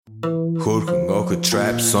Хөрхөн охид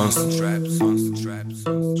trap сонсон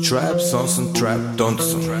trap сонсон trap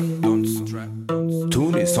донсон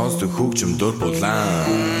түүний сонсдог хөгжим дур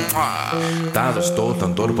булаан даалж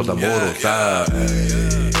дуулан дур булаан мууруулаа.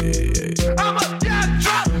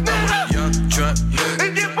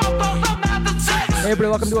 Hey everybody,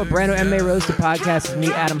 welcome to a brand new MMA Roasted podcast with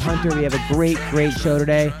me, Adam Hunter. We have a great show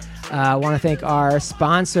today. I want to thank our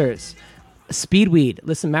sponsors. Speedweed.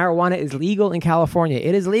 Listen, marijuana is legal in California.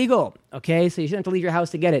 It is legal, okay? So you shouldn't have to leave your house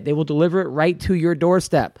to get it. They will deliver it right to your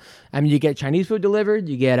doorstep. I mean, you get Chinese food delivered,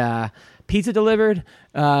 you get pizza delivered,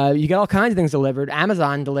 you get all kinds of things delivered.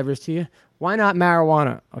 Amazon delivers to you. Why not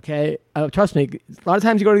marijuana, okay? Trust me, a lot of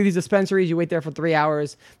times you go to these dispensaries, you wait there for 3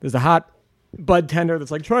 hours, there's a hot bud tender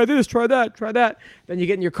that's like, try this, try that, try that. Then you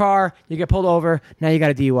get in your car, you get pulled over, now you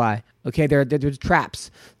got a DUI, okay? There's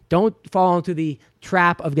traps. Don't fall into the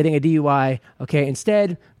trap of getting a DUI, okay?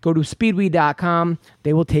 Instead, go to speedweed.com.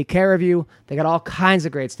 They will take care of you. They got all kinds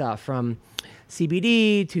of great stuff, from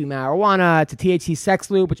CBD to marijuana to THC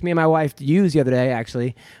sex lube, which me and my wife used the other day,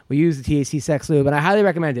 actually. We used the THC sex lube, and I highly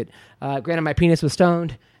recommend it. Granted, my penis was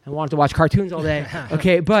stoned and wanted to watch cartoons all day,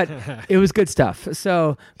 okay? But it was good stuff.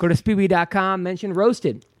 So go to speedweed.com, mention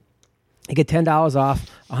Roasted. You get $10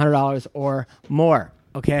 off, $100 or more.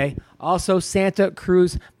 Okay. Also, Santa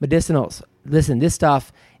Cruz Medicinals. Listen, this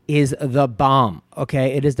stuff is the bomb.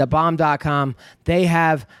 Okay. It is thebomb.com. They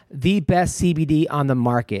have the best CBD on the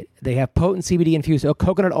market. They have potent CBD infused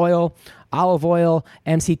coconut oil, olive oil,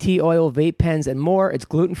 MCT oil, vape pens, and more. It's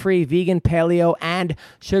gluten-free, vegan, paleo, and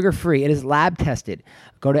sugar-free. It is lab tested.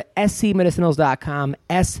 Go to scmedicinals.com,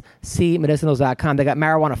 scmedicinals.com. They got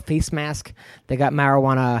marijuana face mask. They got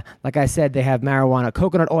marijuana, like I said, they have marijuana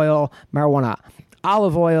coconut oil, marijuana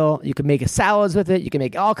olive oil. You can make salads with it. You can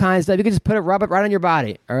make all kinds of stuff. You can just rub it right on your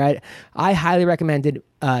body. All right. I highly recommend it.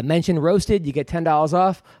 Mention Roasted. You get $10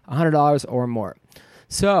 off, $100 or more.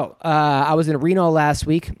 So I was in Reno last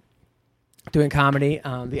week doing comedy.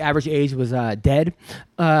 The average age was dead.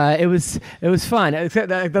 It was fun.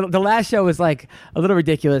 The last show was like a little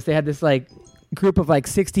ridiculous. They had this like group of like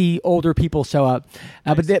 60 older people show up,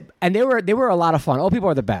 nice. But they were a lot of fun. Old people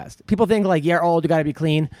are the best. People think like, you're old, you got to be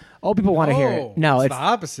clean. Old people want to hear it. No, it's the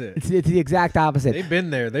opposite. It's the exact opposite. They've been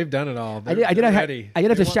there. They've done it all. I did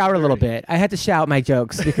have to shout a little bit. I had to shout my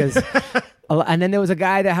jokes because, and then there was a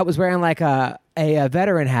guy that was wearing like a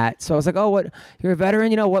veteran hat. So I was like, "Oh, what? You're a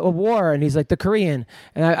veteran? You know what war?" And he's like, "The Korean."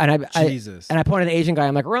 And I pointed at an Asian guy.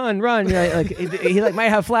 I'm like, "Run!" You know, like he like might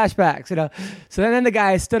have flashbacks, you know. So then the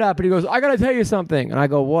guy stood up and he goes, "I gotta tell you something." And I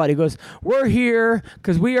go, "What?" He goes, "We're here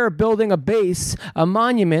because we are building a base, a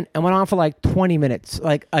monument," and went on for like 20 minutes,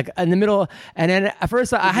 like in the middle. And then at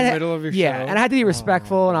first I had middle of your show, and I had to be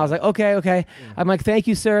respectful. And I was like, "Okay." Yeah. I'm like, "Thank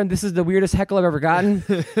you, sir." And this is the weirdest heckle I've ever gotten.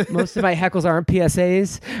 Most of my heckles aren't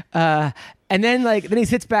PSAs. And then he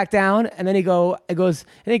sits back down, and then he goes,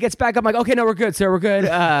 and he gets back up. I'm like, "Okay, no, we're good, sir, we're good.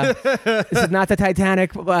 This is not the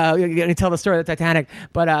Titanic. You're gonna tell the story of the Titanic,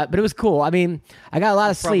 but it was cool. I mean, I got a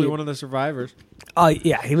lot of sleep. Probably one of the survivors. Oh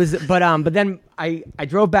yeah, he was. But then I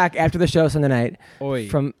drove back after the show Sunday night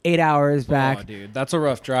from 8 hours back. Oh, dude, that's a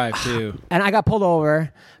rough drive too. And I got pulled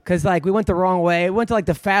over because like we went the wrong way. We went to like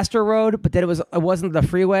the faster road, but then it wasn't the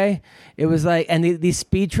freeway. It was like, and these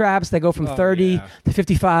speed traps, they go from 30 to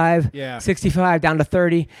 55, 65 down to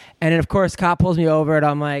 30, and then of course cop pulls me over, and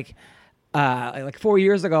I'm like 4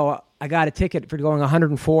 years ago I got a ticket for going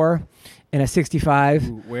 104 in a 65.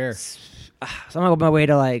 Ooh, where? So I'm on my way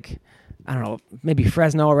to like, I don't know, maybe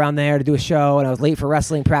Fresno, around there, to do a show, and I was late for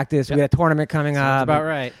wrestling practice. We had a tournament coming up. Sounds about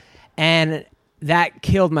right. And that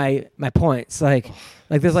killed my points. Like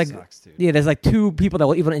there's like, sucks, there's like two people that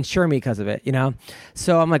will even insure me because of it, you know?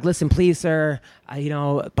 So I'm like, "Listen, please, sir, you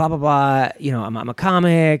know, blah, blah, blah. You know, I'm a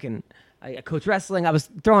comic and I coach wrestling." I was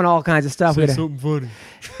throwing all kinds of stuff. Say something funny.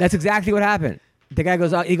 That's exactly what happened. The guy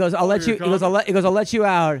goes, I'll let you, I'll let you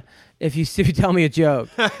out if you tell me a joke.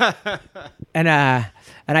 And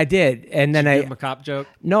I did. And then Did you give him a cop joke?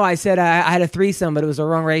 No, I said I had a threesome, but it was the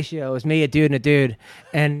wrong ratio. It was me, a dude, and a dude.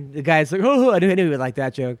 And the guy's like, "Oh, I knew he would like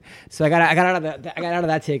that joke." So I got out of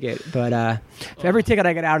that ticket. But for every ticket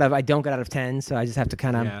I get out of, I don't get out of 10. So I just have to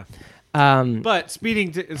kind of. Yeah. But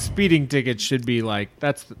speeding tickets should be like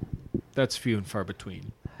that's few and far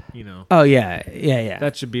between, you know. Oh yeah.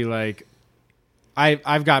 That should be like.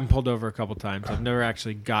 I've gotten pulled over a couple times. I've never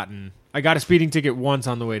actually gotten. I got a speeding ticket once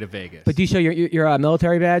on the way to Vegas. But do you show your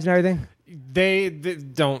military badge and everything? They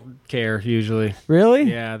don't care usually. Really?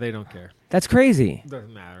 Yeah, they don't care. That's crazy.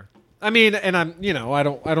 Doesn't matter. I mean, and I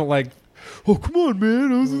don't like. "Oh, come on,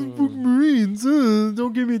 man! I was in the Marines.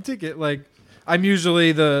 Don't give me a ticket." Like, I'm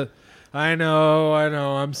usually the I know.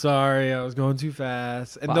 I'm sorry. I was going too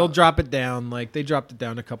fast. And Wow. they'll drop it down. Like, they dropped it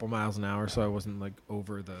down a couple miles an hour, so I wasn't, like,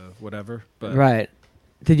 over the whatever. But Right.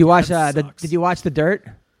 Did you watch That sucks. Did you watch The Dirt?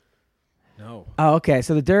 no. Oh, okay.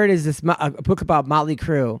 So The Dirt is this a book about Motley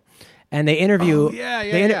Crue, and they interview.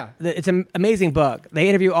 It's an amazing book. They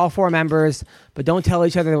interview all 4 members, but don't tell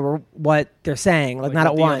each other what they're saying, like not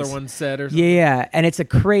what at the once. other one said or something. Yeah, and it's a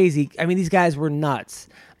crazy. I mean, these guys were nuts,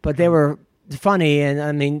 but they were funny and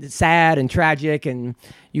I mean sad and tragic, and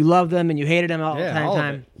you loved them and you hated them all the all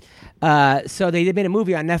of time. So they made a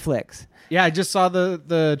movie on Netflix. Yeah, I just saw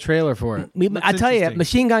the trailer for it. I tell you, Interesting.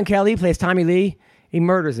 Machine Gun Kelly plays Tommy Lee. He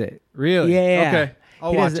murders it. Really? Yeah. Okay.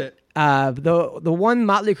 I'll He watch does it. The one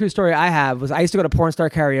Motley Crue story I have was I used to go to porn star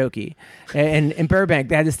karaoke, and in Burbank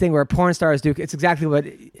they had this thing where porn stars do. It's exactly what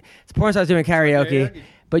it's porn stars doing karaoke.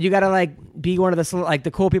 But you gotta like be one of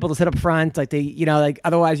the cool people to sit up front, like like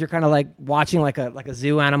otherwise you're kind of like watching like a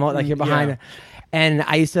zoo animal, like you're behind. Yeah. And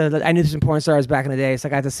I knew some porn stars back in the day, so I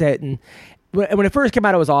got to sit and when it first came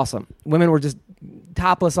out, it was awesome. Women were just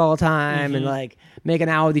topless all the time and like making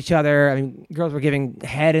out with each other. I mean, girls were giving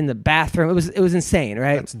head in the bathroom. It was insane,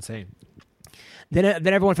 right? That's insane. Then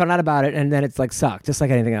everyone found out about it, and then it's like sucked, just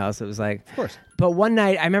like anything else. It was like, Of course. But one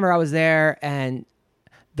night, I remember I was there, and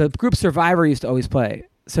the group Survivor used to always play.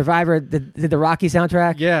 Survivor did the Rocky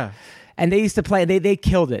soundtrack, Yeah. and they used to play. They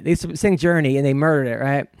killed it. They used to sing Journey, and they murdered it,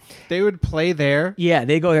 right? They would play there Yeah,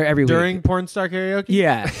 they go there every during week. porn star karaoke?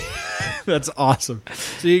 Yeah, That's awesome.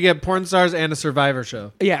 So you get porn stars and a Survivor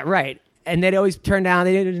show. yeah, right. And they'd always turn down.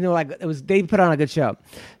 They didn't know like it was. They put on a good show.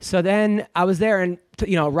 So then I was there, and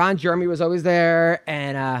Ron Jeremy was always there,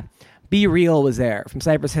 and Be Real was there from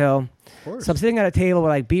Cypress Hill. Of course. So I'm sitting at a table with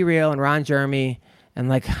like Be Real and Ron Jeremy and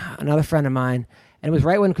like another friend of mine. And it was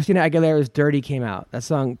right when Christina Aguilera's "Dirty" came out. That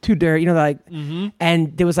song, "Too Dirty,"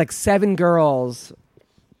 and there was like 7 girls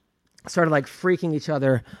started like freaking each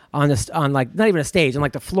other on like not even a stage on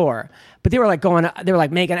like the floor, but they were like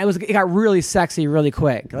making it got really sexy really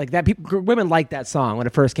quick. Like that, women liked that song when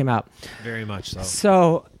it first came out. Very much so.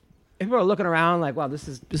 So people are looking around like, wow, this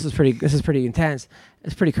is pretty intense.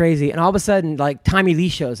 It's pretty crazy. And all of a sudden, like Tommy Lee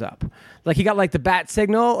shows up. Like he got like the bat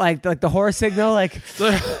signal, like the horse signal, like.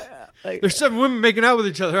 There's 7 women making out with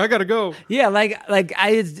each other. I gotta go. Yeah, like I,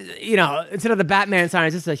 instead of the Batman sign,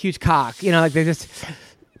 it's just a huge cock. Like they just.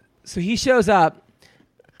 So he shows up,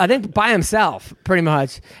 I think by himself, pretty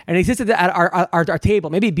much, and he sits at our table.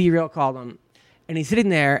 Maybe Be Real called him, and he's sitting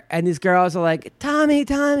there, and these girls are like, "Tommy,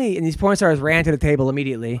 Tommy," and these porn stars ran to the table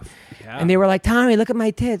immediately, and they were like, "Tommy, look at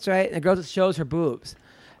my tits," right? And the girl just shows her boobs,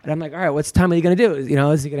 and I'm like, "All right, what's Tommy gonna do? Is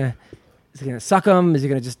he gonna suck them? Is he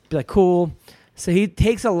gonna just be like cool?" So he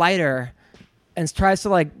takes a lighter and tries to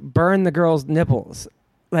like burn the girl's nipples.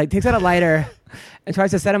 Like takes out a lighter and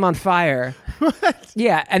tries to set him on fire. What?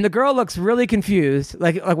 Yeah, and the girl looks really confused.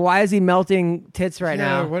 Like why is he melting tits right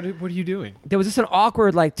now? What are you doing? There was just an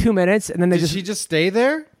awkward like 2 minutes, and then they Did she just stay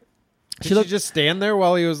there? Did she looked- just stand there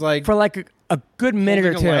while he was like for like a good minute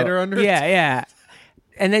or holding two. a lighter under her Yeah.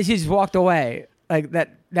 And then she just walked away. Like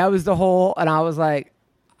that was the whole. And I was like,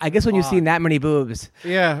 I guess when you've seen that many boobs.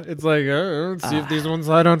 Yeah, it's like let's see if these ones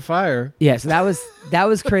light on fire. Yeah, so that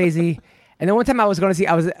was crazy. And then one time I was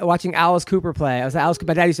watching Alice Cooper play. I was at Alice.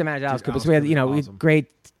 My dad used to manage Alice Cooper, so we had we had great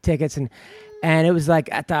tickets, and it was like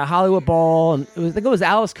at the Hollywood Bowl, and it was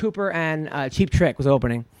Alice Cooper and Cheap Trick was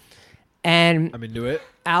opening, and I'm into it.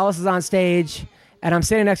 Alice is on stage, and I'm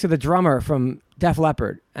sitting next to the drummer from Def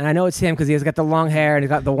Leppard, and I know it's him because he's got the long hair and he's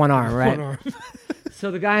got the one arm, right? One arm. So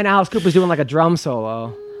the guy in Alice Cooper's doing like a drum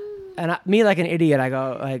solo, and me like an idiot, I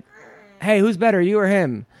go like, "Hey, who's better, you or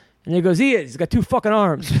him?" And he goes, "He is. He's got 2 fucking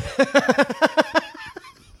arms."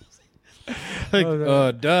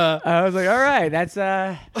 Like, duh. I was like, all right, that's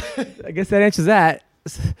I guess that answers that.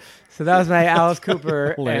 So that was my Alice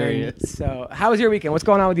Cooper. Hilarious. And so how was your weekend? What's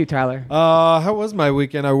going on with you, Tyler? How was my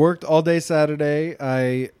weekend? I worked all day Saturday.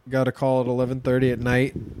 I got a call at 11:30 at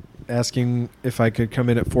night asking if I could come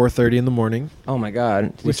in at 4:30 in the morning. Oh my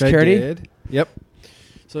God. Which security? I did. Yep.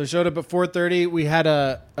 So I showed up at 4:30. We had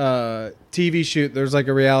a TV shoot. There's like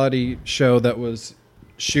a reality show that was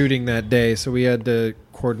shooting that day, so we had to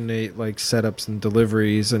coordinate like setups and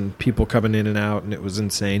deliveries and people coming in and out, and it was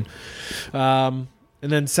insane.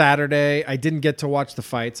 And then Saturday, I didn't get to watch the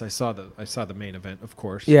fights. I saw the main event, of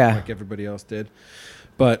course, Yeah. like everybody else did.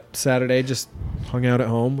 But Saturday, just hung out at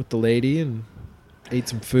home with the lady and ate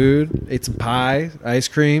some food, ate some pie, ice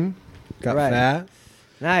cream, got Right. fat.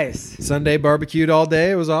 Nice. Sunday barbecued all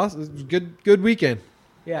day. It was awesome. It was a good weekend.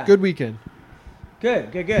 Yeah. Good weekend. Good.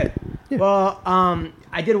 Yeah. Well,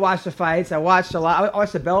 I did watch the fights. I watched a lot. I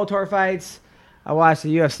watched the Bellator fights. I watched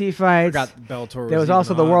the UFC fights. Forgot Bellator. There was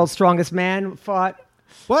also the world's strongest man fought.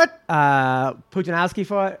 What? Pujanowski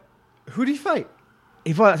fought. Who did he fight?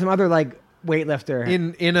 He fought some other weightlifter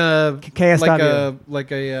In a KSW.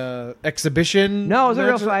 like a exhibition. No, it was a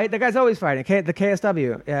real fight. The guy's always fighting. The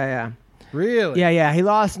KSW. Yeah. Really? Yeah. He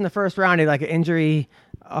lost in the first round. He had an injury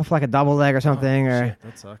off a double leg or something. Shit,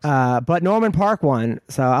 that sucks. But Norman Park won,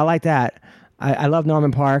 so I like that. I love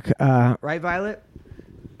Norman Park. Right, Violet?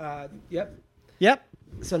 Yep.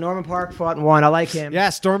 So Norman Park fought and won. I like him. Yeah,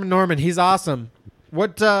 Storm Norman. He's awesome.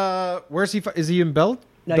 What? Where's he? Is he in No,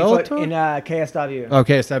 he Bellator? fought in KSW. Oh,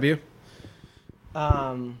 KSW.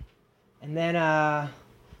 And then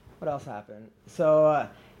what else happened? So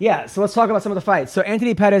so let's talk about some of the fights. So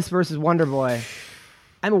Anthony Pettis versus Wonder Boy.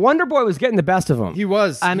 I mean, Wonder Boy was getting the best of him. He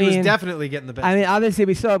was. He was definitely getting the best. I mean, obviously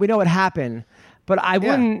we know what happened, but I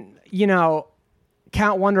wouldn't,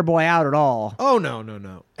 count Wonder Boy out at all. Oh no.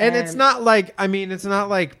 And it's not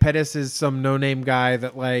like Pettis is some no-name guy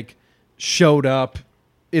that showed up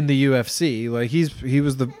in the UFC. Like he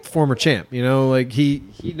was the former champ. He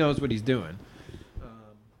knows what he's doing.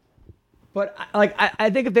 But I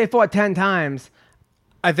think if they fought 10 times,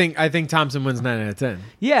 I think Thompson wins 9 out of 10.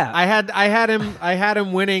 Yeah, I had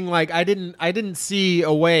him winning. I didn't see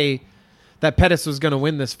a way that Pettis was going to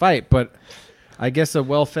win this fight, but I guess a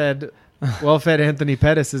well-fed Anthony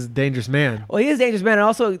Pettis is a dangerous man. Well, he is a dangerous man, and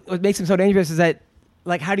also what makes him so dangerous is that,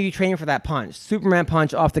 how do you train for that punch? Superman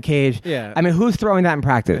punch off the cage. Yeah. I mean, who's throwing that in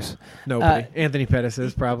practice? Nobody. Anthony Pettis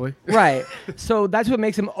is probably. Right. So that's what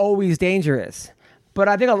makes him always dangerous. But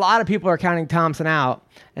I think a lot of people are counting Thompson out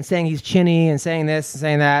and saying he's chinny and saying this and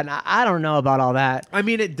saying that. And I don't know about all that. I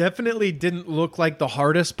mean, it definitely didn't look like the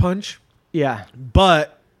hardest punch. Yeah.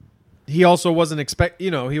 But he also wasn't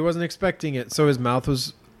expecting it. So his mouth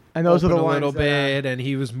was and those are the a ones little bit, and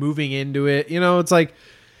he was moving into it.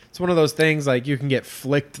 It's one of those things you can get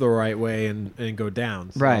flicked the right way and go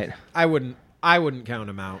down. So right. I wouldn't count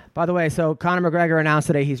him out. By the way, so Conor McGregor announced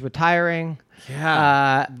today he's retiring.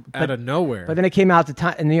 Yeah. Out of nowhere. But then it came out in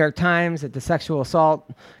the New York Times that the sexual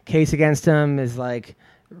assault case against him is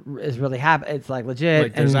really happening. It's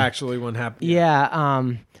legit. There's actually one happening. Yeah.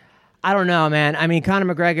 I don't know, man. I mean,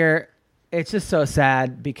 Conor McGregor, it's just so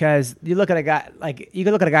sad because you look at a guy you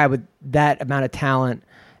can look at a guy with that amount of talent,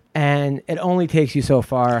 and it only takes you so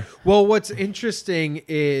far. Well, what's interesting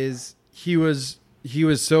is he was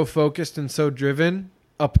so focused and so driven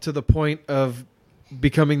up to the point of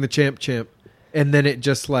becoming the champ, and then it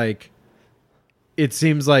just it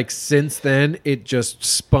seems like since then it just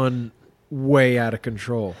spun way out of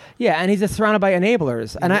control. Yeah, and he's just surrounded by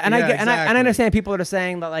enablers, and I understand people that are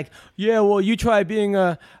saying that well, you try being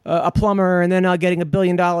a plumber and then getting $1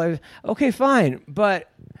 billion. Okay, fine, but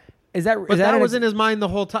that was in his mind the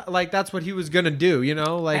whole time. That's what he was gonna do, He and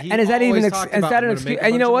is that even is that an excuse?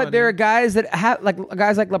 And you know what? There are guys that have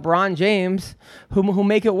guys like LeBron James who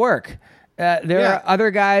make it work. There are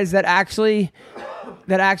other guys that actually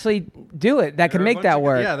do it that can make that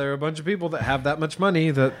work. Yeah, there are a bunch of people that have that much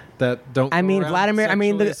money that don't. I mean, Vladimir.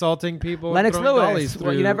 Assaulting people. Lennox Lewis.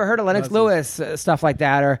 Well, you never heard of Lennox Lewis stuff like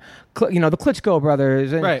that, or the Klitschko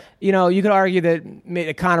brothers. And, right. You could argue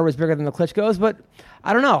that Conor was bigger than the Klitschkos, but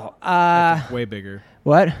I don't know. I think way bigger.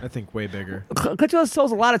 What? I think way bigger. Klitschko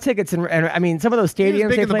sells a lot of tickets, and I mean, some of those stadiums. He's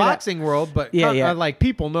big in the boxing world, but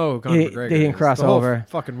people know who Conor McGregor they didn't cross the over. Whole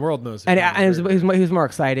fucking world knows. And he was more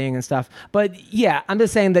exciting and stuff. But yeah, I'm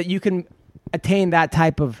just saying that you can attain that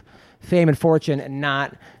type of fame and fortune and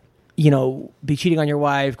not, be cheating on your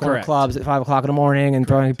wife, going to clubs at 5 o'clock in the morning and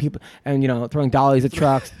throwing people and throwing dollies at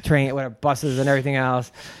trucks, buses and everything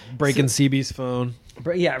else, breaking CB's phone.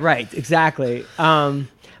 Yeah, right, exactly. But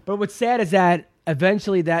what's sad is that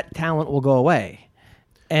eventually that talent will go away,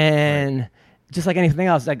 and just like anything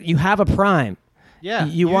else, you have a prime. Yeah,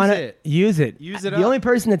 you want to use it. Use it. The only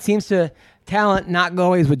person that seems to talent not go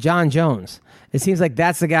away is with John Jones. It seems like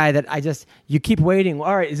that's the guy that you keep waiting.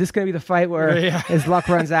 All right, is this going to be the fight where his luck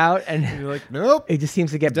runs out? And you're like, nope. It just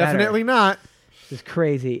seems to get definitely better. Not. It's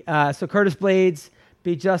crazy. So Curtis Blades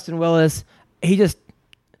beat Justin Willis.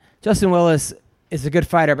 Justin Willis is a good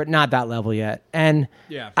fighter, but not that level yet. And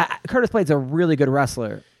Curtis Blades is a really good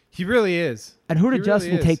wrestler. He really is. And who did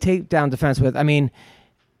Justin take takedown defense with? I mean,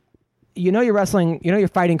 you're wrestling, you're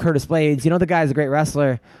fighting Curtis Blades. The guy's a great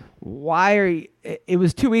wrestler. Why are you? It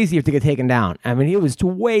was too easy to get taken down. I mean, it was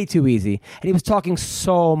way too easy. And he was talking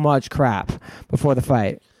so much crap before the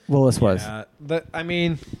fight. Willis was.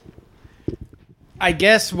 I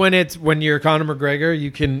guess when you're Conor McGregor,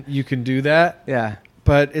 you can do that. Yeah.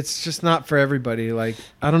 But it's just not for everybody. I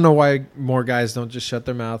don't know why more guys don't just shut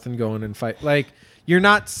their mouth and go in and fight. you're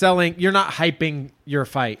not hyping your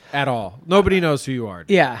fight at all. Nobody knows who you are.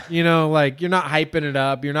 Dude. Yeah. You know, like, you're not hyping it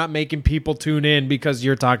up. You're not making people tune in because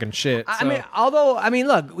you're talking shit. I mean,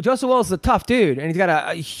 look, Joseph Willis is a tough dude, and he's got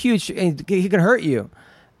a huge, and he can hurt you.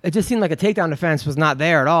 It just seemed like a takedown defense was not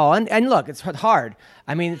there at all. And look, it's hard.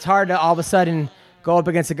 I mean, it's hard to all of a sudden go up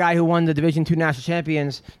against a guy who won the Division II national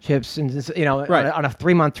championships and on a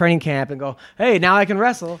 3-month training camp and go, hey, now I can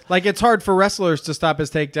wrestle. Like, it's hard for wrestlers to stop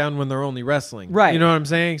his takedown when they're only wrestling. Right. You know what I'm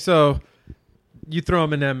saying? So you throw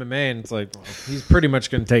him in MMA and it's like, well, he's pretty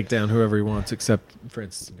much going to take down whoever he wants except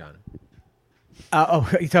Francis Ngannou.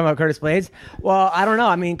 You talking about Curtis Blades? Well, I don't know.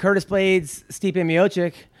 I mean, Curtis Blades, Stipe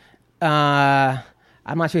Miocic,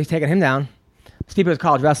 I'm not sure he's taking him down. Stipe was a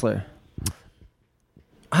college wrestler.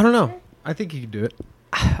 I don't know. I think he could do it.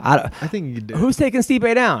 I think he could do it. Who's taking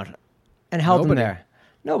Stipe down and held him there?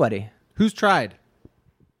 Nobody. Who's tried?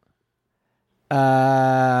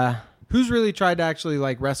 Who's really tried to actually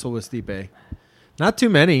like wrestle with Stipe? Not too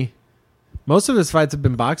many. Most of his fights have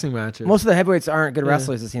been boxing matches. Most of the heavyweights aren't good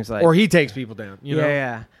wrestlers, it seems like. Or he takes people down. You know?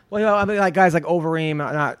 Yeah. Well, I mean, like guys like Overeem,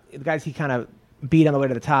 not the guys he kind of beat on the way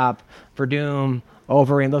to the top. Verdum,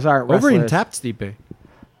 Overeem, those aren't wrestlers. Overeem tapped Stipe.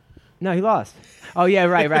 No, he lost. Oh, yeah,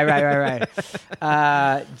 right.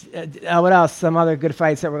 What else? Some other good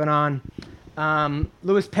fights that were going on.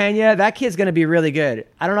 Luis Pena, that kid's going to be really good.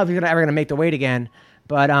 I don't know if he's ever going to make the weight again,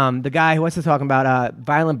 but the guy who what's he talking about?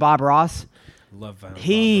 Violent Bob Ross. Love Violent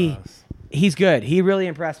Bob Ross. He's good. He really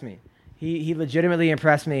impressed me. He legitimately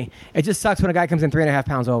impressed me. It just sucks when a guy comes in 3.5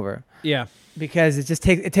 pounds over. Yeah. Because it just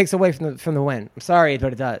takes away from the win. I'm sorry,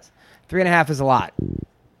 but it does. 3.5 is a lot.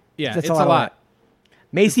 Yeah, it's a lot.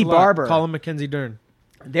 Macy Barber. Call him Mackenzie Dern.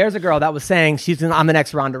 There's a girl that was saying I'm the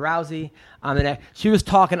next Ronda Rousey. She was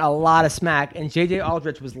talking a lot of smack, and JJ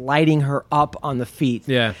Aldrich was lighting her up on the feet.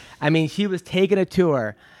 Yeah. I mean, she was taking it to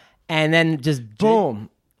her, and then just boom.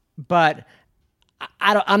 But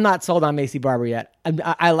I'm not sold on Macy Barber yet.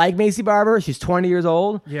 I like Macy Barber. She's 20 years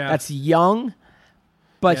old. Yeah. That's young.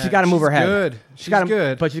 But she's got to move her head. Good. She's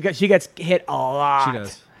good. But she gets hit a lot. She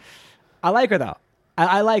does. I like her though.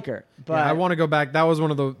 I like her. But yeah, I want to go back. That was one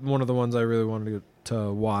of the ones I really wanted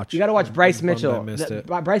to watch. You got to watch Bryce Mitchell. I missed it.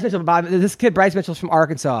 Bryce Mitchell. This kid Bryce Mitchell's from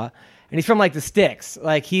Arkansas, and he's from like the sticks.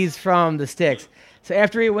 Like he's from the sticks. So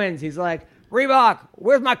after he wins, he's like, Reebok,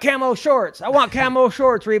 where's my camo shorts? I want camo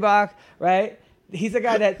shorts, Reebok. Right? He's the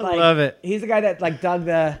guy that like. Love it. He's the guy that like dug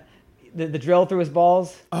the drill through his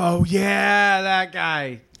balls. Oh yeah, that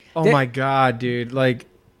guy. Oh my god, dude! Like,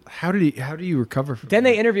 how do you recover from Then that?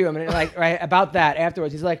 they interview him and like right about that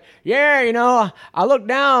afterwards. He's like, yeah, I look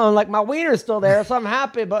down like my wiener's still there, so I'm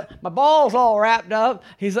happy, but my ball's all wrapped up.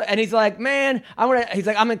 He's like, man,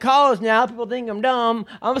 I'm in college now. People think I'm dumb.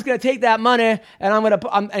 I'm just gonna take that money and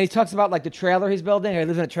and he talks about like the trailer he's building. He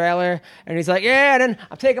lives in a trailer, and he's like, yeah. And then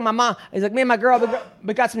I'm taking my mom. He's like, me and my girl,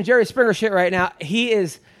 we got some Jerry Springer shit right now. He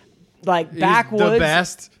is like backwoods, the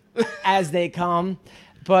best as they come.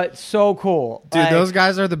 But so cool. Dude, like, those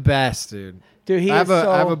guys are the best, dude. Dude, I have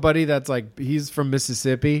a buddy that's like, he's from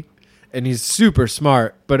Mississippi, and he's super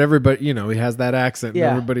smart, but everybody, he has that accent. Yeah.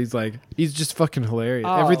 And everybody's like, he's just fucking hilarious.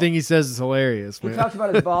 Oh. Everything he says is hilarious, man. He talks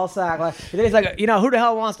about his ball sack. Like, and then he's like, who the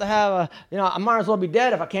hell wants to have I might as well be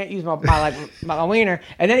dead if I can't use my wiener.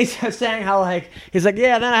 And then he's saying how he's like,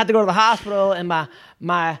 yeah, then I have to go to the hospital, and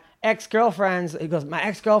my ex-girlfriend's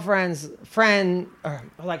friend, or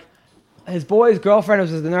like, his boy's girlfriend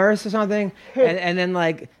was the nurse or something, and then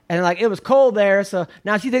it was cold there, so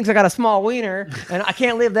now she thinks I got a small wiener, and I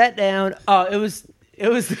can't live that down. Oh, it was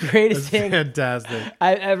the greatest thing, fantastic,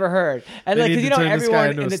 I've ever heard. And they because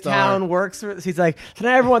everyone in the town works for. He's like, so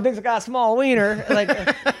now everyone thinks I got a small wiener. Like,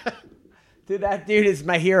 dude, that dude is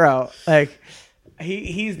my hero. Like,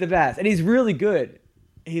 he's the best, and he's really good.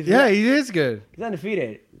 He is good. He's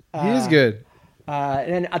undefeated. He is good.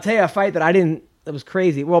 And then I'll tell you a fight that I didn't. That was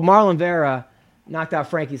crazy. Well, Marlon Vera knocked out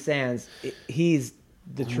Frankie Sands. He's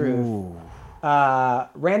the truth.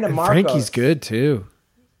 Random Marcos. Frankie's good too.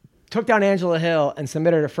 Took down Angela Hill and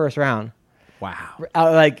submitted her first round. Wow.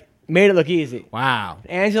 Made it look easy. Wow.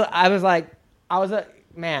 Angela, I was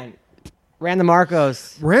man. Random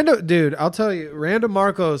Marcos. Dude, I'll tell you, Randa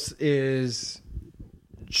Marcos is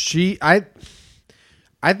I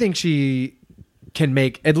think she can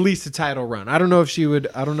make at least a title run. I don't know if she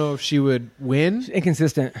would win. She's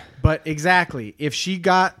inconsistent. But exactly. If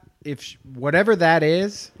whatever that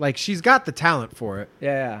is, like, she's got the talent for it.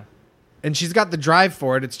 Yeah. And she's got the drive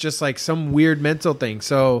for it. It's just like some weird mental thing.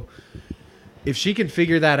 So if she can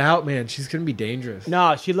figure that out, man, she's going to be dangerous.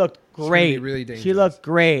 No, she looked great. Really dangerous. She looked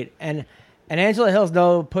great. And And Angela Hill's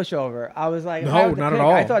no pushover. I was like, No, not at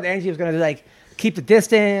all. I thought Angie was going to like keep the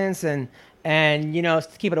distance and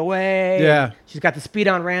keep it away. Yeah. She's got the speed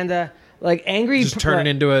on Randa. Like angry, Just turn it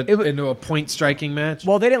into a point striking match.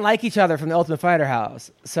 Well, they didn't like each other from the Ultimate Fighter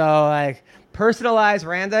house, so like personalized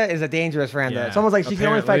Randa is a dangerous Randa. Yeah, it's almost like she can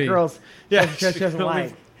only fight girls. Yeah, she doesn't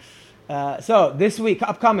like. So this week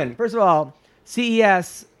upcoming. First of all,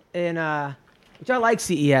 CES in which I like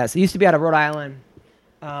CES. It used to be out of Rhode Island.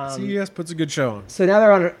 CES puts a good show on. So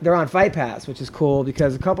now they're on Fight Pass, which is cool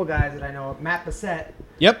because a couple guys that I know, Matt Bassett,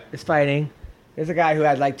 is fighting. There's a guy who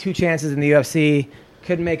had like 2 chances in the UFC,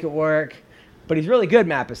 couldn't make it work, but he's really good,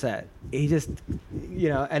 Matt Bassett. He just,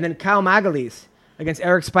 and then Kyle Magalese against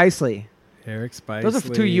Eric Spicely. Eric Spicely. Those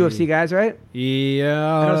are 2 UFC guys, right?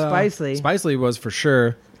 Yeah. I know Spicely. Spicely was for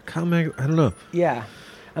sure. Kyle I don't know. Yeah.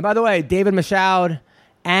 And by the way, David Michaud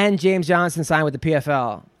and James Johnson signed with the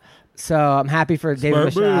PFL. So I'm happy for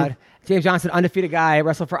David Michaud. James Johnson, undefeated guy,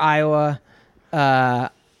 wrestled for Iowa. I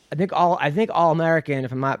think all American,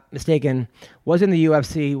 if I'm not mistaken, was in the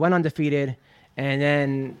UFC, went undefeated, and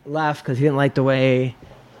then left because he didn't like the way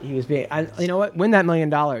he was being. You know what? Win that $1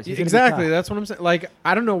 million. Exactly. That's what I'm saying. Like,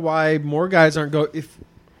 I don't know why more guys aren't if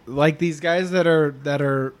like these guys that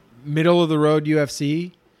are middle of the road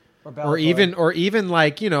UFC or even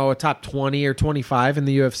like a top 20 or 25 in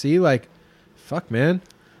the UFC. Like, fuck, man.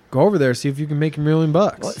 Go over there, see if you can make $1 million.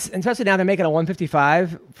 Well, especially now they're making a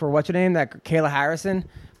 155 for what's her name, that Kayla Harrison.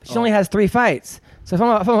 She only has 3 fights. So if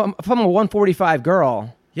I'm a 145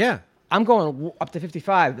 girl, yeah, I'm going up to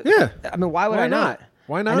 55. Yeah, I mean, why would I not?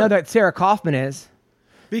 Why not? I know that Sarah Kaufman is.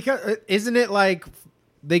 Because isn't it like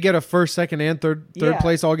they get a first, second, and third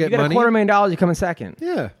place all get money? You get $250,000, you come in second.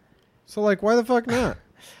 Yeah. So like, why the fuck not?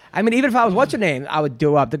 I mean, even if I was what's her name, I would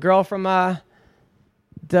do up. The girl from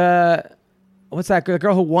what's that girl? The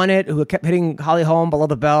girl who won it, who kept hitting Holly Holm below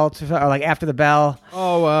the belt, or like after the bell.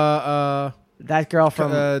 Oh, that girl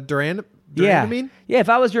from Duran. Yeah, I mean, yeah. If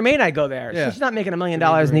I was Jermaine, I'd go there. Yeah. She's not making $1 million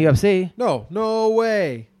in the UFC. No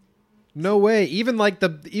way, no way. Even like the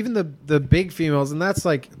big females, and that's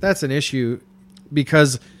an issue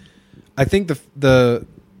because I think the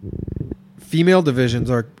female divisions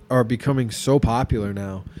are becoming so popular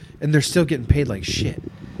now, and they're still getting paid like shit.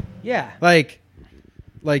 Yeah,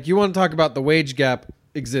 Like you want to talk about the wage gap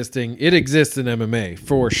existing? It exists in MMA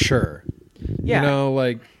for sure. Yeah.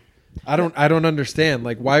 Like I don't understand.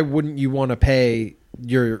 Like why wouldn't you want to pay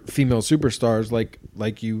your female superstars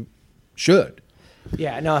like you should?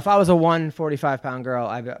 Yeah. No, if I was a 145-pound girl,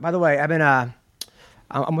 by the way,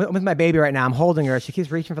 I'm with my baby right now. I'm holding her. She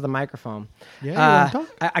keeps reaching for the microphone. Yeah.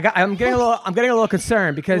 I'm getting a little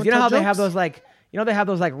concerned because you know how they have those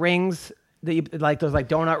rings that you like those like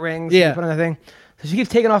donut rings. Yeah. You put on the thing. So she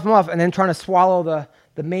keeps taking them off and then trying to swallow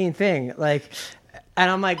the main thing. Like,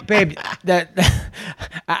 and I'm like, babe,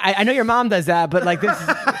 I know your mom does that, but like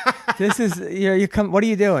this is you come. What are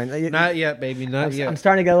you doing? Not yet, baby. Not yet. I'm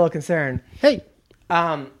starting to get a little concerned. Hey.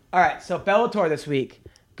 All right. So Bellator this week.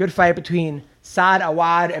 Good fight between Saad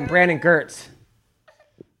Awad and Brandon Gertz.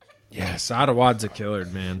 Yeah, Saad Awad's a killer,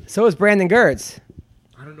 man. So is Brandon Gertz.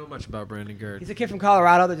 I don't know much about Brandon Gertz. He's a kid from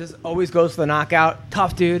Colorado that just always goes for the knockout.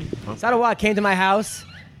 Tough dude. Saad Awad came to my house,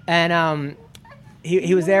 and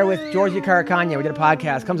he was there with Georgie Karakanya. We did a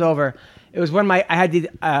podcast. Comes over. It was when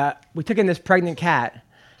we took in this pregnant cat,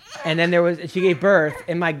 and then she gave birth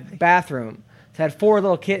in my bathroom. So I had 4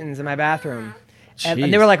 little kittens in my bathroom.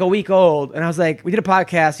 And they were like a week old. And I was like, we did a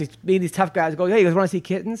podcast. Me and these tough guys go, hey, you guys want to see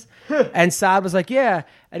kittens? And Saad was like, yeah.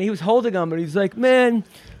 And he was holding them. And he was like, man,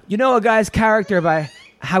 you know a guy's character by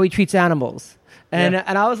how he treats animals. And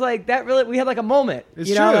I was like, that really, we had like a moment.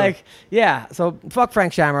 It's true. Like, yeah. So fuck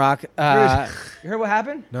Frank Shamrock. You heard what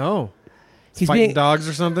happened? No. He's fighting dogs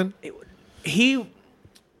or something? He's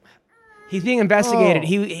being investigated.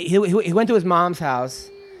 Oh. He went to his mom's house,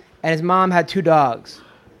 and his mom had 2 dogs.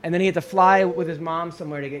 And then he had to fly with his mom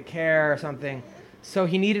somewhere to get care or something. So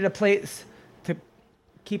he needed a place to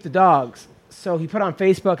keep the dogs. So he put on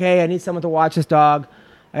Facebook, hey, I need someone to watch this dog.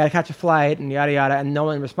 I got to catch a flight and yada, yada. And no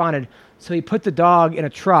one responded. So he put the dog in a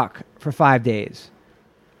truck for 5 days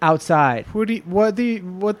outside. What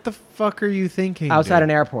the fuck are you thinking? Outside an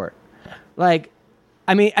airport. Like,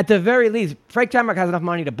 I mean, at the very least, Frank Shamrock has enough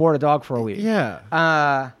money to board a dog for a week.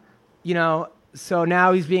 Yeah. So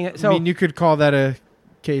now he's being... I mean, you could call that a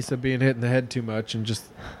case of being hit in the head too much and just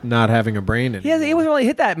not having a brain anymore. He wasn't really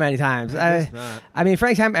hit that many times. I mean,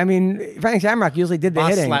 Frank Shamrock usually did the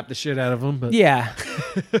hitting. Slapped the shit out of him, but yeah.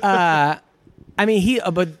 I mean,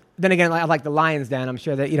 but then again, like the Lions Den, I'm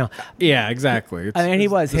sure that Yeah, exactly. He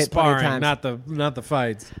was hit plenty of sparring, times. not the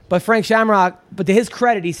fights. But Frank Shamrock, but to his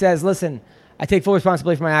credit, he says, "Listen, I take full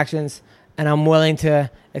responsibility for my actions, and I'm willing to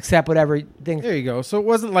accept whatever thing. There you go. So it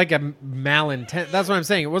wasn't like a malintent. That's what I'm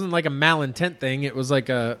saying. It wasn't like a malintent thing. It was like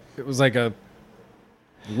a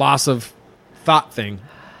loss of thought thing.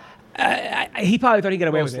 He probably thought he'd get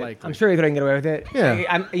away Most with it. likely. I'm sure he thought he'd get away with it.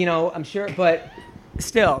 Yeah. I'm sure, but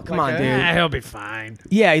still, come on, dude. He'll be fine.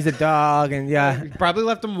 Yeah, he's a dog, and yeah. He probably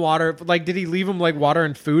left him water. Like, did he leave him like water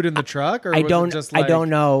and food in the truck, or I was don't- it just I like, don't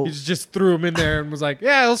know. He just threw him in there and was like,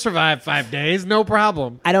 "Yeah, he'll survive 5 days, no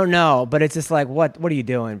problem." I don't know, but it's just like, what are you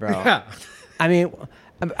doing, bro? Yeah. I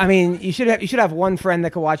mean, you should have one friend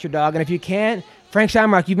that can watch your dog, and if you can't, Frank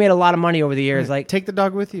Shamrock, you've made a lot of money over the years. Like, Take the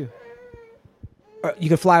dog with you. you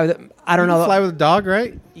could fly with it. I don't You know. fly with a dog,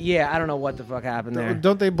 right? Yeah, I don't know what the fuck happened there.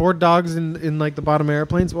 Don't they board dogs in like the bottom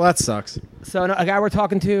airplanes? Well, that sucks. So a guy we're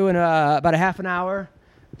talking to in about a half an hour,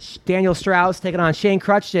 Daniel Straus taking on Shane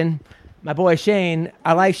Crutchton. My boy Shane.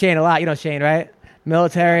 I like Shane a lot. You know Shane, right?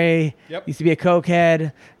 Military. Yep. Used to be a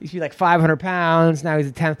cokehead. Used to be like 500 pounds. Now he's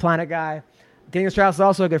a 10th Planet guy. Daniel Straus is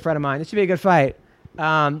also a good friend of mine. This should be a good fight.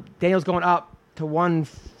 Daniel's going up to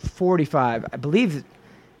 145. I believe.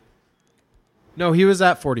 No, he was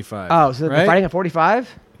at 45. Oh, so they're right? fighting at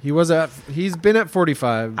 45? He's been at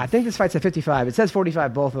 45. I think this fight's at 55. It says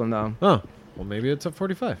 45, both of them, though. Oh, well, maybe it's at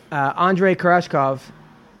 45. Andrei Koreshkov,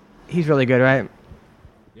 he's really good, right?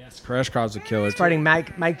 Yes, Koreshkov's a killer. He's fighting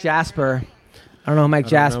Mike Jasper. I don't know who Mike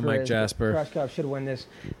Jasper know Mike is, Jasper. but Koreshkov should win this.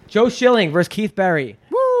 Joe Schilling versus Keith Berry.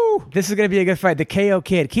 Woo! This is going to be a good fight. The KO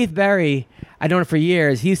Kid. Keith Berry, I've known him for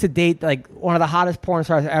years. He used to date like one of the hottest porn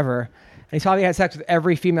stars ever. And he's probably had sex with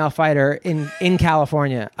every female fighter in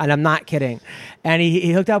California. And I'm not kidding. And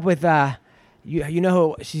he hooked up with, you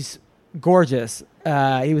know who, she's gorgeous.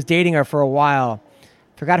 He was dating her for a while.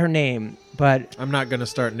 Forgot her name, but I'm not going to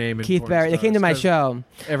start naming Keith porn Berry. They came to my stars,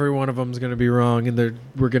 'cause show. Every one of them is going to be wrong, and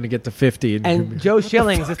we're going to get to 50. And Joe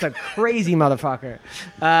Schilling's just a crazy motherfucker.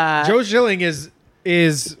 Joe Schilling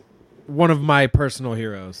is one of my personal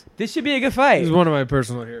heroes. This should be a good fight. He's one of my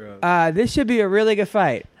personal heroes. This should be a really good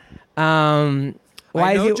fight. I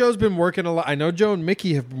know Joe's been working a lot. I know Joe and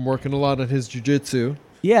Mickey have been working a lot on his jiu-jitsu.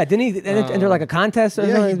 Yeah, didn't he enter like a contest or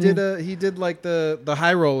Yeah, something? he did like the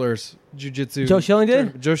high rollers jiu-jitsu. Joe Schilling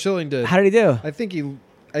did? Joe Schilling did. How did he do? I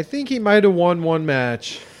think he might have won one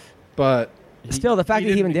match, but Still, the fact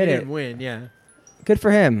that he even did he it. didn't win, yeah. Good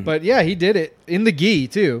for him. But yeah, he did it in the gi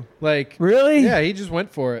too. Like Really? Yeah, he just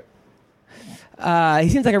went for it. He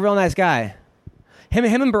seems like a real nice guy. Him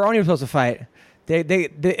and Baroni were supposed to fight.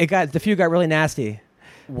 The feud got really nasty.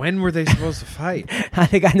 When were they supposed to fight?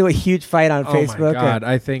 They got into a huge fight on Facebook. Oh my god!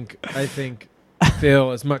 I think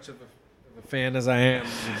Phil, as much of a fan as I am,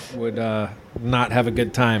 would not have a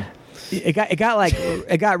good time. It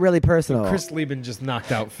got really personal. Chris Lieben just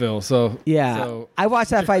knocked out Phil. So Yeah, so I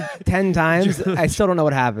watched that fight 10 times. I still don't know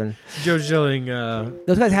what happened. Joe Schilling.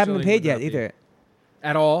 Those guys haven't been Schilling paid would yet not be- either.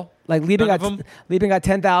 At all. Like Lieben None of got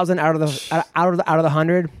 10,000 out of the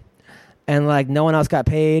 100, and like no one else got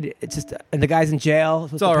paid. It's just and the guy's in jail.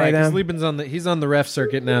 It's all right because them. Lieben's he's on the ref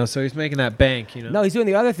circuit now, so he's making that bank. You know. No, he's doing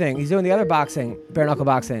the other thing. He's doing the other boxing, bare knuckle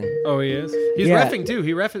boxing. Oh, he is. He's Yeah. reffing too.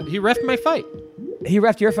 He reffed my fight. He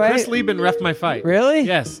reffed your fight. Chris Lieben reffed my fight. Really?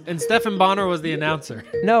 Yes. And Stefan Bonner was the announcer.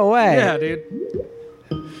 No way. Yeah, dude.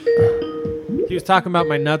 He was talking about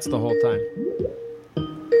my nuts the whole time.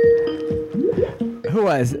 Who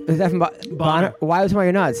was? Was that from Bonner? Why was he on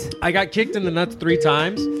your nuts? I got kicked in the nuts 3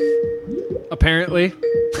 times. Apparently.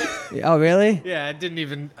 Oh, really? Yeah, it didn't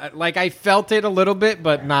even like I felt it a little bit,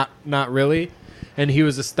 but not really. And he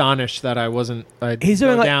was astonished that I'd He's go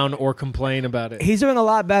doing like- down or complain about it. He's doing a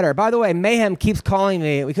lot better. By the way, Mayhem keeps calling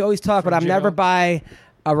me. We can always talk, but I'm jail? never by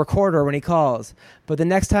a recorder when he calls. But the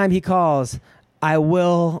next time he calls, I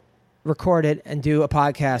will record it and do a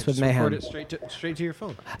podcast with Just Mayhem. record it straight to your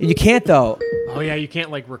phone. You can't though. Oh yeah, you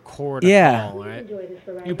can't like record a Yeah. call, right?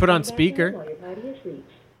 You put on speaker.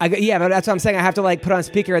 Yeah, but that's what I'm saying. I have to like put on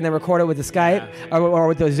speaker and then record it with the Skype or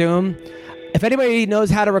with the Zoom. If anybody knows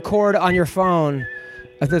how to record on your phone,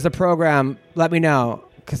 if there's a program, let me know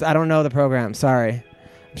because I don't know the program. Sorry.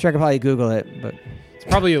 I'm sure I could probably Google it, but It's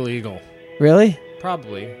probably illegal. really?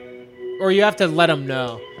 Probably. Or you have to let them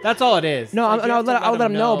know. That's all it is. No, Like, you I'll have to let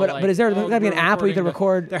them know. But is there oh, gotta be an we're app where you can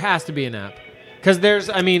recording record? There has to be an app. Because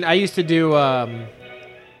I used to do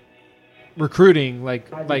recruiting, Hi,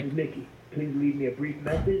 this is Mickey. Please leave me a brief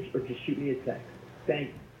message or just shoot me a text. Thank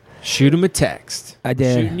you. shoot him a text. I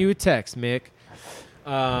did. Shooting you a text, Mick.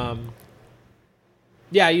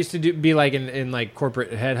 Yeah, I used to be like in like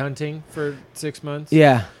corporate headhunting for 6 months.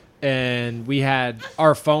 Yeah. And we had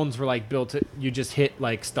our phones were like built to, you just hit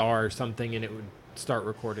like star or something and it would start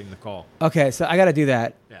recording the call. Okay, so I got to do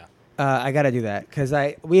that. Yeah. I got to do that because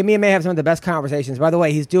me and May have some of the best conversations. By the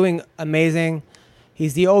way, he's doing amazing.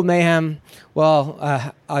 He's the old Mayhem. Well,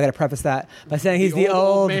 I got to preface that by saying he's the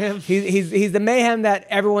old Mayhem. He's the Mayhem that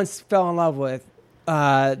everyone fell in love with.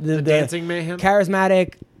 The dancing Mayhem,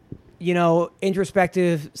 charismatic,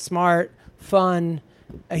 introspective, smart, fun.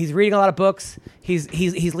 He's reading a lot of books. He's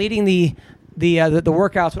leading the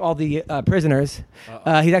workouts with all the prisoners.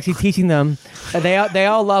 He's actually teaching them. They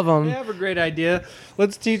all love him. I have a great idea.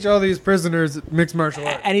 Let's teach all these prisoners mixed martial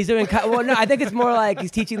arts. And he's doing well. No, I think it's more like he's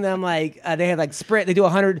teaching them they have like sprint. They do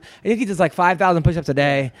 100. I think he does like 5,000 push-ups a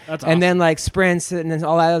day. That's awesome. And then like sprints and then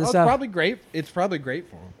all that other stuff. It's probably great. It's probably great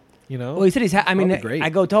for him. Well, he said he's. I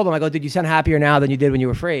told him, dude, you sound happier now than you did when you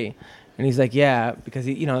were free. And he's like, yeah, because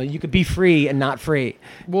you could be free and not free.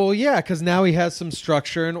 Well, yeah, because now he has some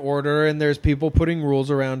structure and order, and there's people putting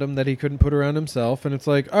rules around him that he couldn't put around himself. And it's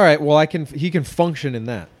like, all right, well, he can function in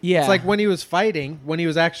that. Yeah, it's like when he was fighting, when he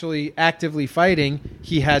was actually actively fighting,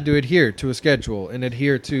 he had to adhere to a schedule and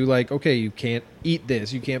adhere to like, okay, you can't eat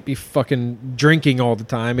this, you can't be fucking drinking all the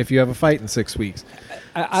time if you have a fight in 6 weeks.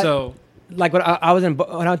 Like when I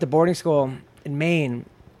went to boarding school in Maine,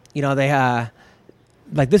 they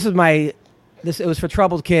it was for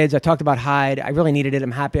troubled kids. I talked about Hyde. I really needed it.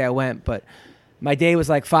 I'm happy I went, but my day was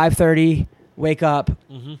like 5:30, wake up,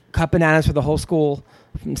 cut bananas for the whole school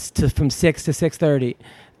from 6 to 6:30,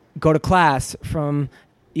 go to class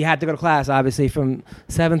you had to go to class obviously from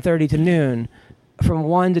 7:30 to noon, from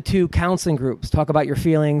 1 to 2 counseling groups, talk about your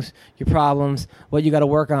feelings, your problems, what you got to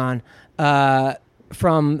work on,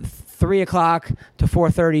 from 3 o'clock to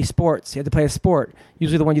 4:30 sports. You had to play a sport,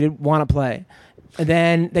 usually the one you didn't want to play. And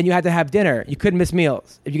then you had to have dinner. You couldn't miss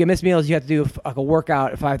meals. If you could miss meals, you had to do a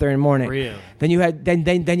workout at 5:30 in the morning. Real. Then you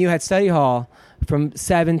had study hall from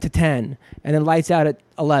 7 to 10, and then lights out at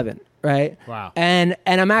 11. Right. Wow. And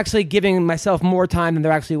I'm actually giving myself more time than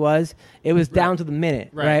there actually was. It was down to the minute.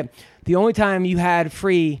 Right. The only time you had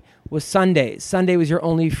free was Sundays. Sunday was your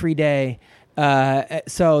only free day.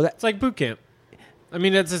 So it's like boot camp. I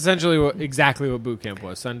mean, that's essentially exactly what boot camp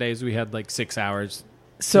was. Sundays we had like 6 hours.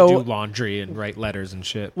 To do laundry and write letters and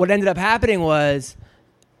shit. What ended up happening was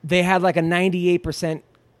they had like a 98%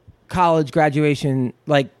 college graduation,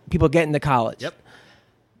 like people getting to college. Yep.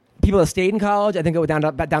 People that stayed in college, I think it went down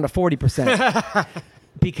to 40%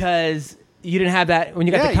 because you didn't have that when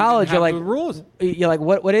you got to college. You're like, the rules. You're like,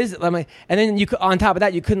 what is it? And then on top of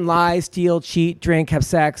that, you couldn't lie, steal, cheat, drink, have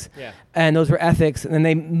sex. Yeah. And those were ethics. And then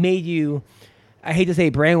they made you. I hate to say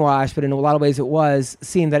brainwashed, but in a lot of ways it was,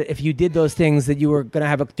 seeing that if you did those things that you were going to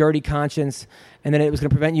have a dirty conscience and then it was going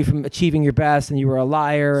to prevent you from achieving your best and you were a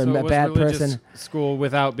liar and a bad person. School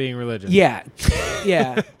without being religious. Yeah.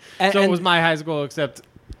 Yeah. It was my high school except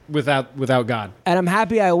without God. And I'm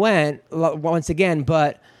happy I went once again,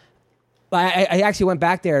 but I actually went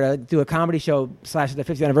back there to do a comedy show / the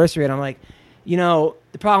 50th anniversary, and I'm like, the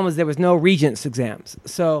problem was there was no Regents exams.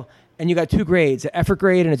 And you got 2 grades, an effort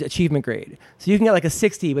grade and an achievement grade. So you can get like a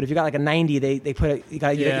 60, but if you got like a 90, they put you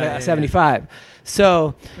got a 75.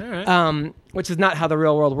 So, right. Which is not how the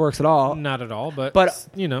real world works at all. Not at all, but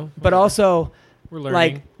But also, we're learning.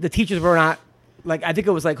 Like the teachers were not like, I think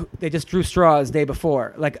it was like they just drew straws the day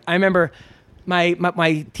before. Like I remember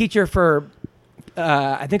my teacher for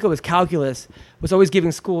I think it was calculus was always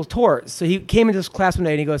giving school tours. So he came into this class one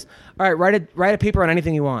day and he goes, "All right, write a paper on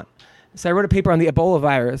anything you want." So I wrote a paper on the Ebola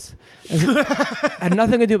virus. Had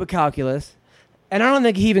nothing to do with calculus. And I don't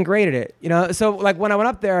think he even graded it, So like when I went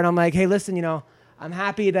up there and I'm like, hey, listen, I'm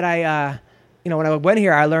happy that I, when I went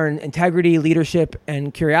here, I learned integrity, leadership,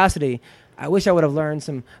 and curiosity. I wish I would have learned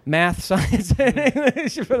some math, science, and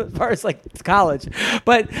English as far as like college.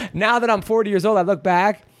 But now that I'm 40 years old, I look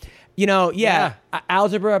back,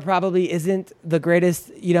 algebra probably isn't the greatest,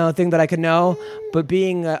 thing that I could know, but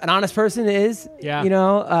being an honest person is, being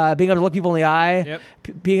able to look people in the eye,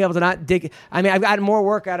 being able to not dig. I mean, I've gotten more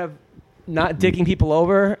work out of not digging people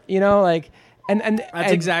over, and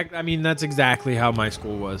that's exactly how my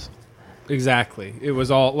school was. Exactly. It was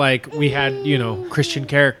all like we had, Christian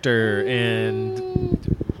character and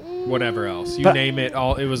whatever else. Name it.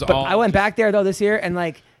 All it was all. I went back there though this year and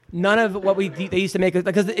like none of what they used to make,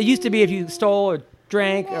 because it used to be if you stole or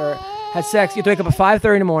drank or had sex, you had to wake up at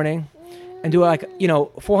 5:30 in the morning and do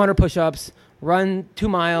 400 push-ups, run 2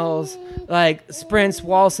 miles, like sprints,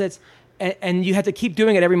 wall sits, and you had to keep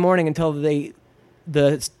doing it every morning until the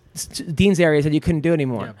dean's area said you couldn't do it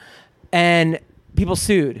anymore. Yeah. And people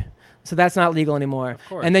sued. So that's not legal anymore. Of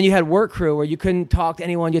course. And then you had work crew where you couldn't talk to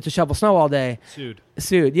anyone. You had to shovel snow all day.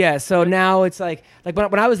 Sued. Yeah. So now it's like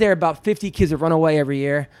when I was there, about 50 kids would run away every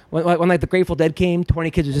year. When like the Grateful Dead came, 20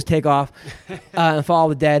 kids would just take off and follow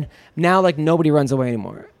the dead. Now like nobody runs away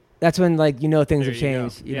anymore. That's when things have There you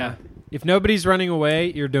changed. go. You know? If nobody's running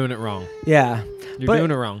away, you're doing it wrong. Yeah. You're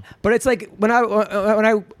doing it wrong. But it's like when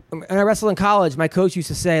I wrestled in college, my coach used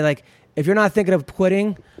to say, like, if you're not thinking of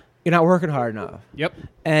quitting, you're not working hard enough. Yep.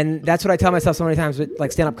 And that's what I tell myself so many times with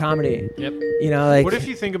like stand-up comedy. Yep. You know, like, What if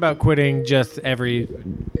you think about quitting just every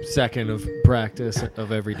second of practice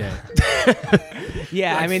of every day?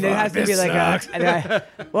 yeah, I mean, it has to be like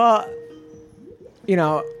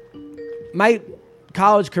my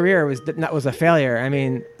college career was a failure. I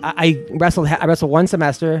mean, I wrestled one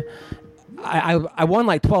semester. I won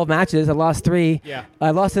like 12 matches. I lost 3. Yeah.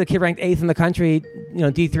 I lost to the kid ranked 8th in the country,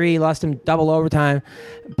 D3, lost him double overtime,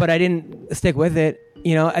 but I didn't stick with it.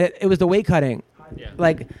 It was the weight cutting. Yeah.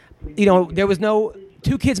 Like, there was no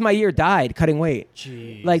 2 kids my year died cutting weight.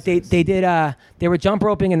 Jesus. Like they were jump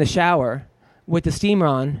roping in the shower with the steamer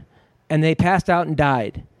on, and they passed out and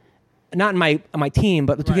died. Not on my team,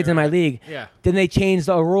 but the 2 kids in my league. Yeah. Then they changed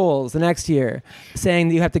the rules the next year, saying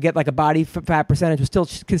that you have to get like a body fat percentage.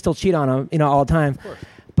 Can still cheat on them, all the time. Of course.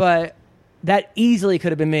 But that easily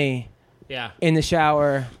could have been me. Yeah. In the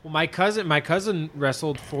shower. Well, my cousin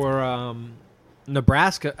wrestled for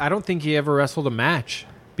Nebraska. I don't think he ever wrestled a match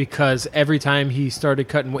because every time he started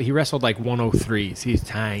cutting weight, he wrestled like 103s. He's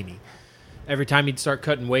tiny. Every time he'd start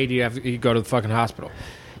cutting weight, he'd go to the fucking hospital.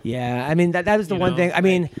 Yeah, I mean that was the one thing. I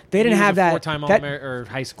mean, they didn't have that. 4-time or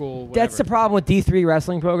high school. Whatever. That's the problem with D3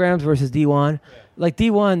 wrestling programs versus D1. Yeah. Like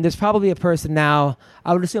D1, there's probably a person now.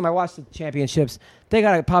 I would assume I watched the championships. They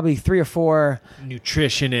got probably 3 or 4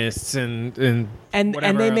 nutritionists and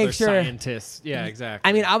they make sure scientists. Yeah, exactly.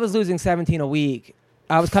 I mean, I was losing 17 a week.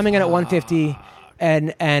 I was coming in at 150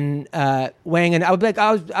 and weighing in. I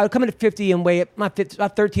would come in at 50 and weigh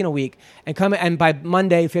about 13 a week and by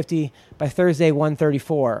Monday 50. By Thursday,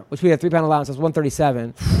 134, which we had 3-pound allowance. I was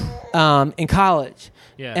 137 in college.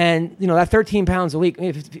 Yeah. And, that 13 pounds a week,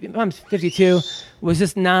 I'm 52, was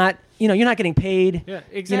just not, you're not getting paid. Yeah,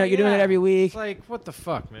 exactly. You're doing it every week. It's like, what the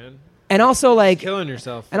fuck, man? And also, like... Killing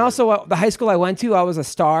yourself. And also, the high school I went to, I was a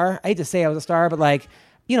star. I hate to say I was a star, but, like,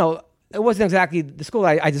 it wasn't exactly the school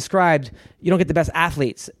I described. You don't get the best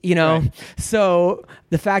athletes, Right. So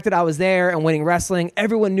the fact that I was there and winning wrestling,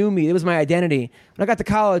 everyone knew me. It was my identity. When I got to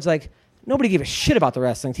college, like... Nobody gave a shit about the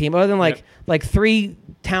wrestling team other than like 3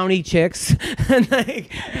 towny chicks and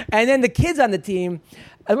then the kids on the team.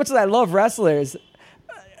 As much as I love wrestlers,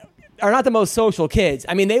 are not the most social kids.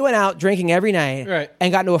 I mean, they went out drinking every night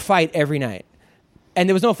and got into a fight every night, and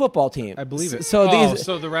there was no football team. I believe it. So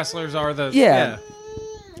so the wrestlers are the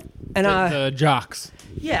and the jocks.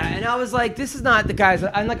 Yeah, and I was like, this is not the guys.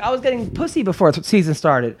 I was getting pussy before the season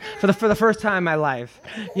started for the first time in my life,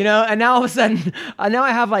 And now all of a sudden, now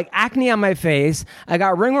I have like acne on my face. I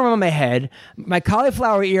got ringworm on my head. My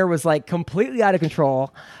cauliflower ear was like completely out of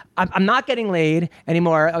control. I'm not getting laid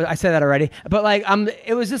anymore. I said that already, but like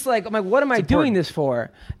it was just like I'm like, what am I doing this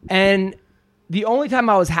for? And the only time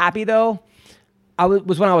I was happy though,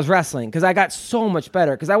 was when I was wrestling because I got so much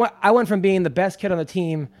better. Because I went from being the best kid on the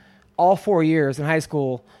team all 4 years in high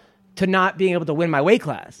school to not being able to win my weight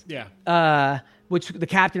class. Yeah. Which the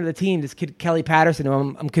captain of the team, this kid Kelly Patterson, who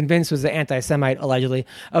I'm convinced was an anti-Semite allegedly.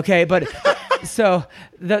 Okay, but so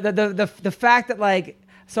the fact that like,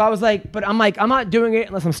 so I was like, but I'm like, I'm not doing it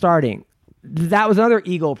unless I'm starting. That was another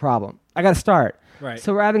ego problem. I got to start. Right.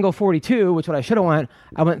 So rather than go 42, which what I should have went,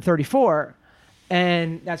 I went 34,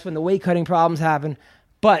 and that's when the weight cutting problems happened.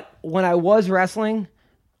 But when I was wrestling,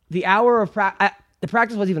 the hour of the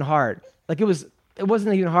practice wasn't even hard. Like it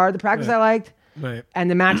wasn't even hard. The practice I liked,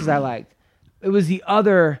 and the matches I liked. It was the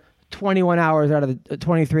other 21 hours out of the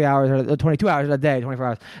 23 hours or the 22 hours of the day, 24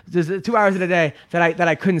 hours. There's 2 hours of the day that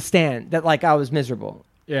I couldn't stand. That like I was miserable.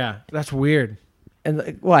 Yeah, that's weird. And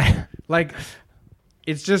like, what? Like,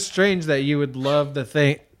 it's just strange that you would love the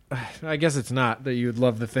thing. I guess it's not that you would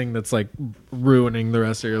love the thing that's like ruining the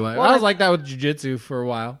rest of your life. Well, I was like that with jiu-jitsu for a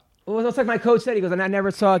while. Well, it's like my coach said. He goes, and I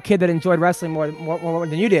never saw a kid that enjoyed wrestling more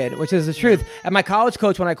than you did, which is the truth. And my college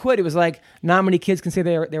coach, when I quit, he was like, not many kids can say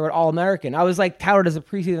they were an All-American. I was like touted as a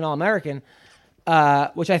preseason All-American,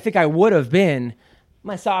 which I think I would have been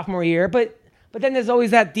my sophomore year. But then there's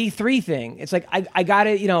always that D3 thing. It's like I got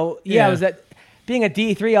it, I was that being a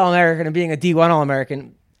D3 All-American and being a D1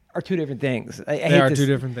 All-American are two different things. They are two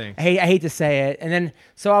different things. I hate to say it. And then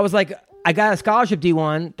so I was like, I got a scholarship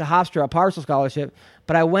D1 to Hofstra, a partial scholarship.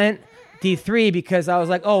 But I went D3 because I was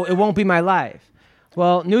like, oh, it won't be my life.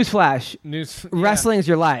 Well, newsflash, wrestling is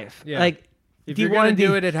your life. Yeah. Like, if D1, you're going to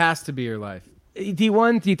do it, it has to be your life.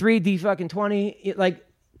 D1, D3, D fucking 20.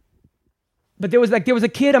 But there was a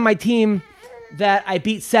kid on my team that I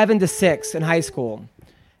beat 7-6 in high school.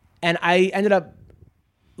 And I ended up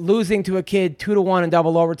losing to a kid 2-1 in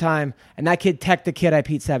double overtime, and that kid teched the kid I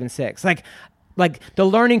beat 7-6. Like the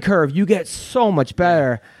learning curve, you get so much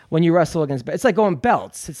better when you wrestle against. It's like going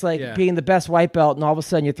belts. It's like being the best white belt, and all of a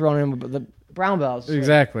sudden you're throwing in the brown belts.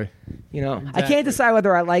 Exactly. You know, I can't decide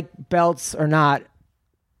whether I like belts or not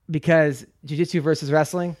because jiu-jitsu versus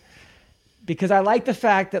wrestling. Because I like the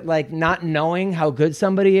fact that like not knowing how good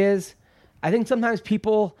somebody is. I think sometimes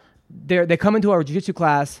people they come into our jiu-jitsu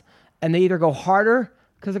class and they either go harder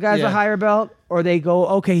because the guy's a higher belt, or they go,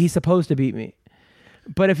 okay, he's supposed to beat me.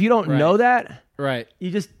 But if you don't know that, you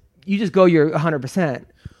just go your 100%.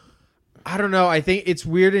 I don't know. I think it's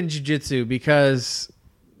weird in jiu-jitsu because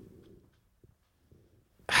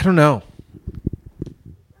I don't know.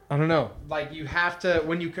 Like you have to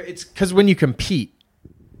it's because when you compete,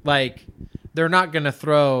 like they're not gonna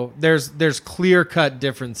throw. There's clear cut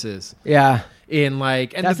differences. Yeah. In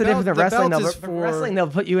like, and that's the difference in wrestling. Wrestling, they'll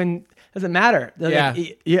put you in. Doesn't matter.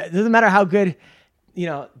 It doesn't matter how good. You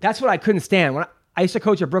know, that's what I couldn't stand when I used to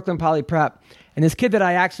coach at Brooklyn Poly Prep, and this kid that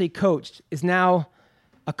I actually coached is now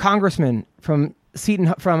a congressman from Staten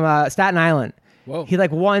Island. Whoa. He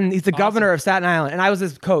like won. He's the governor of Staten Island, and I was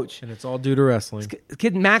his coach. And it's all due to wrestling. This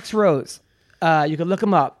kid Max Rose, you could look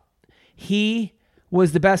him up. He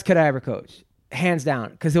was the best kid I ever coached, hands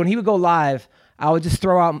down. Because when he would go live, I would just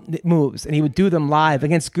throw out moves, and he would do them live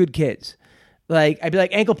against good kids. Like I'd be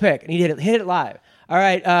like ankle pick, and he'd hit it live. All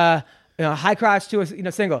right, high crotch to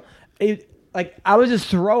a single. Like I would just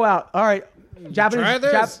throw out. All right,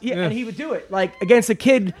 Japanese, and he would do it like against a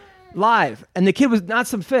kid live, and the kid was not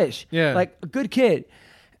some fish. Yeah, like a good kid.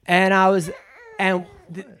 And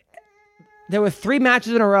there were 3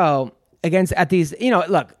 matches in a row at these. You know,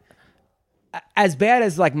 look. As bad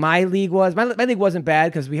as like my league was, my league wasn't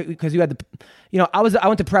bad because you had the, you know, I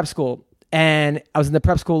went to prep school and I was in the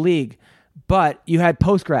prep school league, but you had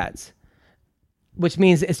post grads, which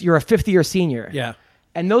means you're a 5th-year senior. Yeah,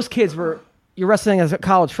 and those kids you're wrestling as a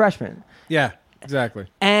college freshman. Yeah, exactly.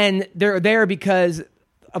 And they're there because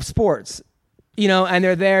of sports, you know, and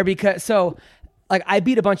they're there because like I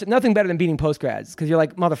beat nothing better than beating post grads because you're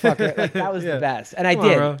like, motherfucker, like that was the best. And I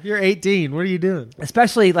did. Bro. You're 18. What are you doing?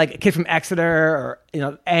 Especially like a kid from Exeter or, you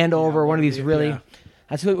know, Andover, one of these really,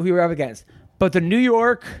 that's who we were up against. But the New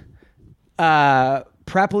York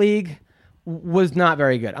prep league was not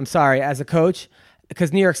very good. I'm sorry, as a coach,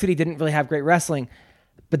 because New York City didn't really have great wrestling.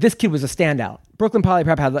 But this kid was a standout. Brooklyn Poly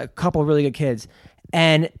Prep had like a couple of really good kids.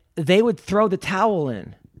 And they would throw the towel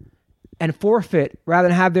in and forfeit rather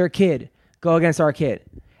than have their kid go against our kid.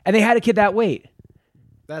 And they had a kid that weight.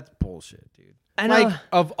 That's bullshit, dude. I know. Like,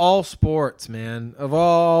 of all sports, man. Of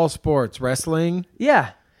all sports. Wrestling?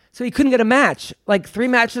 Yeah. So he couldn't get a match. Like 3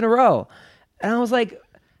 matches in a row. And I was like,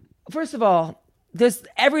 first of all, there's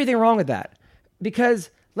everything wrong with that. Because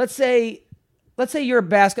let's say you're a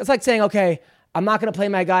basket. It's like saying, okay, I'm not going to play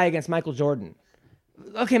my guy against Michael Jordan.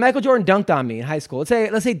 Okay, Michael Jordan dunked on me in high school. Let's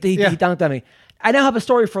say he dunked on me. I now have a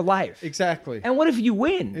story for life. Exactly. And what if you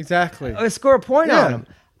win? Exactly. Or score a point on him.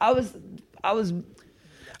 I was.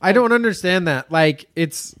 I don't understand that. Like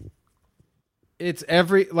it's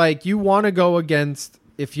every like you want to go against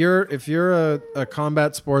if you're a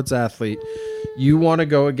combat sports athlete, you want to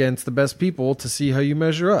go against the best people to see how you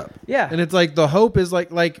measure up. Yeah. And it's like the hope is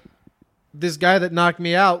like this guy that knocked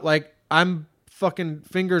me out. Like I'm fucking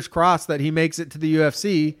fingers crossed that he makes it to the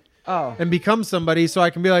UFC. Oh. And become somebody so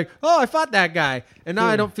I can be like, oh, I fought that guy. And now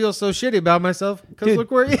I don't feel so shitty about myself because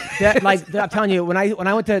look where he is. I'm telling you, when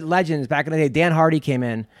I went to Legends back in the day, Dan Hardy came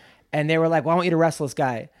in and they were like, well, I want you to wrestle this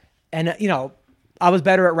guy. And, you know, I was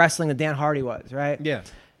better at wrestling than Dan Hardy was, right? Yeah.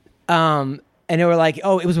 And they were like,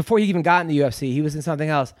 oh, it was before he even got in the UFC. He was in something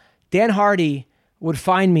else. Dan Hardy would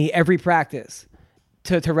find me every practice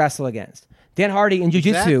to wrestle against. Dan Hardy in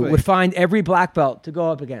jiu-jitsu would find every black belt to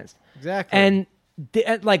go up against. Exactly. And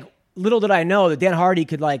like little did I know that Dan Hardy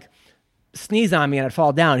could like sneeze on me and I'd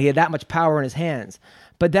fall down. He had that much power in his hands.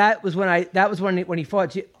 But that was when he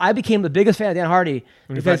fought. I became the biggest fan of Dan Hardy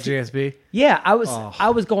when he fought GSP. Yeah, I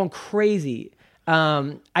was going crazy.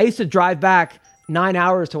 I used to drive back 9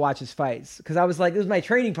 hours to watch his fights because I was like, this was my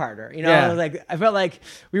training partner. You know, I felt like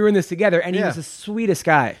we were in this together, and he was the sweetest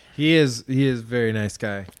guy. He is a very nice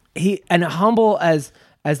guy. He and humble as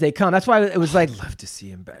they come. That's why it was like, I'd love to see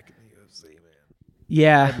him back in the UFC, man.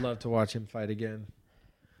 Yeah, I'd love to watch him fight again.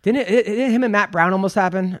 Didn't him and Matt Brown almost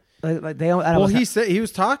happen? Like they. Well, he said he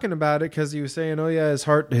was talking about it because he was saying, "Oh yeah, his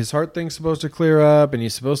heart thing's supposed to clear up, and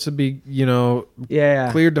he's supposed to be,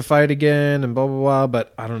 cleared to fight again, and blah blah blah."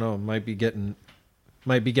 But I don't know, might be getting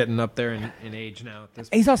up there in age now. At this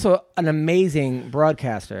point. He's also an amazing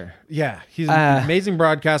broadcaster. Yeah, he's an amazing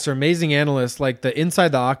broadcaster, amazing analyst. Like the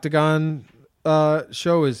Inside the Octagon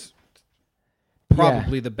show is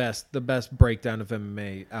probably the best breakdown of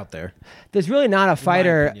MMA out there. There's really not a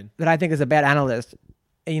fighter opinion. that I think is a bad analyst.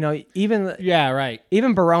 You know, even right.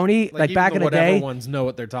 even Baroni, like even back in the day, ones know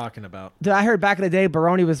what they're talking about. Dude, I heard back in the day,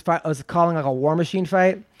 Baroni was calling like a War Machine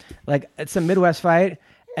fight, like it's a Midwest fight,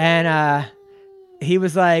 and he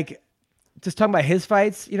was like just talking about his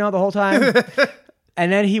fights, you know, the whole time.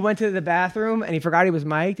 And then he went to the bathroom and he forgot he was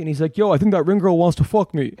mic'd, and he's like, "Yo, I think that ring girl wants to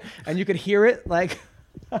fuck me," and you could hear it like.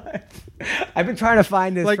 I've been trying to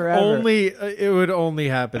find this forever. It would only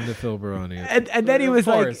happen to Phil Baroni. And then he was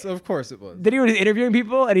like, of course it was. Then he was interviewing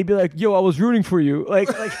people, and he'd be like, "Yo, I was rooting for you." Like,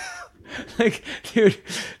 dude,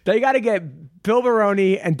 they got to get Bill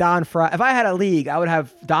Baroni and Don Fry. If I had a league, I would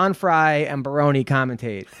have Don Fry and Baroni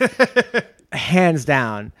commentate, hands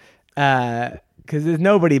down, because there's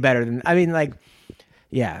nobody better than. I mean, like.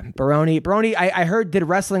 Yeah, Baroni. I heard did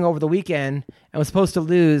wrestling over the weekend and was supposed to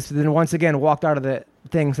lose, but then once again walked out of the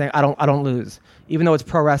thing saying, "I don't lose," even though it's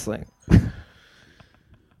pro wrestling.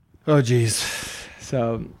 Oh, jeez.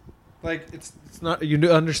 So, like it's not.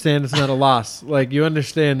 You understand it's not a loss. Like you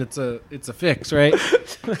understand it's a fix, right?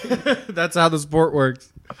 That's how the sport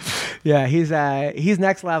works. Yeah, he's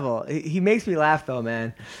next level. He makes me laugh though,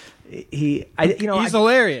 man. He's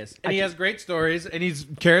hilarious, and he has great stories, and he's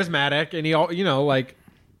charismatic, and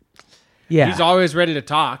yeah, he's always ready to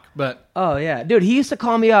talk. But oh yeah, dude, he used to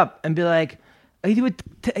call me up and be like, he would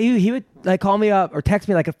like call me up or text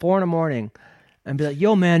me like at 4 a.m. and be like,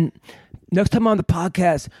 "Yo, man, next time on the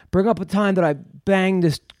podcast, bring up a time that I banged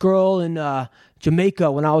this girl in Jamaica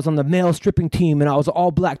when I was on the male stripping team and I was an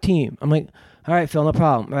all black team." I'm like, "All right, Phil, no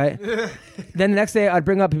problem, right?" Then the next day I'd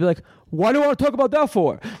bring up, he'd be like, "Why do you want to talk about that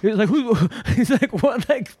for?" He's like, "Who?" He's like, "What?"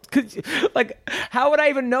 Like, how would I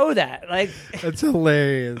even know that? Like, that's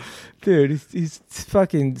hilarious, dude. He's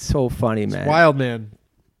fucking so funny, man. Wild man.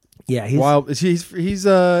 Yeah, he's wild.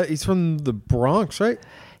 He's from the Bronx, right?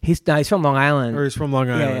 He's from Long Island. Or he's from Long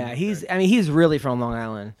Island. Yeah. He's really from Long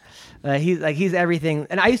Island. He's everything.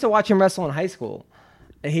 And I used to watch him wrestle in high school.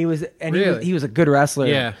 And he was a good wrestler.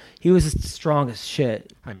 Yeah, he was strong as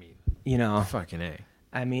shit. I mean, you know, fucking A.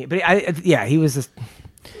 I mean, but he was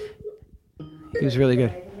really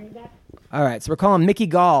good. All right, so we're calling Mickey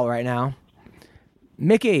Gall right now.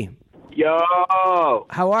 Mickey. Yo.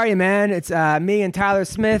 How are you, man? It's me and Tyler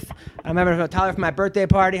Smith. I'm having Tyler for my birthday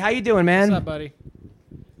party. How you doing, man? What's up, buddy?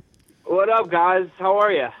 What up, guys? How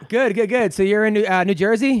are you? Good. So you're in New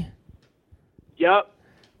Jersey? Yep.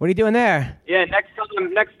 What are you doing there? Yeah, next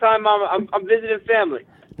time I'm visiting family.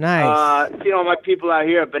 Nice. Seeing all my people out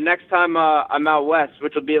here, but next time I'm out west,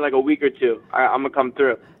 which will be in like a week or two, I'm gonna come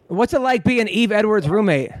through. What's it like being Eve Edwards'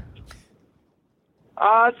 roommate?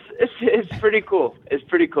 It's pretty cool. It's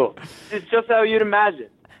pretty cool. It's just how you'd imagine.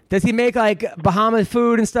 Does he make like Bahamas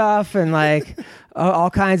food and stuff and like all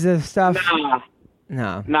kinds of stuff?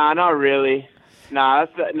 Nah, not really. We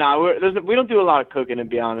don't do a lot of cooking, to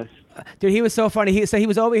be honest. Dude, he was so funny. He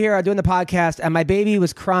was over here doing the podcast, and my baby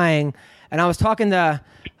was crying, and I was talking to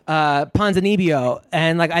Ponzanibio,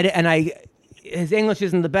 and his English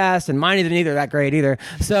isn't the best, and mine isn't either that great either.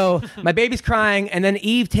 So my baby's crying, and then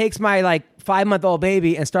Eve takes my 5-month-old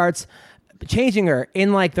baby and starts changing her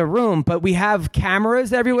in the room, but we have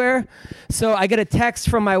cameras everywhere. So I get a text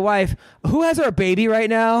from my wife, "Who has our baby right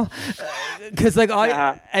now?" Because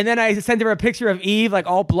and then I send her a picture of Eve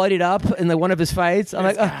all bloodied up in one of his fights.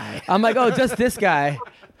 I'm like, oh, just this guy.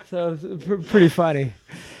 So it's pretty funny.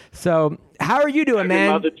 So how are you doing,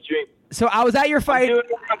 man? So I was at your fight.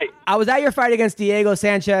 I was at your fight against Diego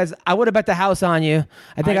Sanchez. I would have bet the house on you.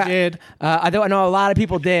 I did. I know a lot of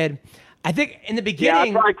people did. I think in the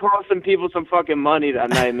beginning, I probably cost some people some fucking money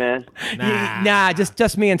that night, man. Nah,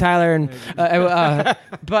 just me and Tyler, and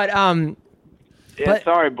but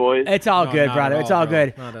sorry, boys. It's all good, brother. It's all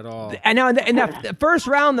good. Not at all. And now in the first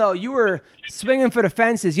round, though, you were swinging for the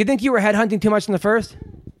fences. You think you were headhunting too much in the first?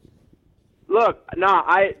 Look,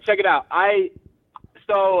 check it out. I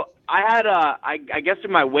had I guess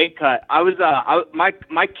in my weight cut,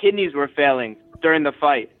 my kidneys were failing during the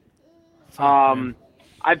fight.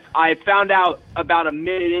 I found out about a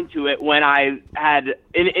minute into it when I had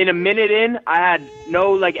in a minute in I had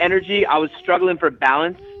no energy. I was struggling for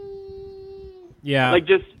balance. Yeah.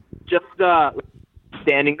 Just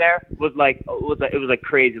standing there was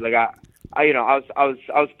crazy. I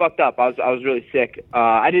was fucked up. I was really sick.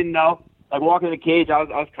 I didn't know. Walking in the cage, I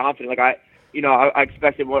was confident. I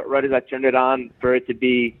expected right as I turned it on for it to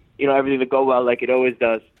be everything to go well like it always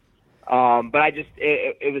does. But I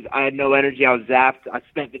had no energy. I was zapped. I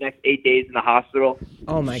spent the next 8 days in the hospital.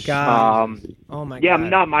 Oh my god. I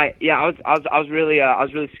was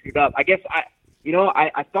really screwed up. I guess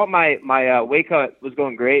I thought my weight cut was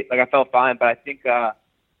going great. Like I felt fine, but I think I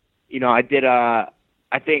did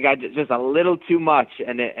I think I did just a little too much,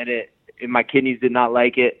 and my kidneys did not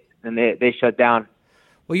like it, and they shut down.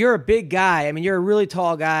 Well, you're a big guy. I mean, you're a really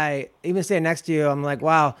tall guy. Even standing next to you, I'm like,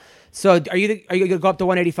 wow. So are you gonna go up to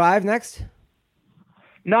 185 next?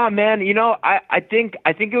 No, man. I think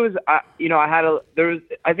it was. I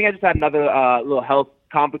just had another little health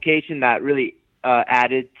complication that really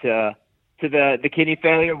added to the kidney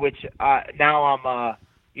failure, which now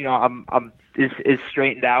I'm is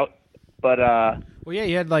straightened out. But well, yeah,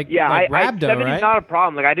 you had rhabdo, 70 right? is not a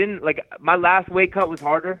problem. Like I didn't my last weight cut was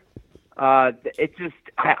harder. It's just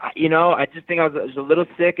I just think I was just a little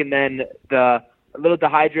sick, and then a little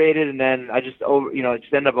dehydrated, and then I just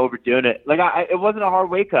just ended up overdoing it. Like it wasn't a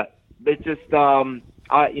hard weight cut. It just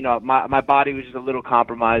my body was just a little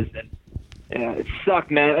compromised, and it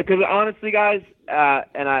sucked, man. Because honestly, guys,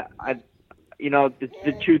 and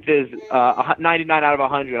the truth is, 99 out of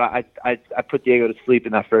 100, I put Diego to sleep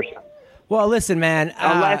in that first time. Well, listen, man.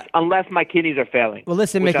 Unless my kidneys are failing. Well,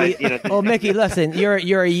 listen, Mickey. Mickey, listen.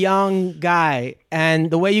 You're a young guy, and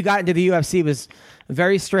the way you got into the UFC was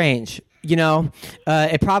very strange.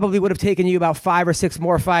 It probably would have taken you about 5 or 6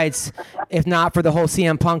 more fights, if not for the whole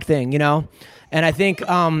CM Punk thing. And I think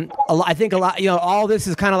a lot. All this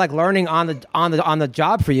is kind of like learning on the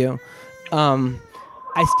job for you.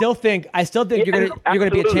 I still think you're gonna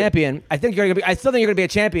be a champion. I still think you're gonna be a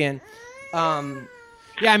champion.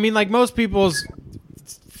 Yeah, I mean, like most people's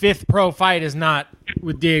 5th pro fight is not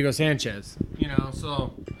with Diego Sanchez,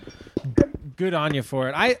 so good on you for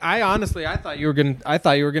it. I honestly, I thought you were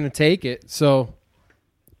gonna take it, so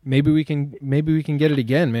maybe we can get it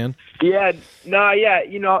again, man. Yeah, no, yeah,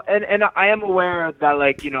 and I am aware that I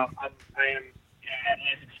am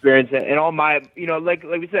experience and all my, like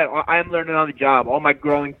we said, I am learning on the job. All my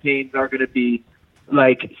growing pains are going to be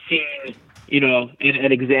seen,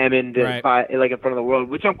 and examined by in front of the world,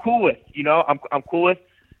 which I'm cool with. I'm cool with,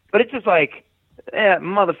 but it's just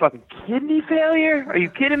motherfucking kidney failure. Are you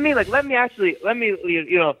kidding me? Let me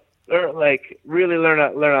really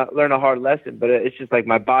learn a hard lesson. But it's just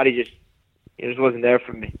my body just wasn't there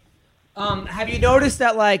for me. Have you noticed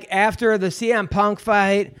that after the CM Punk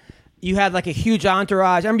fight, you had a huge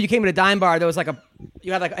entourage? I remember you came to a dime bar. There was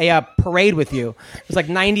you had a parade with you. There was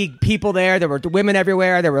 90 people there. There were women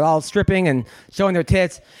everywhere. They were all stripping and showing their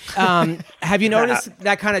tits. Have you noticed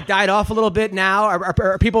that kind of died off a little bit now?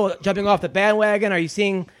 Are people jumping off the bandwagon? Are you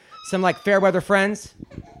seeing some fair weather friends?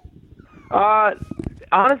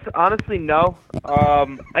 Honestly, no. I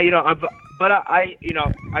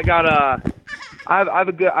have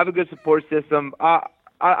a good support system. I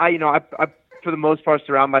for the most part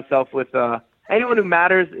surround myself with anyone who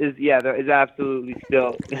matters is absolutely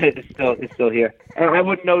still here. And I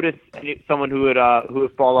wouldn't notice someone who would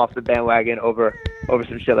fall off the bandwagon over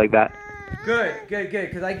some shit like that. Good.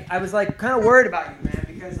 Because I was kind of worried about you, man,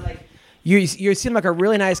 because you seem like a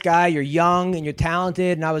really nice guy. You're young and you're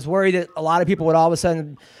talented, and I was worried that a lot of people would all of a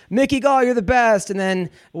sudden, Mickey Gall, you're the best. And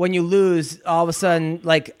then when you lose, all of a sudden,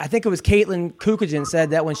 I think it was Caitlin Kukogen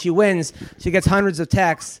said that when she wins, she gets hundreds of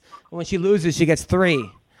texts. When she loses, she gets 3.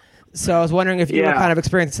 So I was wondering if you were kind of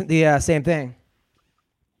experiencing the same thing.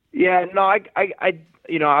 Yeah, no, I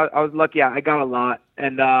was lucky. I got a lot,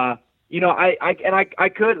 and I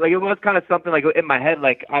could it was kind of something in my head.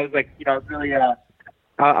 I was really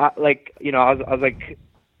I was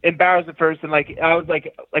embarrassed at first, and I was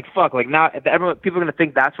fuck, now people are gonna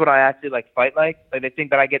think that's what I actually fight like. They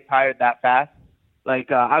think that I get tired that fast.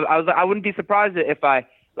 I wouldn't be surprised if I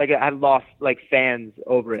had lost fans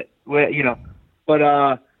over it. But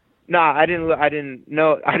I didn't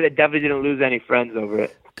know. I definitely didn't lose any friends over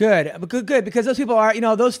it. Good, because those people are,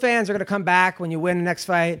 those fans are going to come back when you win the next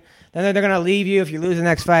fight. Then they're going to leave you if you lose the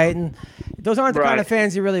next fight, and those aren't the kind of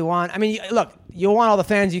fans you really want. I mean, look, you want all the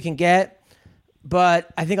fans you can get,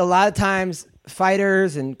 but I think a lot of times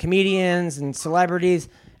fighters and comedians and celebrities,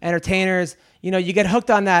 entertainers, you get hooked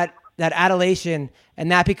on that adulation,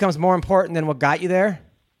 and that becomes more important than what got you there.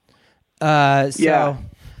 A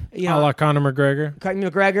la Conor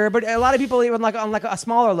McGregor. But a lot of people even on a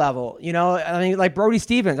smaller level, I mean, Brody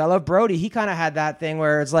Stevens. I love Brody. He kind of had that thing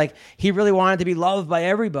where it's he really wanted to be loved by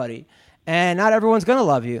everybody, and not everyone's gonna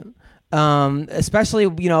love you. Especially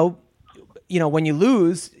when you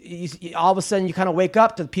lose, all of a sudden you kind of wake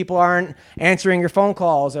up to people aren't answering your phone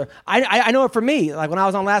calls. Or I know it for me. When I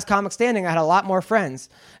was on Last Comic Standing, I had a lot more friends,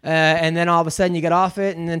 and then all of a sudden you get off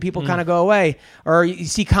it, and then people kind of go away. Or you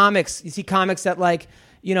see comics that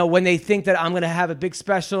when they think that I'm going to have a big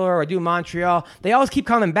special or do Montreal, they always keep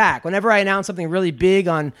coming back. Whenever I announce something really big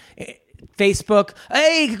on Facebook,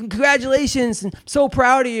 hey, congratulations, and so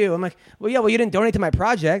proud of you. I'm like, well, yeah, well, you didn't donate to my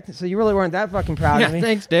project, so you really weren't that fucking proud of me.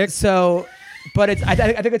 Thanks, Dick. So, but I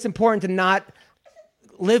think it's important to not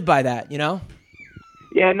live by that, you know?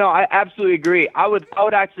 Yeah, no, I absolutely agree. I would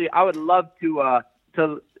love to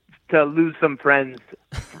lose some friends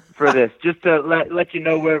for this, just to let you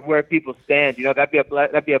know where people stand. You know, that'd be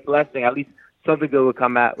a blessing. At least something good will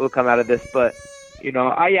come out of this. But you know,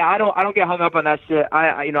 I don't get hung up on that shit.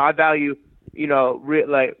 I value, you know,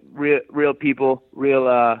 real people,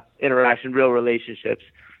 real interaction, real relationships.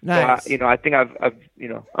 Nice. So, you know, I think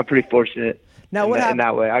I'm pretty fortunate. Now, in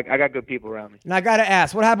that way, I got good people around me. Now I gotta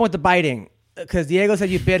ask, what happened with the biting? Because Diego said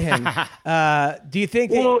you bit him. Do you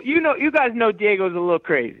think? Well, you guys know Diego's a little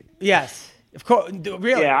crazy. Yes, of course.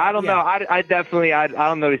 Really? Yeah, I don't know. I definitely I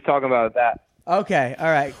don't know what he's talking about with that. Okay,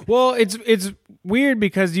 all right. Well, it's weird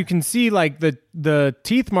because you can see like the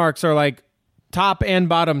teeth marks are like top and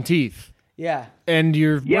bottom teeth. Yeah. And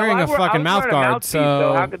you're wearing a fucking mouth guard,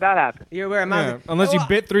 so how could that happen? You're wearing a mouth guard. Unless you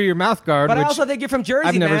bit through your mouth guard. But which I also think you're from Jersey,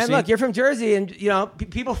 I've never man. seen. Look, you're from Jersey, and you know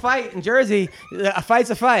people fight in Jersey. A fight's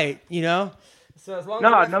a fight, you know. So as long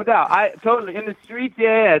as no doubt. I totally in the streets.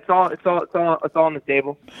 Yeah, it's all on the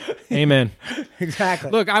table. Amen. Exactly.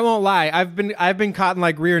 Look, I won't lie. I've been caught in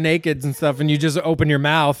like rear nakeds and stuff, and you just open your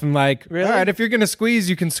mouth and like, really? All right, if you're gonna squeeze,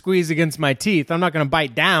 you can squeeze against my teeth. I'm not gonna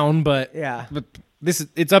bite down, but yeah. But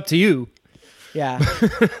it's up to you. Yeah.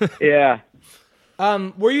 Yeah.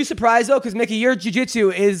 Were you surprised though? Because Mickey, your jiu-jitsu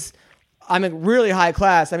is, I mean, really high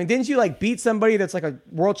class. I mean, didn't you like beat somebody that's like a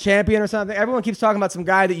world champion or something? Everyone keeps talking about some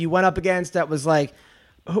guy that you went up against that was like,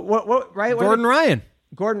 what right? Gordon Ryan.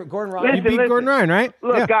 Gordon Ryan. You beat Gordon Ryan, right?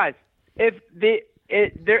 Look, guys, if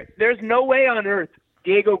there's no way on earth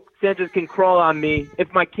Diego Sanchez can crawl on me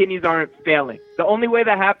if my kidneys aren't failing. The only way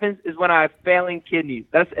that happens is when I have failing kidneys.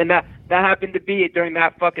 That happened to be it during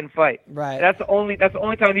that fucking fight. Right. That's the only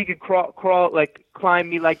time he could crawl like climb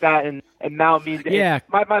me like that and mount me. Yeah.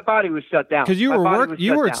 My body was shut down. Because you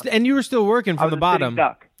were still working from the bottom.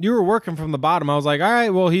 You were working from the bottom. I was like, all right,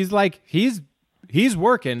 well, he's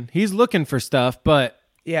working. He's looking for stuff, but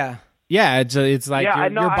yeah, it's like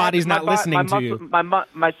your body's not listening to you.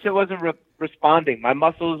 My shit wasn't responding. My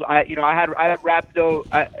muscles, I had rhabdo.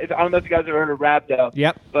 I don't know if you guys have heard of rhabdo.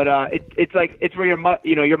 Yep. But it's where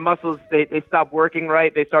your muscles they stop working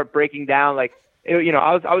right. They start breaking down. Like I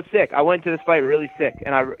was sick. I went to this fight really sick,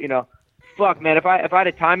 and fuck man, if I had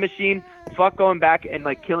a time machine, fuck going back and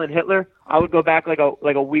like killing Hitler. I would go back like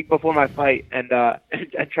a week before my fight and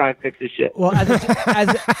try and fix this shit. Well,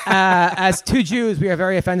 as two Jews, we are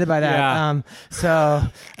very offended by that. Yeah. So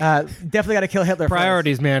definitely got to kill Hitler.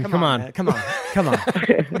 Priorities, first. man. Come on. Man. Come on.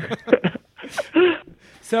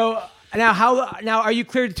 So now are you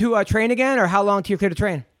cleared to train again, or how long till you're clear to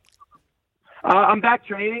train? I'm back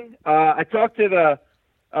training. I talked to the.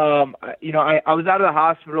 I was out of the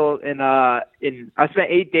hospital I spent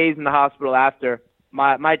 8 days in the hospital after.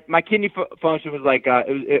 My kidney function was like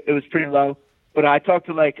it was pretty low, but I talked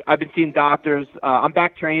to I've been seeing doctors. I'm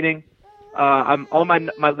back training. All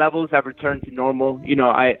my levels have returned to normal.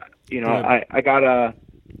 I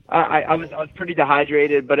was pretty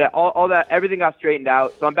dehydrated, but all that everything got straightened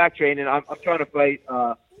out. So I'm back training. I'm trying to fight.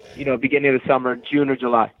 Beginning of the summer, June or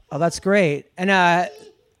July. Oh, that's great. And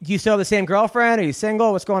do you still have the same girlfriend? Are you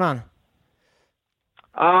single? What's going on?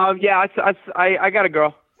 Yeah, I got a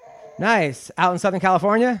girl. Nice. Out in Southern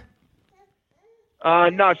California?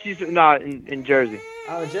 No, she's not in Jersey.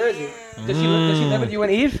 Oh, in Jersey. Does she live with you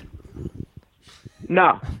and Eve?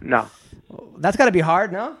 No. That's got to be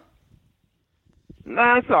hard, no?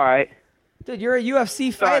 Nah, it's all right. Dude, you're a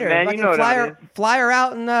UFC fighter. Man, Fucking you know fly her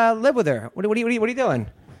out and live with her. What are you doing?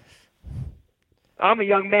 I'm a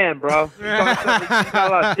young man, bro. He's got a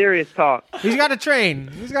lot of serious talk. He's got to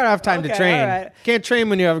train. He's got to have time to train. Right. Can't train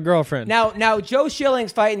when you have a girlfriend. Now, Joe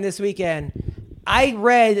Schilling's fighting this weekend. I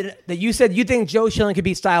read that you said you think Joe Schilling could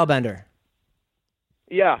beat Stylebender.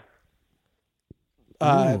 Yeah.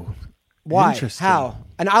 Ooh, why? interesting. How?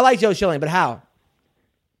 And I like Joe Schilling, but how?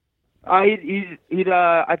 I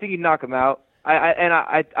think he'd knock him out.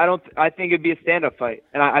 I think it'd be a stand-up fight,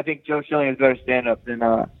 and I think Joe Schilling is better stand-up than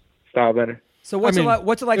Stylebender. So what's it like it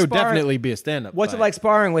would sparring? definitely be a stand-up. What's it like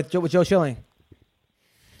sparring with Joe Schilling?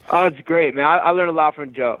 Oh, it's great, man. I learned a lot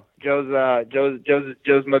from Joe. Joe's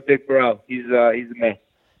my big bro. He's the man.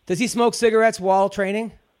 Does he smoke cigarettes while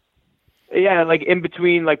training? Yeah, like in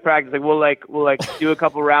between practice, we'll do a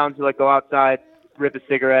couple rounds, we'll go outside, rip a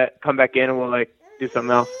cigarette, come back in, and we'll do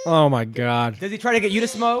something else. Oh my God. Does he try to get you to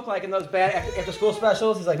smoke like in those bad after school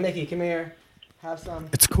specials? He's like, Mickey, come here, have some.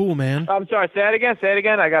 It's cool, man. I'm sorry. Say it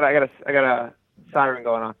again. I got a siren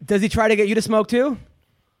going on. Does he try to get you to smoke too?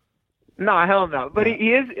 No, hell no. But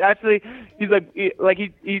he is actually. He's like he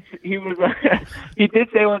was. He did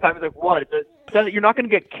say one time. He's like, "What? You're not going to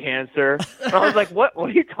get cancer." And I was like, "What?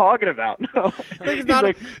 What are you talking about?" No,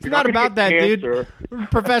 It's not about that, dude.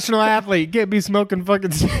 Professional athlete, can't be smoking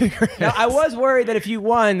fucking cigarettes. Now, I was worried that if you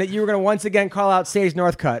won, that you were going to once again call out Sage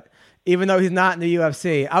Northcutt, even though he's not in the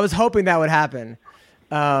UFC. I was hoping that would happen.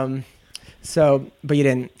 But you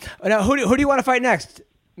didn't. Now, who do you want to fight next,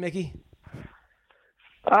 Mickey?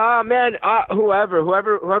 Man, whoever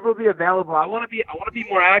will be available. I want to be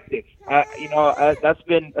more active. That's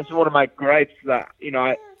been one of my gripes. That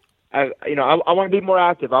I want to be more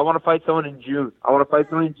active. I want to fight someone in June.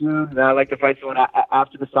 And I like to fight someone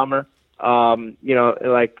after the summer.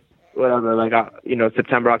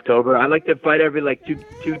 September, October. I like to fight every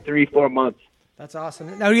 2, 3, 4 months. That's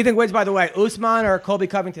awesome. Now, who do you think wins, by the way, Usman or Colby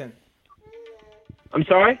Covington? I'm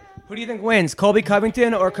sorry? Who do you think wins, Colby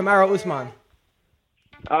Covington or Kamaru Usman?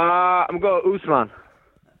 I'm going with Usman.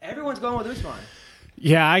 Everyone's going with Usman.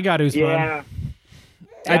 Yeah, I got Usman. Yeah.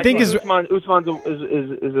 I think Usman's is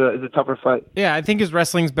a tougher fight. Yeah, I think his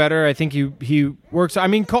wrestling's better. I think he works. I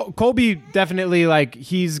mean, Colby definitely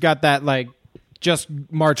he's got that just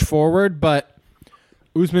march forward, but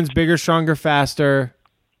Usman's bigger, stronger, faster.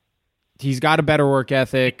 He's got a better work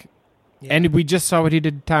ethic. Yeah. And we just saw what he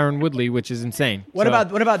did to Tyron Woodley, which is insane. What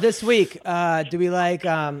about this week? Do we like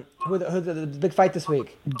who the big fight this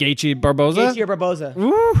week? Gaethje Barboza? Gaethje or Barboza?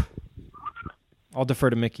 Ooh. I'll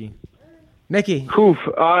defer to Mickey. Mickey. Oof.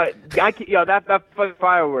 That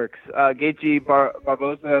fireworks. Gaethje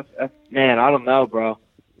Barboza. Man, I don't know, bro.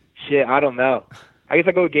 Shit, I don't know. I guess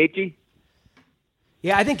I go with Gaethje.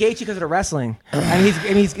 Yeah, I think Gaethje because of the wrestling. And he's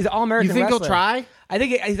an all-American wrestler. You think he'll try? I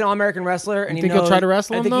think he's an all-American wrestler, and he'll try to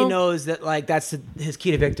wrestle him, I think though? he knows that that's his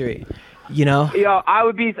key to victory. You know? I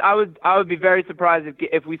would be very surprised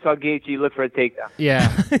if we saw Gaethje look for a takedown. Yeah,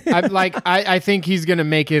 I think he's gonna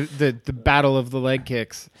make it the battle of the leg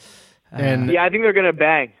kicks. And I think they're gonna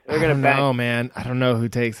bang. No, man, I don't know who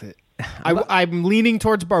takes it. I'm leaning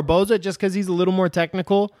towards Barboza just because he's a little more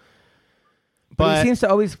technical. But he seems to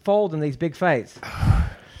always fold in these big fights.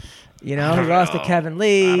 He lost to Kevin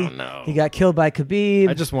Lee. I don't know. He got killed by Khabib.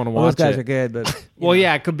 I just want to watch those guys it. are good, but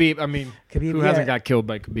Khabib. I mean, Khabib, who hasn't got killed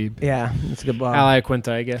by Khabib? Yeah, that's a good ball. Ali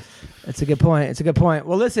Quinta, I guess. That's a good point.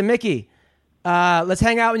 Well, listen, Mickey, let's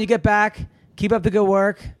hang out when you get back. Keep up the good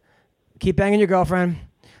work. Keep banging your girlfriend.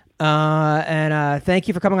 And thank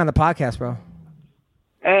you for coming on the podcast, bro.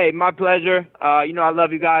 Hey, my pleasure. I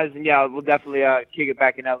love you guys, and we'll definitely kick it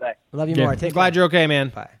back in LA. Love you more. Take Glad you're okay, man.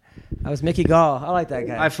 Bye. That was Mickey Gall. I like that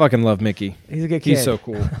guy. I fucking love Mickey. He's a good kid. He's so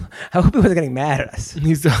cool. I hope he wasn't getting mad at us.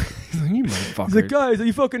 He's like, you motherfucker. He's like, guys,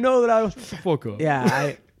 you fucking know that I was... Fuck up.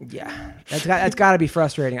 Yeah, that's got to be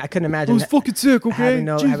frustrating. I couldn't imagine. I was fucking sick, okay?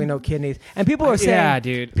 Having no kidneys. And people are saying,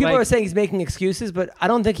 dude. People are saying he's making excuses, but I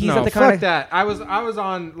don't think he's at the fuck kind of... that. I was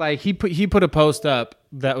on he put a post up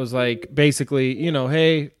that was basically,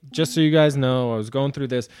 hey, just so you guys know, I was going through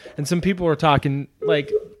this, and some people were talking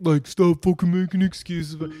like stop fucking making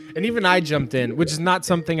excuses, and even I jumped in, which is not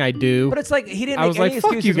something I do. But it's like he didn't I was make any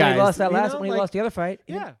fuck excuses you guys. when he lost that last when he lost the other fight.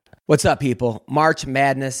 Yeah. What's up, people? March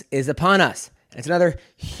Madness is upon us. It's another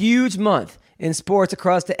huge month in sports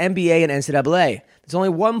across the NBA and NCAA. There's only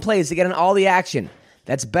one place to get in all the action.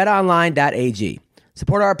 That's betonline.ag.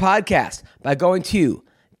 Support our podcast by going to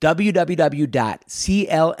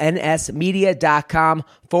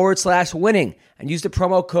www.clnsmedia.com/winning and use the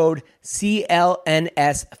promo code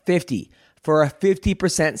CLNS50 for a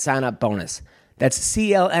 50% sign-up bonus. That's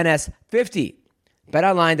CLNS50.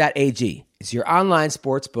 BetOnline.ag is your online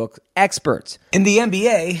sportsbook experts. In the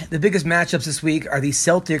NBA, the biggest matchups this week are the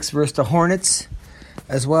Celtics versus the Hornets,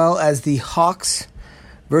 as well as the Hawks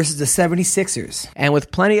versus the 76ers. And with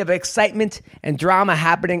plenty of excitement and drama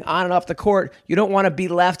happening on and off the court, you don't want to be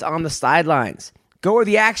left on the sidelines. Go where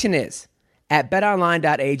the action is at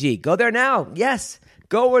betonline.ag. Go there now. Yes,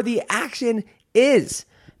 go where the action is.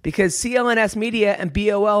 Because CLNS Media and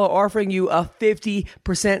BOL are offering you a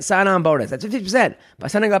 50% sign-on bonus. That's 50% by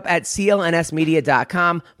signing up at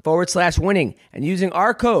clnsmedia.com/winning and using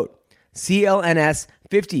our code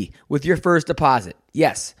CLNS50 with your first deposit.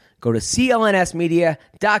 Yes, go to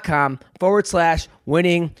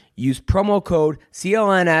clnsmedia.com/winning. Use promo code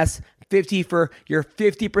CLNS50 for your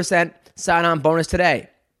 50% sign-on bonus today.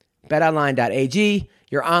 BetOnline.ag,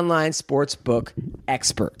 your online sportsbook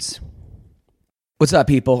experts. What's up,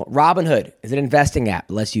 people? Robinhood is an investing app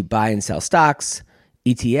that lets you buy and sell stocks,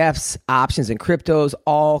 ETFs, options, and cryptos,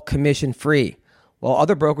 all commission-free. While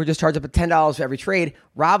other brokerages charge up to $10 for every trade,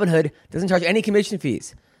 Robinhood doesn't charge any commission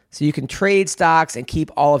fees, so you can trade stocks and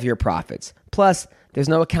keep all of your profits. Plus, There's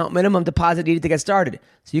no account minimum deposit needed to get started,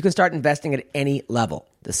 so you can start investing at any level.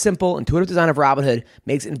 The simple, intuitive design of Robinhood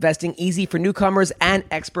makes investing easy for newcomers and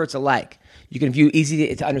experts alike. You can view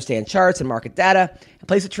easy-to-understand charts and market data and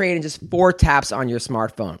place a trade in just 4 taps on your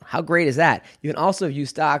smartphone. How great is that? You can also view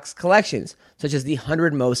stocks collections, such as the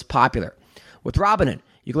 100 most popular. With Robinhood,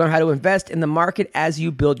 you can learn how to invest in the market as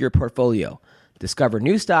you build your portfolio. Discover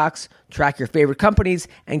new stocks, track your favorite companies,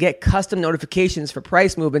 and get custom notifications for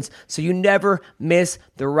price movements so you never miss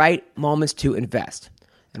the right moments to invest.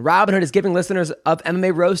 And Robinhood is giving listeners of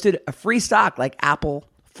MMA Roasted a free stock like Apple,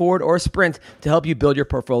 Ford, or Sprint to help you build your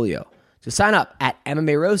portfolio. So sign up at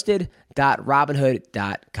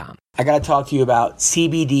MMARoasted.robinhood.com. I got to talk to you about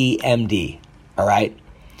CBDMD, all right?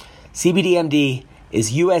 CBDMD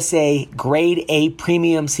is USA Grade A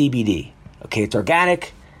Premium CBD. Okay, it's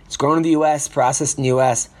organic. It's grown in the U.S., processed in the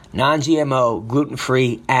U.S., non-GMO,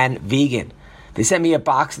 gluten-free, and vegan. They sent me a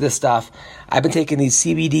box of this stuff. I've been taking these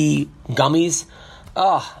CBD gummies.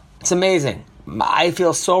 Oh, it's amazing. I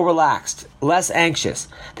feel so relaxed, less anxious.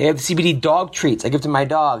 They have CBD dog treats I give to my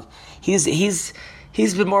dog. He's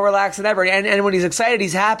been more relaxed than ever. And when he's excited,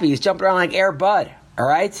 he's happy. He's jumping around like Air Bud, all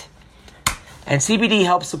right? And CBD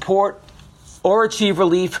helps support or achieve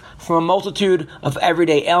relief from a multitude of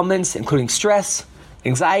everyday ailments, including stress,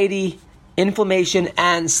 anxiety, inflammation,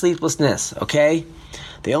 and sleeplessness, okay?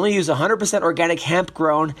 They only use 100% organic hemp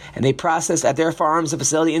grown, and they process at their farms and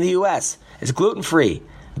facility in the U.S. It's gluten-free,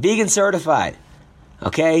 vegan certified,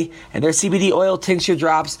 okay? And their CBD oil tincture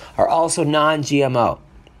drops are also non-GMO.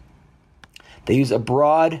 They use a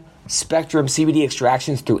broad spectrum CBD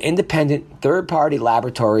extractions through independent third-party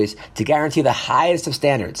laboratories to guarantee the highest of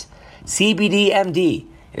standards. CBDMD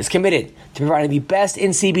is committed to providing the best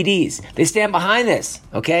in CBDs. They stand behind this,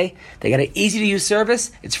 okay? They got an easy-to-use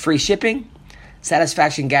service. It's free shipping,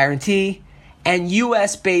 satisfaction guarantee, and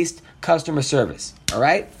U.S.-based customer service, all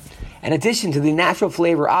right? In addition to the natural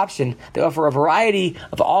flavor option, they offer a variety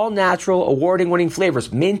of all-natural, award-winning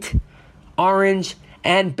flavors, mint, orange,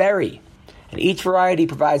 and berry. And each variety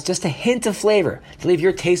provides just a hint of flavor to leave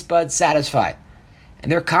your taste buds satisfied.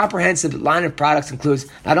 And their comprehensive line of products includes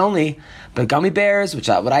not only the gummy bears, which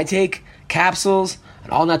what I take, capsules, an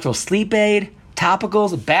all-natural sleep aid,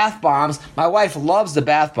 topicals, bath bombs. My wife loves the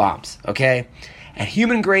bath bombs, okay? And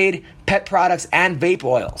human-grade pet products and vape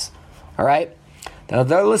oils, all right? Now,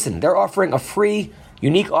 they're offering a free,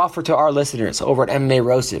 unique offer to our listeners over at MMA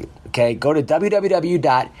Roasted, okay? Go to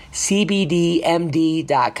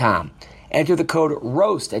www.cbdmd.com. Enter the code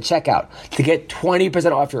ROAST at checkout to get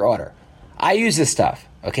 20% off your order. I use this stuff,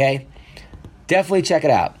 okay? Definitely check it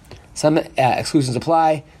out. Some exclusions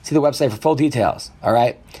apply. See the website for full details, all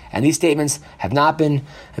right? And these statements have not been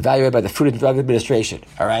evaluated by the Food and Drug Administration,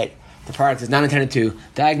 all right? The product is not intended to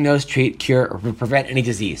diagnose, treat, cure, or prevent any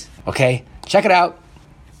disease, okay? Check it out.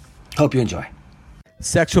 Hope you enjoy.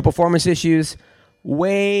 Sexual performance issues,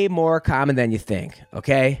 way more common than you think,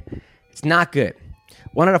 okay? It's not good.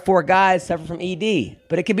 1 out of 4 guys suffer from ED,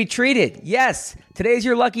 but it can be treated. Yes, today's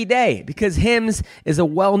your lucky day because Hims is a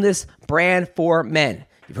wellness brand for men.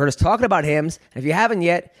 You've heard us talking about Hims, and if you haven't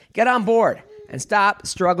yet, get on board and stop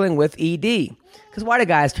struggling with ED. Because why do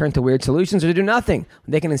guys turn to weird solutions or to do nothing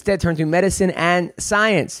when they can instead turn to medicine and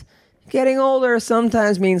science? Getting older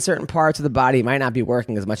sometimes means certain parts of the body might not be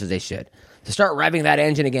working as much as they should. So start revving that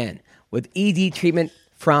engine again with ED treatment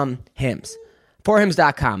from Hims.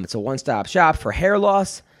 Forhims.com. It's a one-stop shop for hair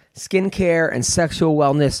loss, skincare, and sexual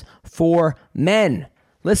wellness for men.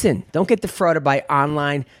 Listen, don't get defrauded by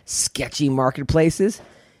online sketchy marketplaces.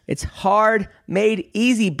 It's hard made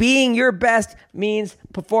easy. Being your best means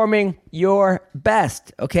performing your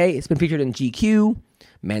best, okay? It's been featured in GQ,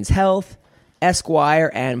 Men's Health, Esquire,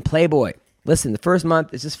 and Playboy. Listen, the first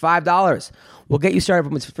month is just $5. We'll get you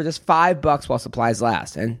started for just $5 while supplies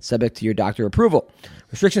last and subject to your doctor approval.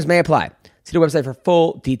 Restrictions may apply. See the website for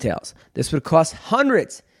full details. This would cost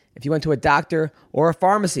hundreds if you went to a doctor or a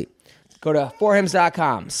pharmacy. Go to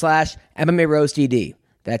forhims.com/MMA Roasted.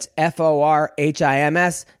 That's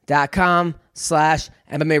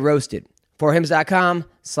FORHIMS.com/MMA Roasted.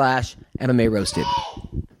 Forhims.com/MMA Roasted.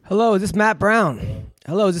 Hello, is this Matt Brown?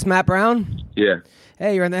 Yeah.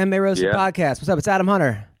 Hey, you're on the MMA Roasted podcast. What's up? It's Adam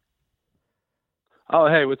Hunter. Oh,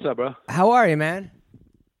 hey, what's up, bro? How are you, man?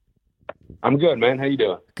 I'm good, man. How you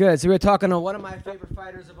doing? Good. So we were talking to one of my favorite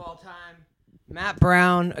fighters of all time, Matt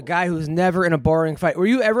Brown, a guy who's never in a boring fight. Were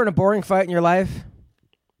you ever in a boring fight in your life?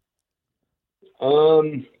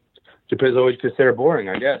 Depends on what you consider boring,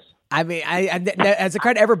 I guess. I mean, has the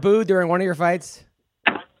crowd ever booed during one of your fights?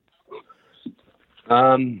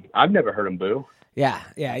 I've never heard him boo. Yeah.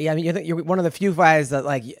 I mean, you're one of the few guys that,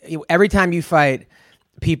 like, every time you fight,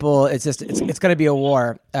 people, it's going to be a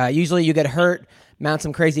war. Usually you get hurt, mount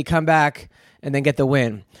some crazy comeback, and then get the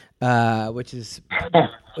win, which is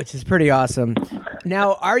pretty awesome.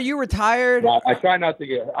 Now, are you retired? Well, I try not to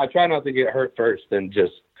get hurt first and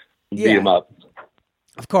just beat him up.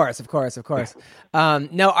 Of course.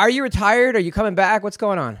 Now, are you retired? Are you coming back? What's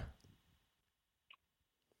going on?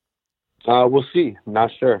 We'll see.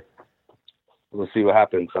 Not sure. We'll see what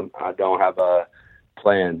happens. I don't have a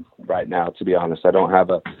plan right now, to be honest. I don't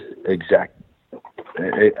have a exact.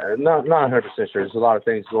 Not 100% sure. There's a lot of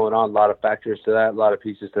things going on, a lot of factors to that, a lot of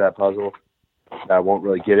pieces to that puzzle that I won't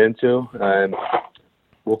really get into, and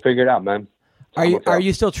we'll figure it out, man. Are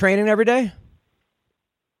you still training every day?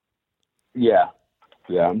 Yeah.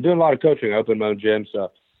 I'm doing a lot of coaching. I opened my own gym,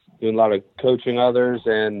 so doing a lot of coaching others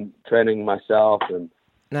and training myself. And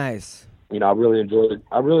nice. I really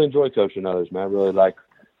enjoy coaching others, man. I really like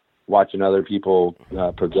watching other people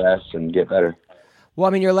progress and get better. Well, I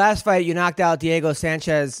mean, your last fight, you knocked out Diego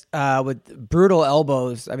Sanchez with brutal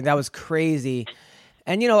elbows. I mean, that was crazy.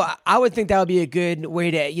 And, I would think that would be a good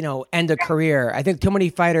way to, end a career. I think too many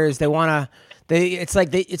fighters, it's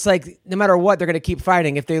like no matter what, they're going to keep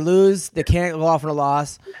fighting. If they lose, they can't go off on a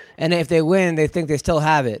loss. And if they win, they think they still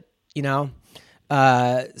have it, so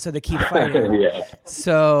they keep fighting. Yeah.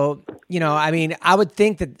 So, I mean, I would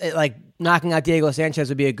think that knocking out Diego Sanchez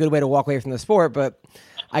would be a good way to walk away from the sport, but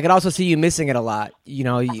I could also see you missing it a lot.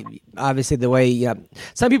 Obviously the way,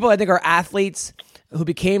 some people I think are athletes who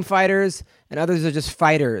became fighters and others are just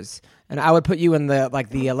fighters. And I would put you in the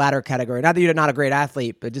latter category. Not that you're not a great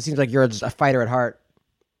athlete, but it just seems like you're just a fighter at heart.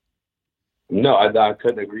 No, I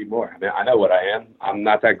couldn't agree more. I mean, I know what I am. I'm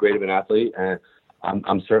not that great of an athlete, and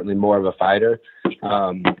I'm certainly more of a fighter.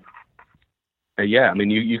 And yeah, I mean,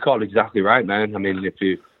 you called exactly right, man. I mean,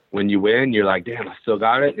 when you win, you're like, damn, I still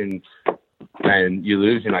got it, and you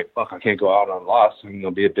lose, you're like, fuck, I can't go out on a loss. I'm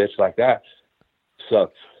gonna be a bitch like that.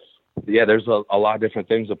 So yeah, there's a lot of different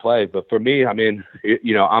things to play. But for me, I mean,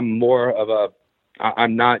 I'm more of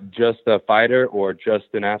I'm not just a fighter or just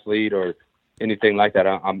an athlete or anything like that.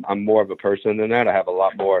 I'm more of a person than that. I have a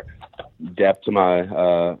lot more depth to my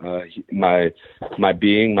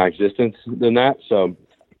being, my existence than that. So,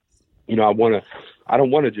 I don't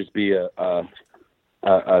want to just be a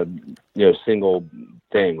single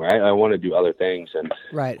thing, right? I want to do other things, and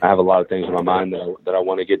right. I have a lot of things in my mind that I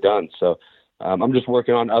want to get done. So I'm just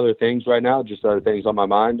working on other things right now, just other things on my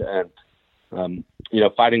mind. And,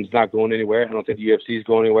 fighting's not going anywhere. I don't think the UFC is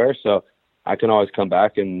going anywhere. So I can always come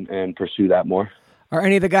back and pursue that more. Are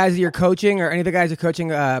any of the guys that you're coaching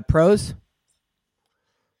pros?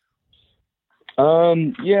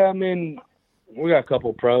 Yeah, I mean, we got a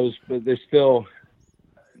couple pros, but they're still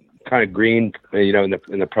kind of green, in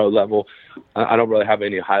the pro level. I don't really have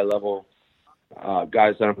any high level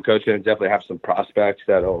guys that I'm coaching. I definitely have some prospects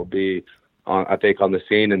that will be on the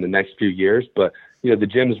scene in the next few years. But the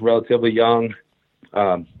gym is relatively young,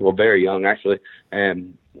 very young actually,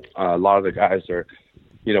 and a lot of the guys are,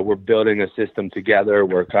 we're building a system together.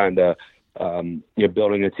 We're kind of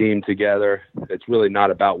building a team together. It's really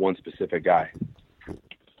not about one specific guy.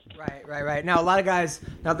 Right. Now, there are a lot of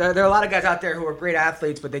guys out there who are great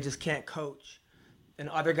athletes, but they just can't coach. And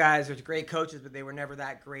other guys are great coaches, but they were never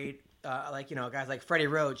that great. Guys like Freddie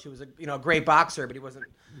Roach, who was a great boxer, but he wasn't,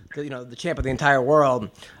 the champ of the entire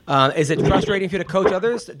world. Is it frustrating for you to coach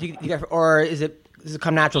others, or does it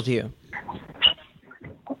come natural to you?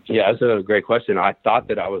 Yeah, that's a great question. I thought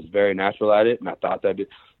that I was very natural at it, and I thought that,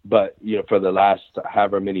 but for the last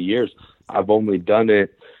however many years, I've only done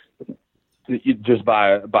it just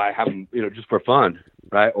by having, just for fun,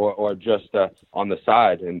 right? Or just on the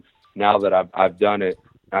side. And now that I've done it,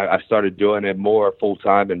 I started doing it more full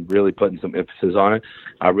time and really putting some emphasis on it.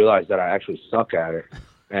 I realized that I actually suck at it,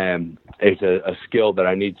 and it's a skill that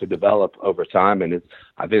I need to develop over time. And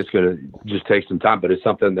I think it's going to just take some time, but it's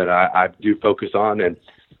something that I do focus on, and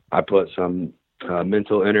I put some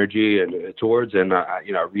mental energy towards, and I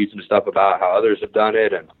read some stuff about how others have done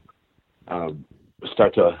it, and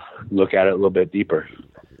start to look at it a little bit deeper.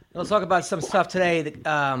 Let's talk about some stuff today.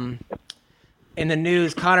 In the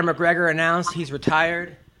news, Conor McGregor announced he's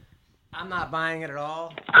retired. I'm not buying it at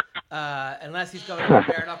all, unless he's going to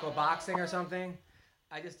bare knuckle boxing or something.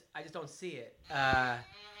 I just don't see it.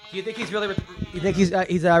 Do you think he's really? You think he's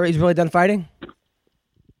really done fighting?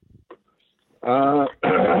 I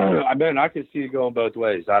mean, I could see it going both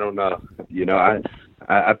ways. I don't know.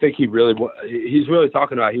 I think he's really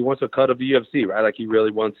talking about, he wants a cut of the UFC, right? Like he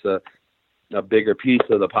really wants a bigger piece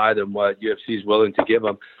of the pie than what UFC is willing to give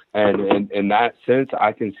him. And in that sense,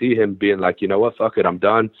 I can see him being like, you know what, fuck it, I'm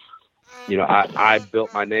done. I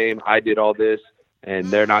built my name. I did all this. and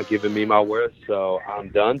they're not giving me my worth, so I'm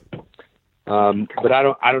done. But I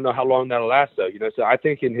don't know how long that'll last, though. So I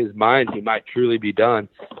think in his mind he might truly be done,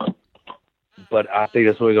 but I think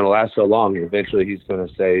it's only going to last so long. Eventually, he's going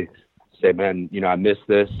to say, man, I miss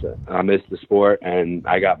this, I miss the sport, and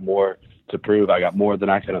I got more to prove. I got more than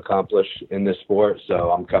I can accomplish in this sport,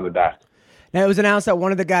 so I'm coming back. Now, it was announced that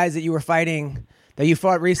one of the guys that you were fighting, that you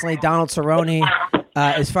fought recently, Donald Cerrone,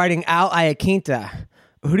 is fighting Al Iaquinta.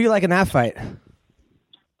 Who do you like in that fight?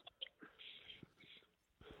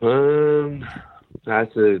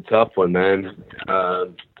 That's a tough one, man.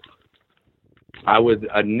 I would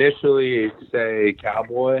initially say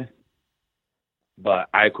Cowboy, but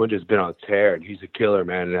Iaquinta's been on a tear, and he's a killer,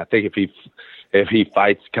 man. And I think if he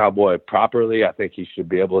fights Cowboy properly, I think he should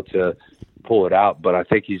be able to pull it out. But I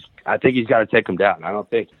think he's got to take him down. I don't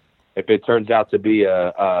think if it turns out to be just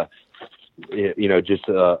a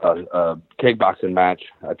kickboxing match,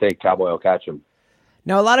 I think Cowboy will catch him.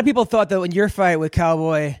 Now, a lot of people thought that in your fight with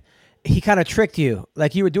Cowboy, he kind of tricked you.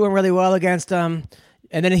 Like, you were doing really well against him,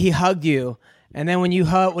 and then he hugged you. And then when he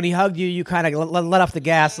hugged you, you kind of let off the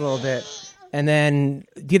gas a little bit. And then,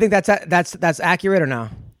 do you think that's accurate or no?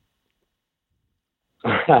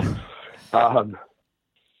 I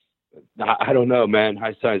don't know, man.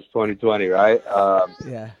 Hindsight's 2020, right?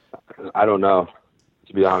 Yeah. I don't know.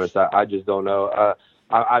 To be honest, I just don't know.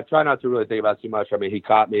 I try not to really think about it too much. I mean, he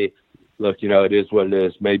caught me. Look, it is what it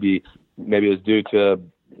is. Maybe it was due to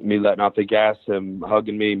me letting off the gas, him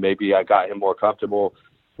hugging me. Maybe I got him more comfortable.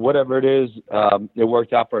 Whatever it is, it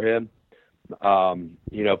worked out for him.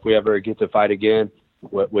 If we ever get to fight again,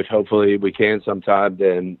 which hopefully we can sometime,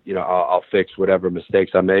 then, I'll fix whatever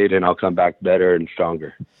mistakes I made, and I'll come back better and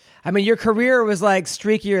stronger. I mean, your career was like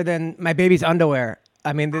streakier than my baby's underwear.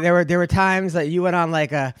 I mean, there were times that you went on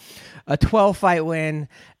like a 12-fight win,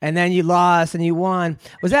 and then you lost and you won.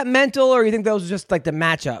 Was that mental, or you think those were just like the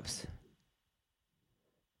matchups?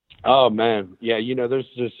 Oh, man. Yeah, there's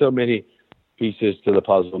just so many pieces to the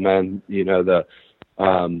puzzle, man. There's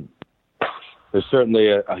certainly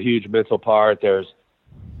a huge mental part. There's,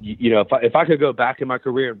 if I could go back in my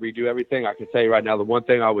career and redo everything, I can tell you right now, the one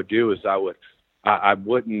thing I would do is I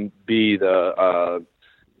wouldn't be the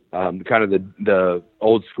kind of the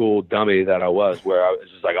old school dummy that I was, where I was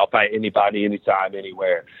just like, I'll fight anybody, anytime,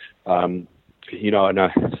 anywhere. And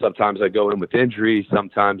sometimes I go in with injuries.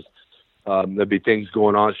 Sometimes there'd be things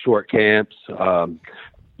going on, short camps,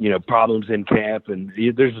 problems in camp. And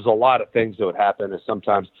there's just a lot of things that would happen. And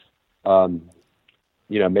sometimes,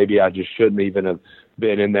 maybe I just shouldn't even have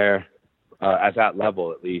been in there at that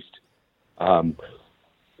level, at least.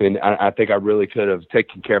 And I think I really could have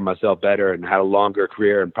taken care of myself better and had a longer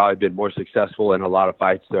career and probably been more successful in a lot of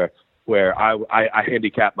fights there where I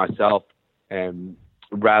handicapped myself, and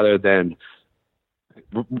rather than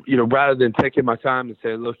taking my time and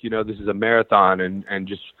saying, look, this is a marathon and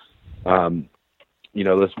just, let's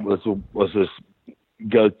just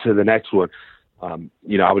go to the next one. I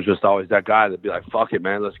was just always that guy that'd be like, fuck it,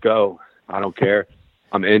 man, let's go. I don't care.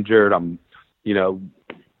 I'm injured. I'm,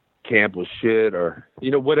 camp was shit, or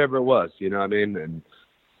whatever it was, what I mean? And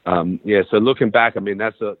so looking back, I mean,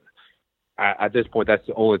 at this point, that's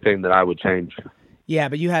the only thing that I would change. Yeah,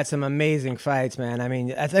 but you had some amazing fights, man. I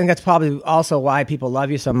mean, I think that's probably also why people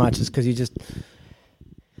love you so much, is because you just,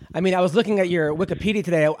 I mean, I was looking at your Wikipedia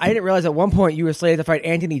today. I didn't realize at one point you were slated to fight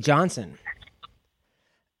Anthony Johnson.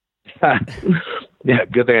 Yeah,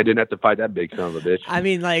 good thing I didn't have to fight that big son of a bitch. I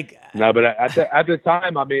mean, no, but at the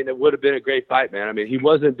time, I mean, it would have been a great fight, man. I mean, he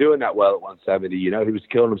wasn't doing that well at 170. He was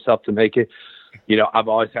killing himself to make it. I've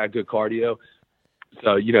always had good cardio,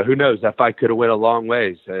 so who knows? That fight could have went a long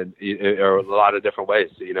ways, or a lot of different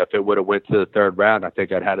ways. If it would have went to the third round, I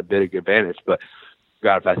think I'd had a big advantage. But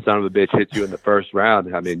God, if that son of a bitch hits you in the first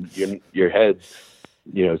round, I mean, your head,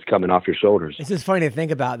 it's coming off your shoulders. It's just funny to think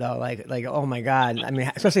about, though. Like, oh my God! I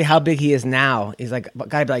mean, especially how big he is now. He's like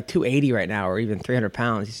gotta be like 280 right now, or even 300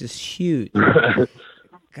 pounds. He's just huge.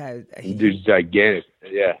 God, dude's gigantic.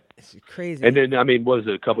 Yeah, it's crazy. And then, I mean, what was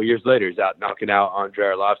it? A couple years later, he's out knocking out Andrei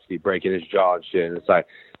Arlovsky, breaking his jaw and shit. And it's like,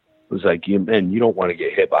 man, you don't want to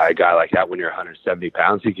get hit by a guy like that when you're 170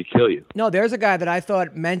 pounds. He could kill you. No, there's a guy that I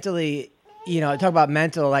thought mentally, talk about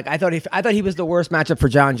mental. Like, I thought he was the worst matchup for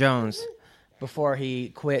John Jones before he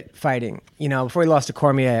quit fighting. Before he lost to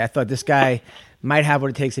Cormier, I thought this guy might have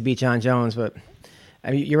what it takes to beat John Jones. But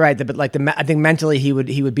I mean, you're right. But I think mentally he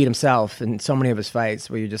would beat himself in so many of his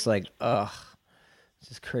fights, where you're just like, ugh, it's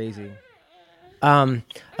just crazy. A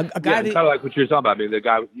guy kind of like what you're talking about. I mean, the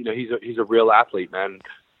guy, he's a real athlete, man.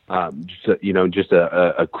 Just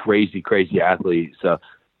a crazy athlete. So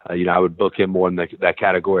I would book him more in that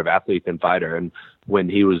category of athlete than fighter. And when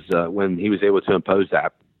he was able to impose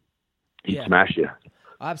that, he smashed you.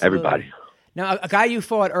 Absolutely. Everybody. Now, a guy you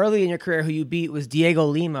fought early in your career who you beat was Diego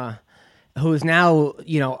Lima, who is now,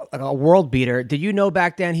 like a world beater. Did you know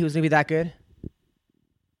back then he was going to be that good?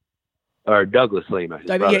 Or Douglas Lima. His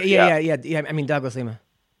brother. Yeah. I mean, Douglas Lima.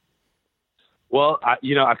 Well,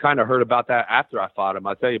 I kind of heard about that after I fought him.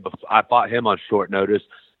 I'll tell you, I fought him on short notice,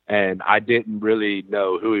 and I didn't really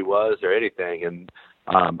know who he was or anything. And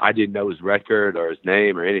I didn't know his record or his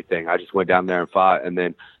name or anything. I just went down there and fought. And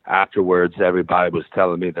then afterwards, everybody was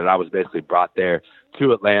telling me that I was basically brought there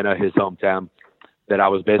to Atlanta, his hometown, that I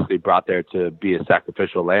was basically brought there to be a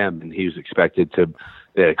sacrificial lamb. And he was expected to,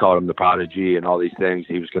 they called him the prodigy and all these things.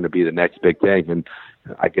 He was going to be the next big thing. And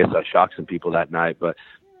I guess I shocked some people that night. But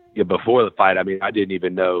before the fight, I mean, I didn't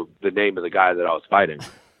even know the name of the guy that I was fighting.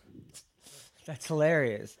 That's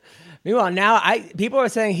hilarious. Meanwhile, now people are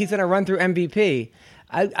saying he's going to run through MVP.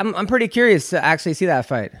 I'm pretty curious to actually see that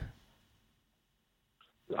fight.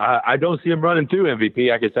 I don't see him running through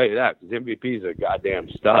MVP. I can tell you that, because MVP is a goddamn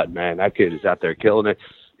stud, man. That kid is out there killing it.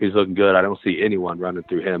 He's looking good. I don't see anyone running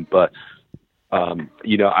through him. But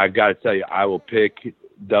I got to tell you, I will pick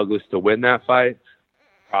Douglas to win that fight,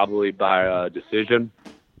 probably by decision.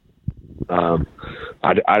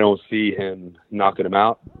 I don't see him knocking him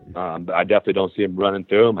out. But I definitely don't see him running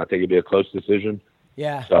through him. I think it'd be a close decision.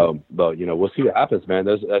 Yeah. So, but we'll see what happens, man.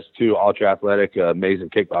 That's two ultra athletic, amazing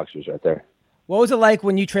kickboxers right there. What was it like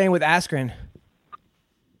when you trained with Askren?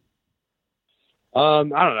 I don't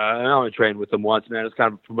know. I only trained with him once, man. It's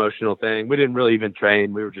kind of a promotional thing. We didn't really even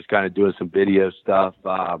train. We were just kind of doing some video stuff.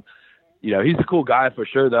 He's a cool guy for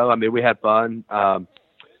sure, though. I mean, we had fun.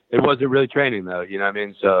 It wasn't really training, though. You know what I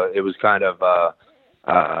mean? So it was kind of,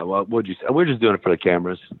 what would you say? We're just doing it for the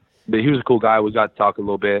cameras. But he was a cool guy. We got to talk a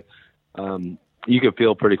little bit. You can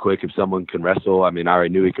feel pretty quick if someone can wrestle. I mean, I already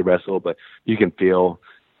knew he could wrestle, but you can feel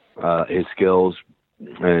his skills.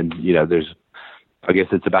 And, I guess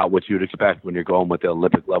it's about what you'd expect when you're going with the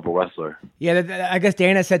Olympic level wrestler. Yeah, I guess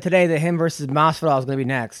Dana said today that him versus Masvidal is going to be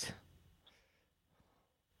next.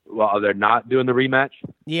 Well, they're not doing the rematch?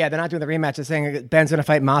 Yeah, they're not doing the rematch. They're saying Ben's going to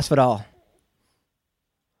fight Masvidal.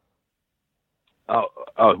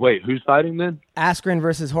 Oh, wait, who's fighting then? Askren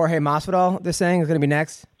versus Jorge Masvidal, they're saying, is going to be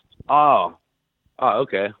next. Oh,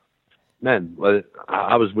 okay. Man, well,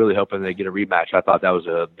 I was really hoping they get a rematch. I thought that was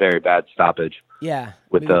a very bad stoppage. Yeah.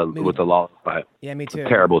 With the Lawler fight. Yeah, me too.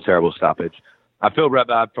 Terrible stoppage. I feel real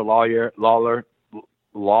bad for Lawler,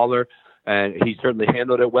 and he certainly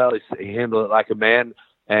handled it well. He handled it like a man,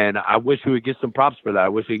 and I wish he would get some props for that. I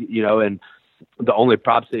wish and the only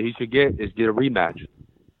props that he should get is get a rematch.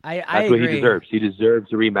 That's what he deserves. He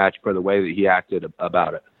deserves a rematch for the way that he acted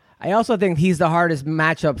about it. I also think he's the hardest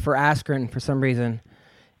matchup for Askren for some reason.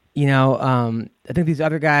 I think these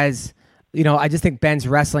other guys, I just think Ben's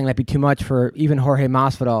wrestling might be too much for even Jorge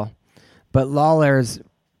Masvidal. But Lawler's...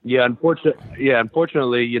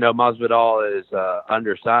 Unfortunately, Masvidal is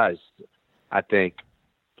undersized, I think,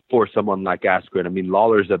 for someone like Askren. I mean,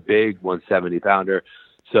 Lawler's a big 170-pounder,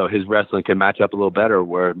 so his wrestling can match up a little better,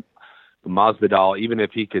 where Masvidal, even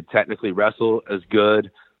if he could technically wrestle as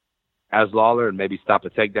good as Lawler and maybe stop a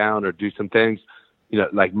takedown or do some things,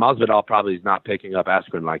 like Masvidal probably is not picking up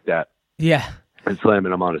Askren like that. Yeah. And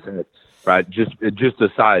slamming him on his head, right? Just a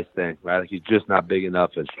size thing, right? Like he's just not big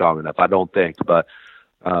enough and strong enough, I don't think. But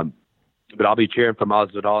I'll be cheering for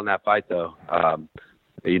Masvidal in that fight, though. I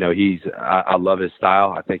love his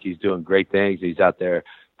style. I think he's doing great things. He's out there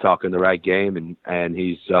talking the right game, and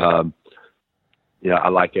he's, I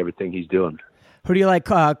like everything he's doing. Who do you like,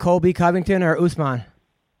 Colby Covington or Usman?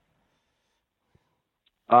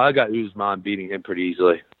 I got Usman beating him pretty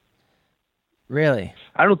easily. Really?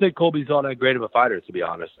 I don't think Colby's all that great of a fighter, to be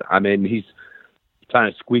honest. I mean, he's kind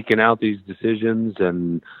of squeaking out these decisions,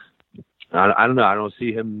 and I don't know. I don't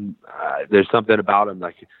see him. There's something about him.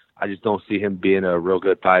 Like, I just don't see him being a real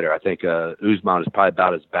good fighter. I think Usman is probably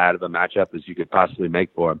about as bad of a matchup as you could possibly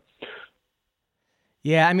make for him.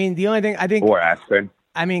 Yeah, I mean, the only thing I think... Or Askren.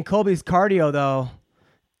 I mean, Colby's cardio, though,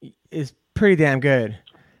 is pretty damn good.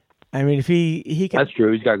 I mean, if he can... That's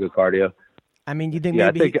true. He's got good cardio. I mean, you think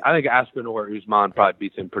maybe... I think Askren or Usman probably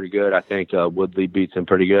beats him pretty good. I think Woodley beats him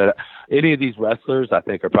pretty good. Any of these wrestlers, I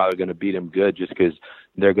think, are probably going to beat him good just because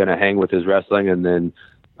they're going to hang with his wrestling, and then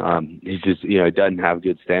he's just, he doesn't have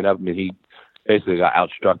good stand-up. I mean, he basically got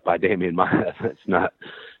outstruck by Damian Maya. That's not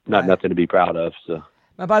nothing to be proud of, so...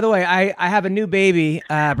 By the way, I have a new baby,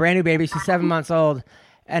 brand new baby. She's 7 months old,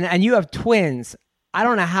 and you have twins. I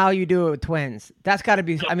don't know how you do it with twins. That's got to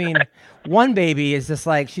be. I mean, one baby is just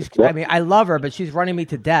like she's. I mean, I love her, but she's running me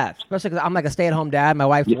to death. Especially because I'm like a stay-at-home dad. My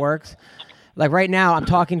wife works. Like right now, I'm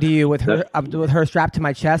talking to you with her. I'm with her strapped to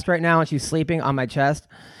my chest right now, and she's sleeping on my chest.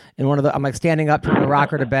 And I'm like standing up to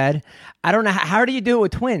rock her to bed. I don't know how do you do it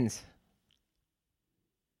with twins?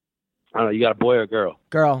 I don't know. You got a boy or a girl?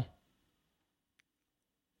 Girl.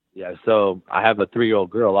 Yeah. So I have a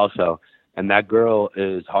 3-year-old girl also. And that girl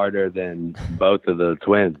is harder than both of the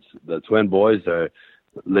twins. The twin boys are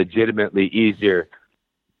legitimately easier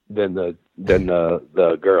than the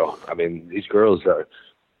girl. I mean, these girls are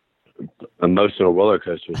emotional roller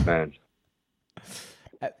coasters, man.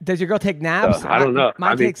 Does your girl take naps? I don't know.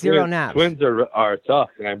 Mine takes zero naps. Twins are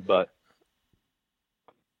tough, man, but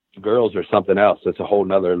girls are something else. It's a whole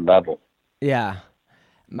nother level. Yeah,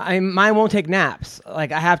 mine won't take naps.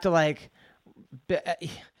 Like I have to like.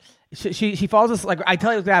 She falls asleep. Like I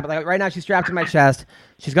tell you what's happening. Like right now, she's strapped to my chest.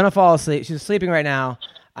 She's gonna fall asleep. She's sleeping right now.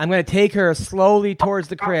 I'm gonna take her slowly towards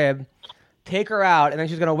the crib, take her out, and then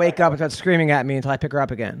she's gonna wake up and start screaming at me until I pick her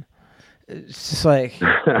up again. It's just like,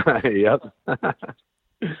 yep.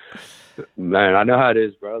 Man, I know how it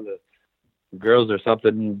is, bro. The girls are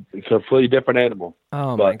something completely different animal.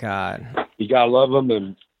 oh But my god. you gotta love them,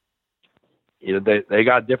 and you know they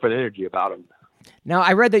got different energy about them. Now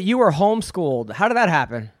I read that you were homeschooled. How did that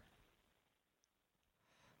happen?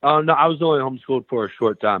 Oh, no, I was only homeschooled for a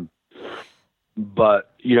short time. But,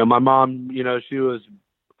 you know, my mom, you know,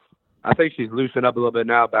 I think she's loosened up a little bit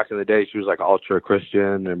now. Back in the day, she was like ultra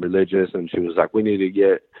Christian and religious. And she was like, we need to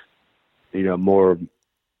get, you know, more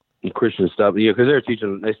Christian stuff. Yeah, because they were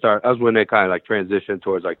teaching, that was when they kind of like transitioned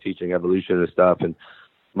towards like teaching evolution and stuff. And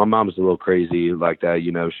my mom was a little crazy like that.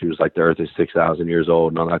 You know, she was like, the earth is 6,000 years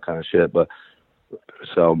old and all that kind of shit. But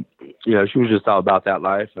so, you know, she was just all about that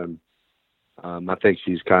life. And, I think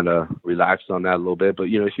she's kind of relaxed on that a little bit, but,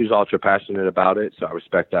 you know, she was ultra passionate about it. So I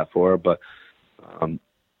respect that for her. But,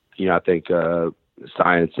 you know, I think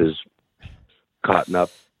science is caught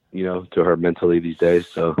up, you know, to her mentally these days.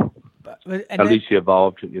 So at least she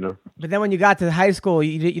evolved, you know. But then when you got to high school,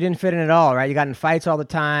 you didn't fit in at all, right? You got in fights all the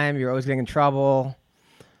time. You're always getting in trouble.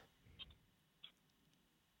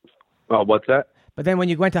 Oh, what's that? But then when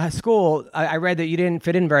you went to high school, I read that you didn't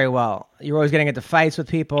fit in very well. You were always getting into fights with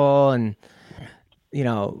people and, you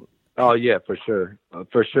know. Oh, yeah, for sure.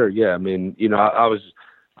 For sure, yeah. I mean, you know,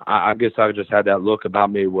 I guess I just had that look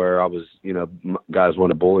about me where I was, you know, guys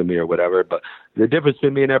want to bully me or whatever. But the difference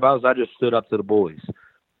between me and everybody was I just stood up to the bullies.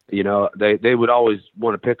 You know, they would always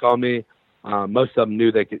want to pick on me. Most of them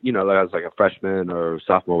knew they could, you know, like I was like a freshman or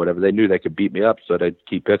sophomore or whatever. They knew they could beat me up, so they'd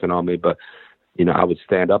keep picking on me. But, you know, I would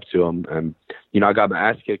stand up to them. And, you know, I got my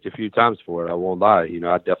ass kicked a few times for it. I won't lie. You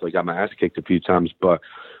know, I definitely got my ass kicked a few times, but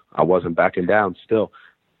I wasn't backing down still.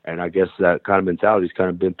 And I guess that kind of mentality's kind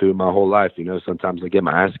of been through my whole life. You know, sometimes I get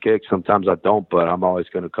my ass kicked, sometimes I don't, but I'm always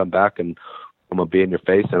going to come back and I'm going to be in your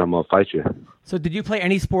face and I'm going to fight you. So did you play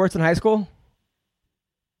any sports in high school?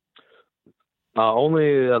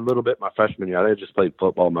 Only a little bit my freshman year. I just played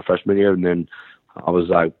football my freshman year. And then I was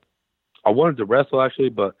like, I wanted to wrestle actually,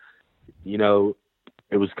 but, you know,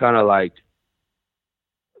 it was kind of like,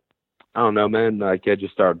 I don't know, man. Like I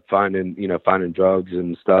just started finding drugs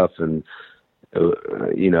and stuff. And,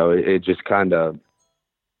 you know, it just kind of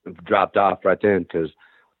dropped off right then because,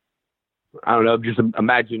 I don't know, just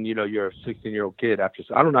imagine, you know, you're a 16-year-old kid after,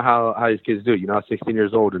 I don't know how these kids do it. You know, I'm 16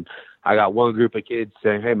 years old and I got one group of kids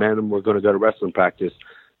saying, hey, man, we're going to go to wrestling practice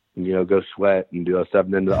and, you know, go sweat and do stuff.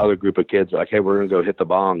 And then the other group of kids are like, hey, we're going to go hit the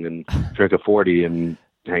bong and drink a 40 and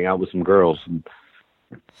hang out with some girls. And,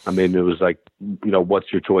 I mean, it was like, you know,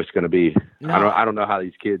 what's your choice going to be? No. I don't know how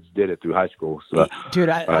these kids did it through high school. So, dude,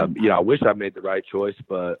 you know, I wish I made the right choice,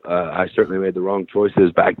 but I certainly made the wrong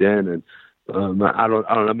choices back then. And I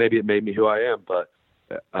don't know, maybe it made me who I am, but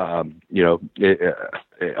you know,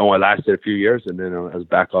 it only lasted a few years, and then I was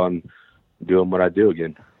back on doing what I do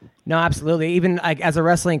again. No, absolutely. Even like as a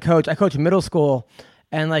wrestling coach, I coach middle school,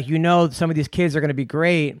 and like you know, some of these kids are going to be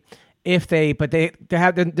great but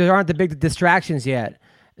there aren't the big distractions yet.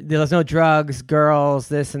 There's no drugs, girls,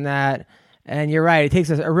 this and that. And you're right. It takes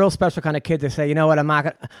a real special kind of kid to say, you know what, I'm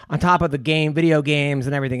not on top of the video games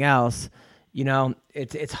and everything else. You know,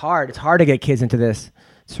 it's hard. It's hard to get kids into this.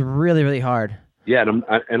 It's really, really hard. Yeah,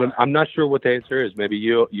 and I'm not sure what the answer is. Maybe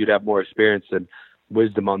you'd have more experience and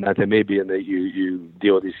wisdom on that than maybe, and that you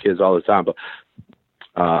deal with these kids all the time. But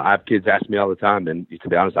I have kids ask me all the time, and to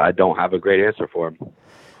be honest, I don't have a great answer for them.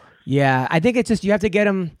 Yeah, I think it's just you have to get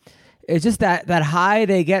them. It's just that high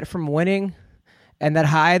they get from winning, and that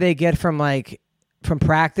high they get from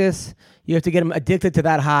practice. You have to get them addicted to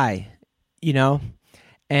that high, you know.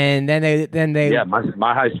 and then they Yeah,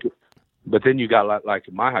 my high school. But then you got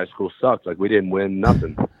like my high school sucked. Like we didn't win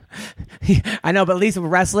nothing. I know, but at least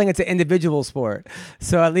with wrestling, it's an individual sport.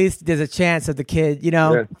 So at least there's a chance of the kid,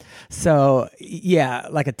 Yeah. So yeah,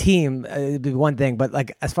 like a team it'd be one thing, but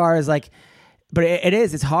like as far as like, but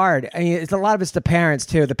it's hard. I mean, it's a lot of it's the parents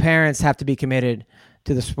too. The parents have to be committed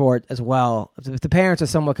to the sport as well. If the parents are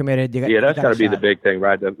somewhat committed, That's got to be the big thing,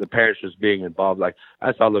 right? The parents just being involved. Like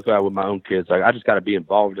that's how I look at it with my own kids. Like I just got to be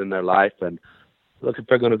involved in their life, and look, if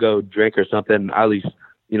they're going to go drink or something, at least,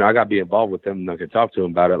 I got to be involved with them and I can talk to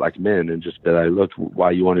them about it like men and just be like, look,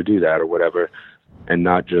 why you want to do that or whatever. And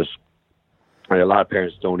not just, a lot of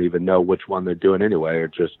parents don't even know which one they're doing anyway, or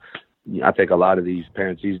just, I think a lot of these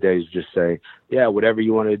parents these days just say, yeah, whatever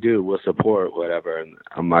you want to do, we'll support whatever. And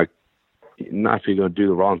I'm like, not if you're going to do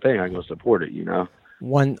the wrong thing, I'm going to support it, 1,000%,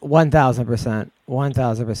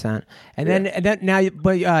 1,000%. And then now,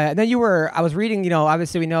 but then you were. I was reading.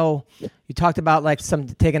 Obviously we know you talked about like some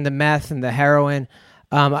taking the meth and the heroin.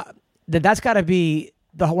 That's got to be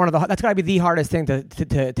that's got to be the hardest thing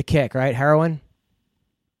to kick, right? Heroin.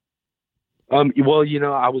 Well,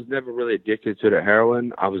 I was never really addicted to the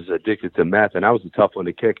heroin. I was addicted to meth, and that was a tough one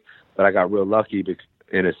to kick. But I got real lucky because,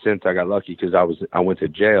 in a sense, I got lucky because I went to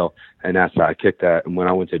jail, and that's how I kicked that. And when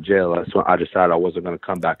I went to jail, that's when I decided I wasn't going to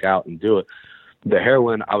come back out and do it. The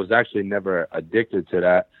heroin, I was actually never addicted to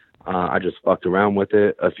that. I just fucked around with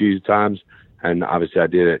it a few times, and obviously I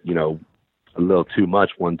did it, a little too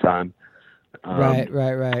much one time. Right.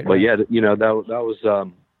 But yeah, that was,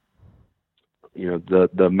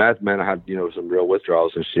 the meth, man, I had, some real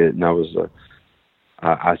withdrawals and shit, and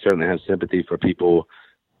I certainly have sympathy for people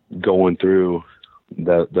going through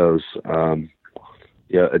those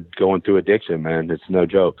going through addiction, man. It's no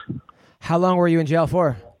joke. How long were you in jail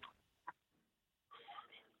for?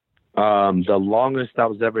 The longest I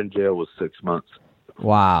was ever in jail was 6 months.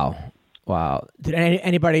 Wow. Did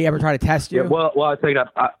anybody ever try to test you? Yeah, well, I take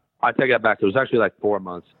that back. It was actually like 4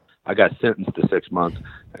 months. I got sentenced to 6 months,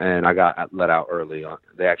 and I got let out early. It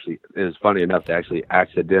was funny enough, they actually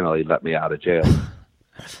accidentally let me out of jail.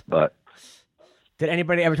 But did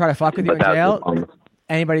anybody ever try to fuck with you in jail?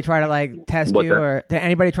 Anybody try to like test you, or did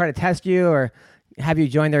anybody try to test you, or have you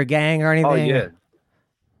joined their gang or anything? Oh yeah.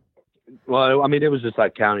 Well, I mean, it was just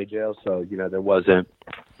like county jail, so you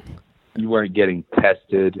weren't getting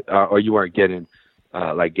tested, or you weren't getting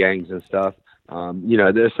like gangs and stuff.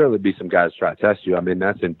 There'll certainly be some guys try to test you. I mean,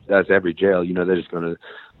 that's every jail. They're just gonna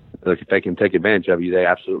look, if they can take advantage of you, they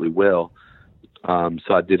absolutely will. So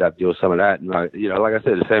I did have to deal with some of that, and like I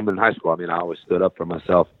said, the same in high school. I mean, I always stood up for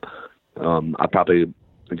myself. I probably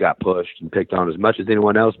got pushed and picked on as much as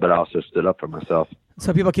anyone else, but I also stood up for myself.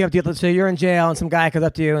 So people came up to you. So you're in jail, and some guy comes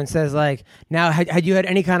up to you and says, like, "Now, had you had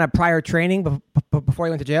any kind of prior training before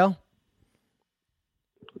you went to jail?"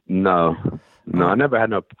 No, I never had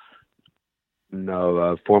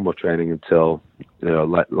no formal training until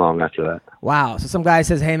long after that. Wow. So some guy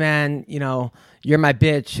says, "Hey man, you're my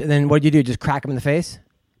bitch," and then what do you do? Just crack him in the face?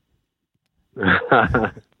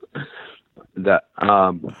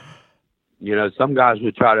 Some guys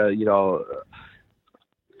would try to,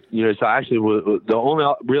 so actually the only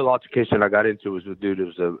real altercation I got into was with dude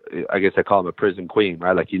who's I guess I call him a prison queen,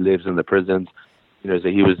 right? Like he lives in the prisons. So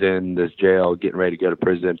he was in this jail getting ready to go to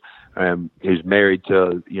prison. He was married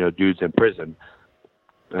to, dudes in prison.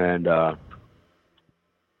 And,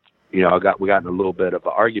 we got in a little bit of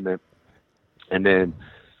an argument. And then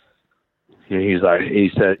he said,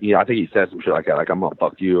 I think he said some shit like that, like, I'm going to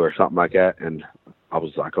fuck you or something like that. And I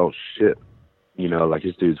was like, oh shit, like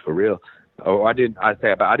this dude's for real. I didn't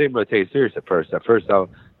really take it serious at first. At first I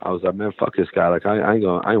was like, man, fuck this guy. Like I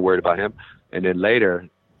ain't worried about him. And then later,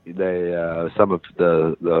 they some of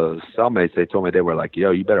the cellmates, they told me, they were like, yo,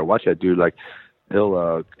 you better watch that dude. Like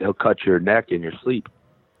he'll cut your neck in your sleep.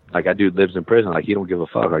 Like that dude lives in prison. Like he don't give a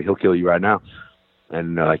fuck. Like he'll kill you right now.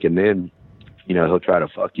 And and then he'll try to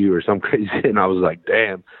fuck you or some crazy shit. And I was like,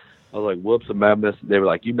 damn. I was like, whoops, they were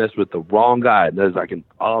like, you messed with the wrong guy. And there's like in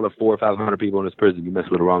all the 400 or 500 people in this prison, you messed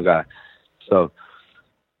with the wrong guy. So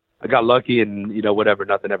I got lucky, and whatever,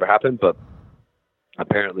 nothing ever happened. But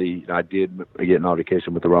apparently, I did get an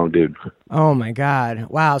altercation with the wrong dude. Oh my God!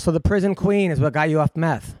 Wow. So the prison queen is what got you off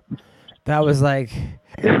meth. That was like.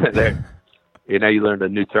 There. Now you learned a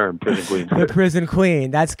new term, prison queen. The prison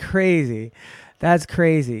queen. That's crazy. All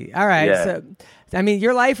right. Yeah. So, I mean,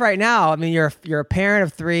 your life right now. I mean, you're a parent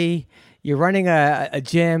of 3. You're running a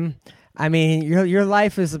gym. I mean, your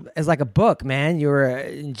life is like a book, man. You were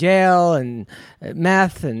in jail and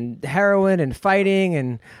meth and heroin and fighting,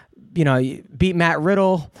 and you beat Matt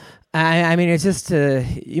Riddle. I mean, it's just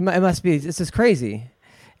it's just crazy.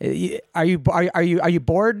 Are you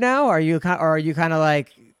bored now? Or are you kind of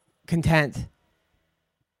like content?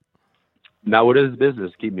 Now, what is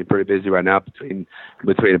business? Keep me pretty busy right now between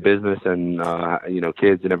a business and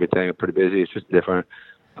kids and everything. I'm pretty busy. It's just different.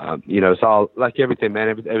 It's all like everything, man.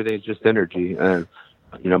 Everything's just energy, and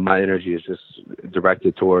my energy is just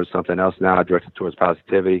directed towards something else now. Directed towards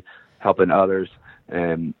positivity, helping others,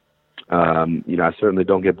 and I certainly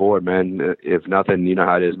don't get bored, man. If nothing, you know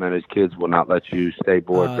how it is, man. These kids will not let you stay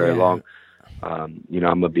bored very long. I'm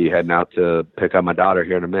gonna be heading out to pick up my daughter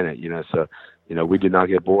here in a minute. So we do not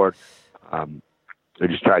get bored. I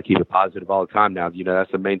just try to keep it positive all the time now.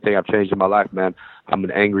 That's the main thing I've changed in my life, man. I'm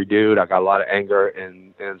an angry dude. I got a lot of anger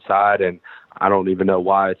inside, and I don't even know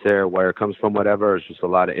why it's there, where it comes from, whatever. It's just a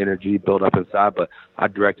lot of energy built up inside, but I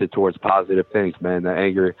direct it towards positive things, man. The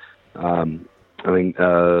anger,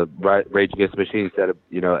 Rage Against the Machine said,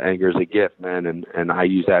 anger is a gift, man, and I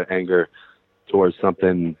use that anger towards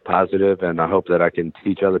something positive, and I hope that I can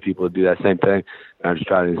teach other people to do that same thing. And I just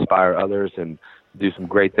try to inspire others and do some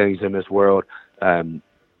great things in this world.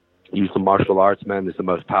 Use the martial arts, man. It's the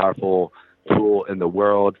most powerful tool in the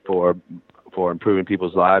world for improving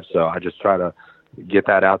people's lives. So I just try to get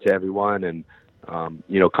that out to everyone, and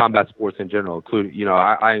combat sports in general, including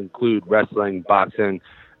I include wrestling, boxing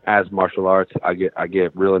as martial arts. I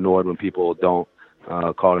get real annoyed when people don't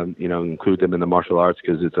call them, include them in the martial arts,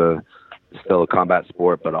 because it's still a combat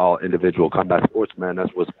sport, but all individual combat sports, man.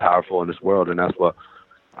 That's what's powerful in this world, and that's what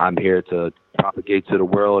I'm here to propagate to the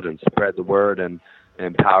world and spread the word and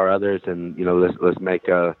empower others. And let's make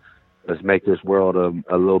this world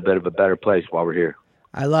a little bit of a better place while we're here.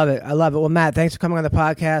 I love it. Well, Matt, thanks for coming on the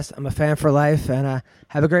podcast. I'm a fan for life, and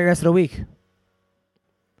have a great rest of the week.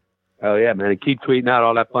 Oh yeah, man! And keep tweeting out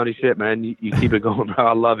all that funny shit, man. You keep it going, bro.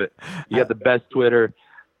 I love it. You got the best Twitter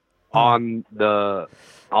on the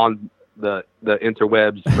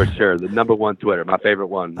interwebs for sure. The number one Twitter, my favorite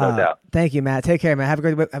one, no doubt. Thank you, Matt. Take care, man. Have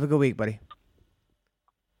a good week, buddy.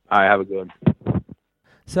 All right, have a good one.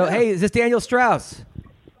 So, hey, is this Daniel Straus?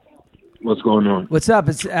 What's going on? What's up?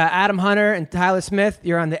 It's Adam Hunter and Tyler Smith.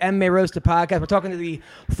 You're on the MMA Roasted podcast. We're talking to the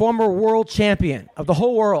former world champion of the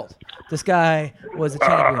whole world. This guy was a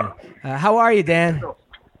champion. How are you, Dan?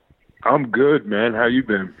 I'm good, man. How you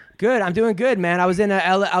been? Good. I'm doing good, man. I was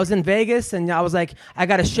in Vegas, and I was like, I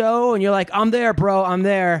got a show, and you're like, I'm there, bro. I'm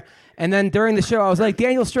there. And then during the show, I was like,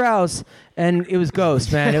 Daniel Straus, and it was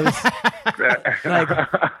Ghost, man. It was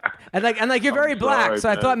like you're very black, so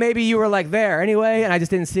I thought maybe you were like there anyway, and I just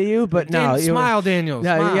didn't see you. But no, smile, Daniel.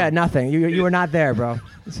 No, smile. yeah, nothing. You were not there, bro.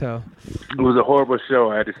 So it was a horrible show.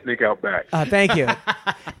 I had to sneak out back. Thank you.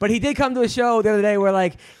 But he did come to a show the other day where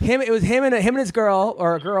like him and his girl,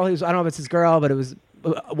 or a girl. I don't know if it's his girl, but it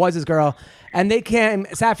was his girl, and they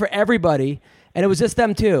sat for everybody, and it was just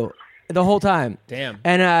them two the whole time. Damn.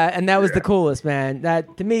 And that was the coolest, man.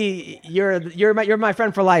 That to me, you're my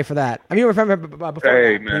friend for life for that. I mean, you were a friend before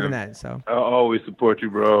man. even that. So I always support you,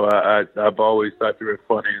 bro. I've always thought you were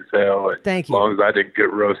funny as hell. Thank you. As long as I didn't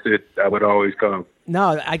get roasted, I would always come.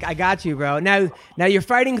 No, I got you, bro. Now you're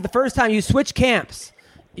fighting the first time. You switched camps.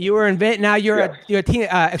 You were in now you're a team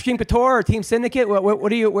Extreme Couture or Team Syndicate. Where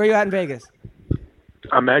are you at in Vegas?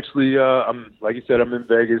 I'm actually, like you said, I'm in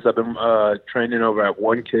Vegas. I've been training over at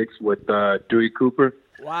One Kicks with Dewey Cooper.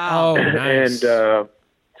 Wow. Oh, nice. And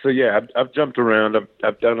so yeah, I've jumped around.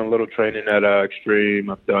 I've done a little training at Extreme.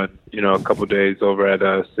 I've done a couple days over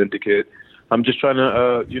at Syndicate. I'm just trying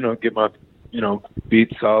to get my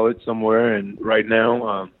feet solid somewhere. And right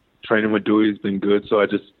now, training with Dewey has been good. So I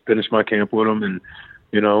just finished my camp with him, and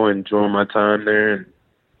enjoying my time there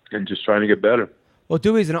and just trying to get better. Well,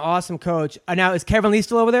 Dewey's an awesome coach. Now, is Kevin Lee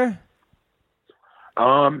still over there?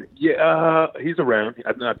 Yeah, he's around.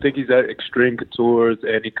 I think he's at Extreme Couture,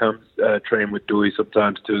 and he comes train with Dewey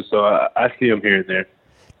sometimes too. So I see him here and there.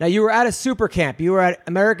 Now, you were at a super camp. You were at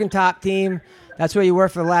American Top Team. That's where you were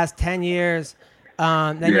for the last 10 years.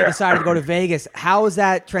 Then you decided to go to Vegas. How has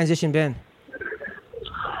that transition been?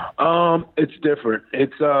 It's different.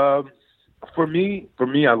 It's for me,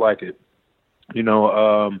 I like it.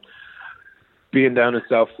 Being down in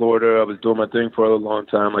South Florida, I was doing my thing for a long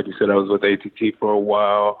time. Like you said, I was with ATT for a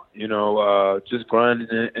while, just grinding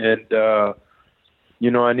it. And,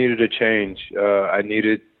 I needed a change. I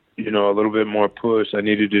needed, a little bit more push. I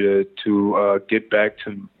needed to get back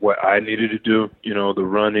to what I needed to do, the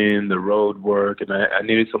running, the road work. And I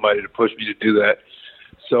needed somebody to push me to do that.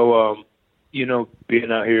 So, being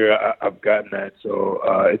out here, I've gotten that. So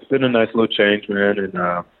it's been a nice little change, man.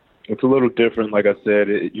 And it's a little different, like I said,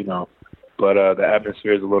 but the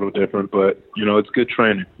atmosphere is a little different. But, it's good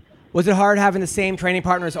training. Was it hard having the same training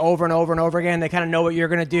partners over and over and over again? They kind of know what you're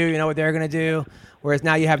going to do, you know what they're going to do, whereas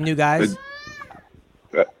now you have new guys?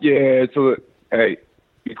 Yeah, hey,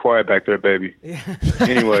 be quiet back there, baby.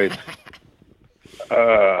 Anyways,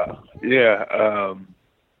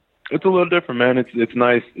 it's a little different, man. It's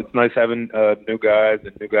nice. It's nice having new guys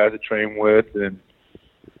to train with, and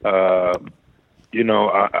I'm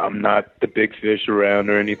not the big fish around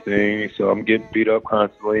or anything, so I'm getting beat up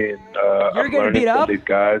constantly, and You're I'm getting learning beat up? from these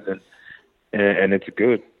guys, and it's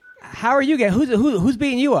good. How are you getting? Who's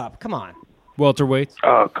beating you up? Come on. Welterweights.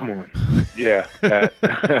 Oh, come on. Yeah.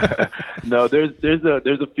 No, there's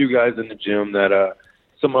a few guys in the gym that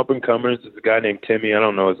some up and comers. There's a guy named Timmy. I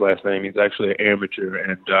don't know his last name. He's actually an amateur,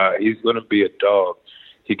 and he's going to be a dog.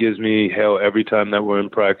 He gives me hell every time that we're in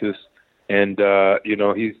practice, and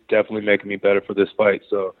he's definitely making me better for this fight.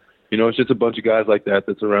 So, it's just a bunch of guys like that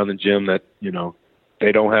that's around the gym that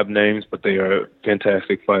they don't have names, but they are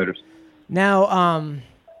fantastic fighters. Now,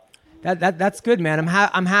 that's good, man.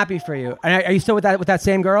 I'm happy for you. Are you still with that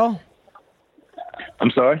same girl?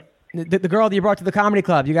 I'm sorry? The girl that you brought to the comedy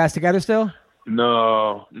club. You guys together still?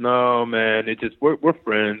 No, man. It just we're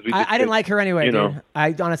friends. I didn't like her anyway, dude.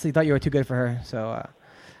 I honestly thought you were too good for her. So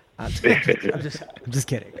I'm just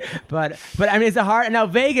kidding. But I mean, it's a hard. Now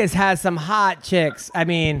Vegas has some hot chicks. I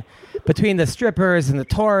mean, between the strippers and the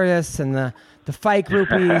tourists and the fight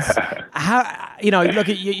groupies, look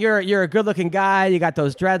at you're a good-looking guy. You got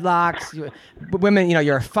those dreadlocks. Women,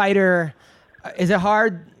 you're a fighter. Is it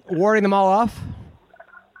hard warding them all off?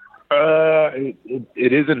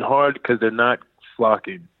 It isn't hard because they're not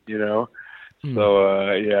flocking, So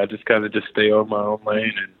I just kind of stay on my own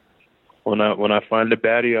lane, and when I find a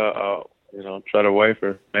baddie, I'll try to wife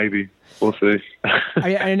her. Maybe we'll see.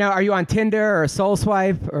 Are you on Tinder or Soul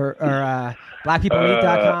Swipe or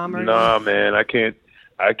BlackPeopleMeet.com? Nah, man, I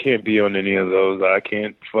can't be on any of those. I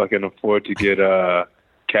can't fucking afford to get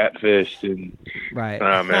catfished, and right.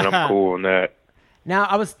 Nah, man, I'm cool on that. Now,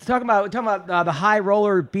 I was talking about the high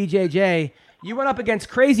roller BJJ. You went up against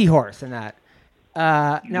Crazy Horse in that.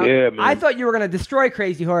 Yeah, man. I thought you were going to destroy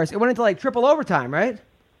Crazy Horse. It went into like triple overtime, right?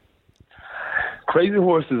 Crazy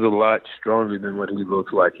Horse is a lot stronger than what he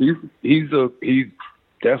looks like. He's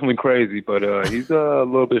definitely crazy, but he's a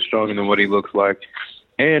little bit stronger than what he looks like.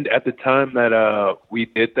 And at the time that we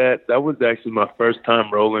did that was actually my first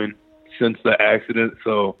time rolling since the accident,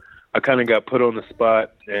 so I kind of got put on the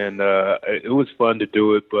spot, and it was fun to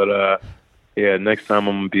do it, but next time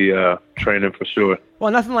I'm going to be training for sure.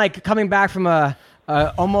 Well, nothing like coming back from a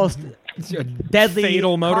almost deadly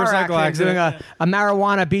fatal motorcycle accident doing a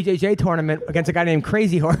marijuana BJJ tournament against a guy named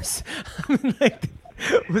Crazy Horse. I mean,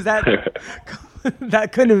 was that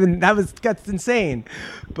that couldn't have been, that's insane,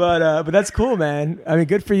 but that's cool, man. I mean,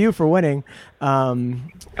 good for you for winning.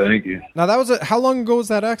 Thank you. Now that was how long ago was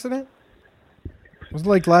that accident? Was it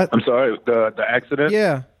like I'm sorry, the accident?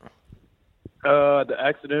 Yeah. The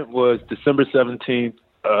accident was December 17th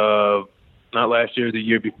of not last year, the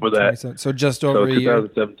year before that. So just over a year.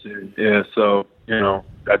 2017. Yeah, so,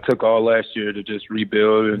 I took all last year to just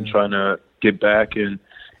rebuild and trying to get back. And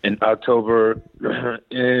in October, I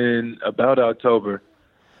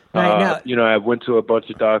went to a bunch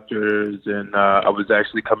of doctors, and I was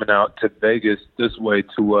actually coming out to Vegas this way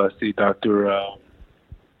to see Dr.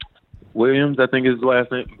 Williams, I think is his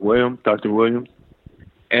last name, Dr. Williams.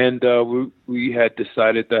 And we had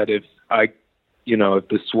decided that if if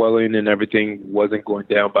the swelling and everything wasn't going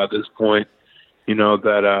down by this point,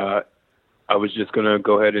 that I was just going to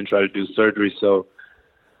go ahead and try to do surgery. So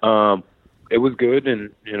it was good,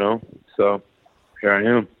 and, so here I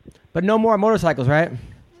am. But no more motorcycles, right?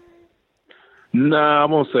 Nah, I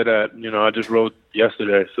won't say that. I just rode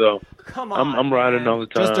yesterday, so come on, I'm riding all the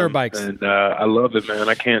time. Just dirt bikes, and I love it, man.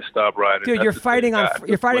 I can't stop riding. Dude, you're fighting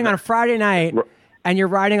on Friday night, and you're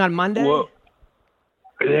riding on Monday. Well,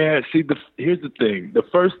 yeah. See, here's the thing. The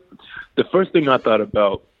first thing I thought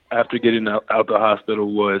about after getting out the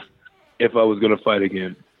hospital was if I was going to fight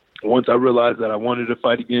again. Once I realized that I wanted to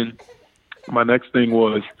fight again, my next thing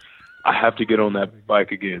was I have to get on that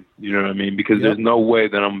bike again. You know what I mean? Because there's no way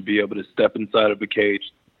that I'm going to be able to step inside of a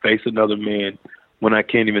cage, face another man when I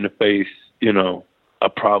can't even face, a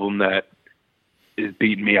problem that is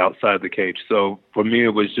beating me outside the cage. So for me, it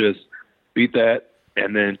was just beat that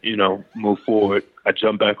and then, move forward. I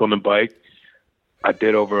jumped back on the bike. I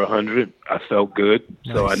did over 100. I felt good.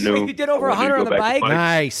 Nice. So I knew. Wait, you did over 100 on the bike?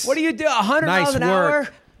 Nice. What do you do? 100 miles an hour?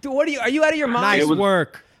 Dude, are you out of your mind? Nice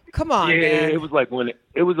work. Come on, man. Yeah, it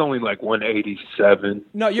was only like 187.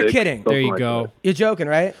 No, you're kidding. There you go. That. You're joking,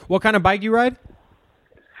 right? What kind of bike you ride?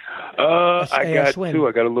 I got two.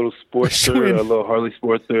 I got a little Sportster, a little Harley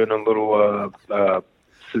Sportster, and a little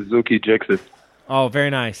Suzuki Jixus. Oh, very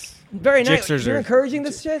nice. Very nice. Jixers You're are- encouraging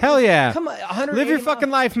this shit? Hell yeah. Come on, 100. Live your fucking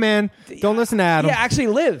life, man. Don't listen to Adam. Yeah, actually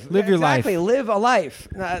live. Live your life. Exactly, live a life.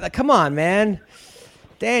 Come on, man.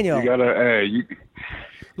 Daniel. You gotta, you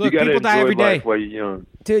Look, gotta people die enjoy every day. life while you're young.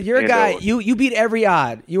 Dude, you're a And, guy. You beat every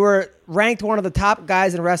odd. You were ranked one of the top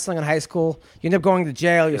guys in wrestling in high school. You ended up going to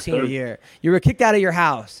jail your senior sir. year. You were kicked out of your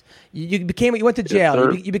house. You went to jail.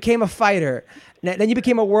 sir. You became a fighter. Then you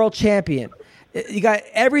became a world champion. You got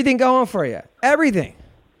everything going for you. Everything.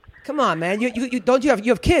 Come on, man. You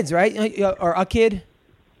have kids, right? Or a kid?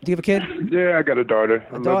 Do you have a kid? Yeah, I got a daughter.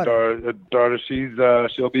 A daughter. A daughter.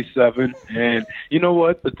 She'll be 7, and you know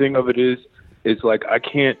what? The thing of it is like I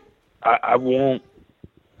can't. I won't.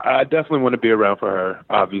 I definitely want to be around for her.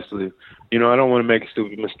 Obviously, I don't want to make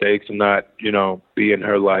stupid mistakes and not, be in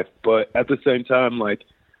her life. But at the same time, like,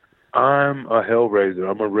 I'm a hellraiser.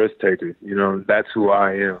 I'm a risk taker. That's who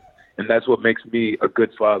I am, and that's what makes me a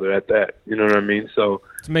good father at that. You know what I mean? So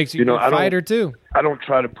It makes you a fighter, too. I don't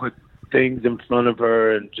try to put things in front of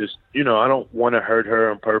her and just, I don't want to hurt her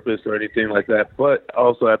on purpose or anything like that. But I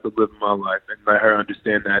also have to live my life and let her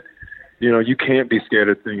understand that, you can't be scared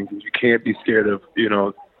of things. You can't be scared of,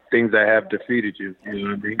 things that have defeated you. You know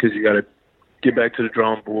what I mean? Because you got to get back to the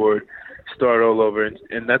drawing board, start all over.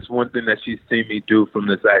 And that's one thing that she's seen me do from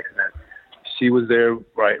this accident. She was there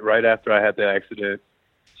right after I had the accident.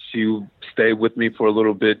 She stayed with me for a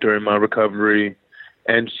little bit during my recovery.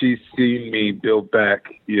 And she's seen me build back,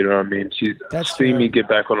 you know what I mean? She's seen me get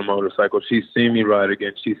back on a motorcycle. She's seen me ride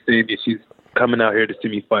again. She's coming out here to see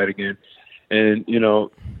me fight again. And,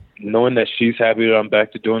 knowing that she's happy that I'm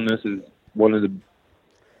back to doing this is one of the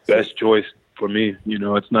best joys for me.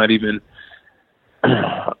 It's not even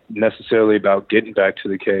necessarily about getting back to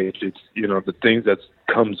the cage. It's, the things that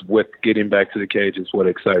comes with getting back to the cage is what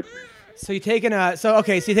excites me. So you're taking let's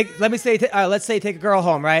say take a girl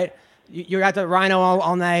home, right? You're at the Rhino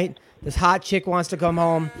all night. This hot chick wants to come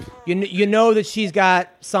home. You know that she's got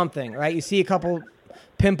something, right? You see a couple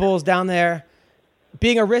pimples down there.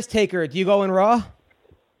 Being a risk taker, do you go in raw?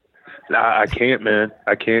 Nah, I can't, man.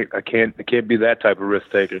 I can't be that type of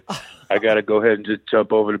risk taker. I got to go ahead and just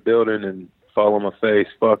jump over the building and fall on my face.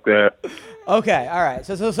 Fuck that. Okay, all right.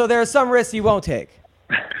 So there are some risks you won't take.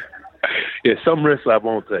 Yeah, some risks I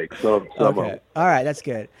won't take. Some Okay. All right, that's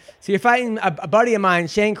good. So you're fighting a buddy of mine,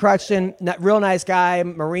 Shane Crutchton, real nice guy,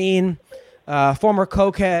 Marine, former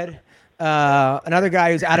cokehead, another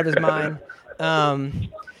guy who's out of his mind.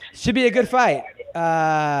 Should be a good fight.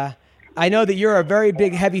 I know that you're a very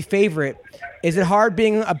big, heavy favorite. Is it hard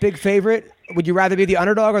being a big favorite? Would you rather be the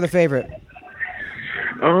underdog or the favorite?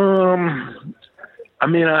 I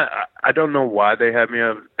mean, I don't know why they have me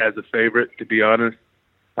as a favorite, to be honest.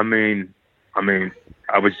 I mean,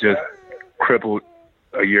 I was just crippled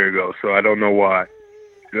a year ago, so I don't know why.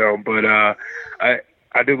 But I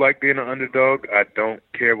do like being an underdog. I don't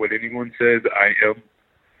care what anyone says. I am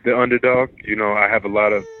the underdog. I have a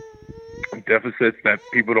lot of deficits that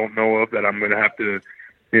people don't know of that I'm going to have to,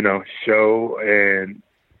 show and,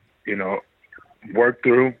 work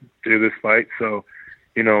through this fight. So,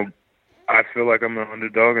 I feel like I'm an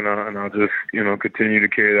underdog, and I'll just, continue to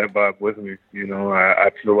carry that vibe with me.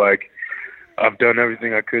 I feel like I've done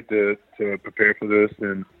everything I could to prepare for this,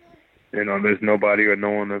 and there's nobody or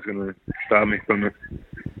no one that's going to stop me from it.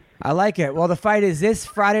 I like it. Well, the fight is this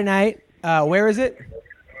Friday night. Where is it?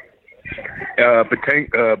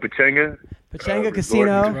 Pachanga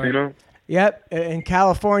Casino. Yep, in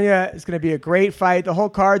California. It's going to be a great fight. The whole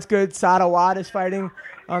card's good. Sada Wad is fighting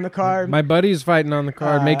on the card. My buddy's fighting on the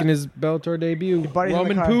card, making his Bellator debut.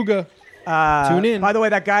 Roman Puga. Tune in. By the way,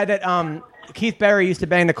 that guy that Keith Berry used to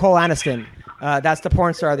bang Nicole Aniston. That's the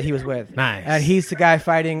porn star that he was with. Nice. And he's the guy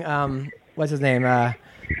fighting. What's his name? The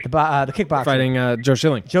kickboxer. Fighting Joe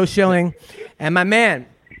Schilling. Joe Schilling, and my man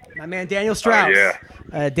Daniel Straus. Oh,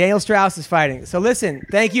 yeah. Daniel Straus is fighting. So listen,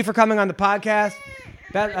 thank you for coming on the podcast.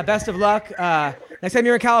 Best of luck. Next time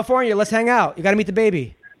you're in California, let's hang out. You got to meet the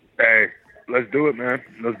baby. Hey, let's do it, man.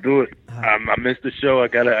 Let's do it. I missed the show. I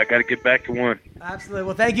gotta get back to one. Absolutely.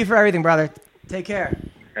 Well, thank you for everything, brother. Take care.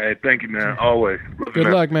 Hey, thank you, man. Always. Good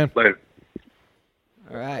luck, man. Later.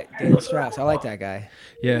 All right, Daniel Straus. I like that guy.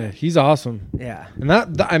 Yeah, he's awesome. Yeah.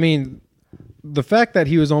 And the fact that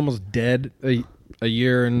he was almost dead a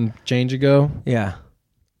year and change ago. Yeah.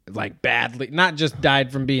 Like badly, not just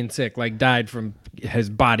died from being sick, like died from his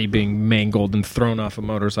body being mangled and thrown off a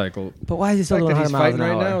motorcycle. But why is he still doing 100 miles an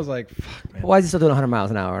hour? Right now is like, fuck, man. Why is he still doing 100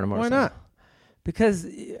 miles an hour on a motorcycle? Why not? Because,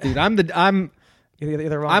 dude, I'm you're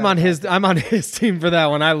the wrong I'm guy. on his team for that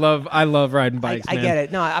one. I love riding bikes. I man. get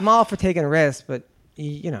it. No, I'm all for taking risks, but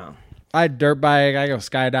you know, I dirt bike. I go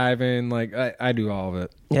skydiving. Like I do all of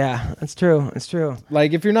it. Yeah, that's true. It's true.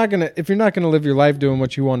 Like if you're not gonna live your life doing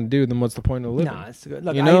what you want to do, then what's the point of living? No, it's good.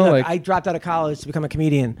 Look, You know, I dropped out of college to become a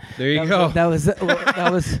comedian. There you go. That was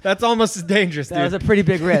That's almost as dangerous, dude. that was a pretty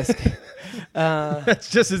big risk. That's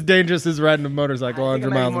just as dangerous as riding a motorcycle I think 100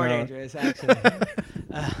 it might miles be more an hour. dangerous, actually.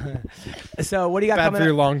 So what do you got Bad coming for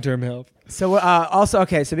your up? long-term health. So also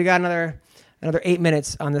okay. So we got another 8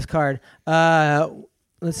 minutes on this card.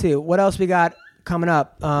 Let's see what else we got coming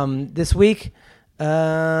up this week.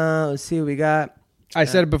 Let's see what we got. I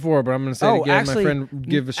said it before, but I'm going to say it again. Actually, my friend,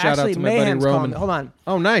 give a shout out to my buddy Mayhem's calling Roman. me. Hold on.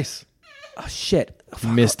 Oh, nice. Oh shit!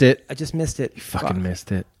 Missed it. I just missed it. Fucking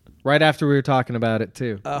missed it. Right after we were talking about it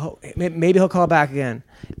too. Maybe he'll call back again.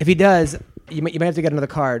 If he does, you might have to get another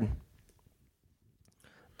card.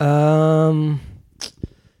 Come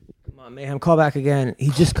on, Mayhem, call back again.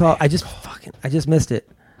 He just called. I just missed it.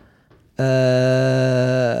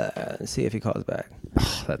 Let's see if he calls back.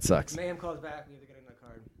 Oh, that sucks. Mayhem calls back. We have to get another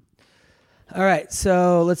card. All right,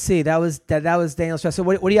 so let's see. That was Daniel Straus. So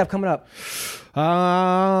what do you have coming up?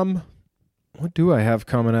 What do I have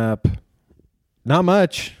coming up? Not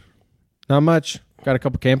much. Got a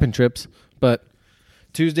couple camping trips, but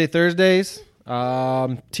Tuesday, Thursdays,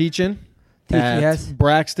 teaching at yes.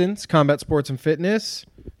 Braxton's Combat Sports and Fitness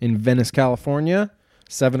in Venice, California.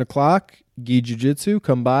 7:00. Gi Jiu-Jitsu.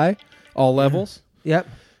 Come by. All levels. Yep.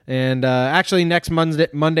 And actually, next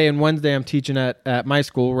Monday and Wednesday, I'm teaching at my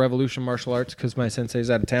school, Revolution Martial Arts, because my sensei's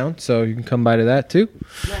out of town. So you can come by to that too.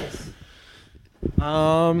 Nice.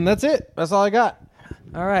 That's it. That's all I got.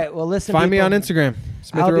 All right. Well, listen. Find me people, on Instagram,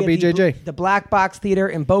 I'll be at SmithRoBJJ. the Black Box Theater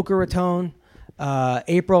in Boca Raton,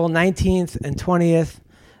 April 19th and 20th.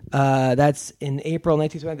 That's in April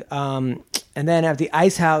 19th. And then at the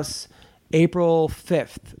Ice House, April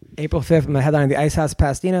 5th. April 5th, I'm headlining the Ice House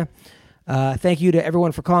Pasadena. Thank you to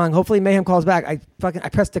everyone for calling. Hopefully Mayhem calls back. I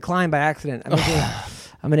pressed decline by accident.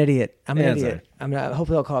 I'm an idiot. Hopefully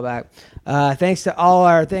they'll call back. Thanks to all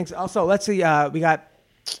our things. Also, let's see. We got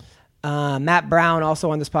Matt Brown also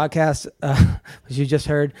on this podcast, as you just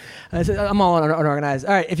heard. I'm all unorganized.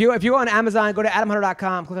 All right. If you on Amazon, go to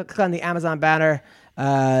adamhunter.com. Click on the Amazon banner,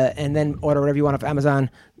 and then order whatever you want off Amazon.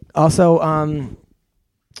 Also, and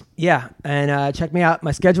check me out.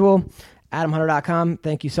 My schedule, adamhunter.com.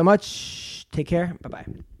 Thank you so much. Take care. Bye-bye.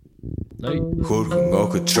 Hurgen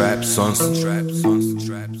och trap sonsen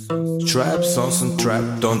Trap sonsen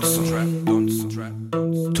trap donsen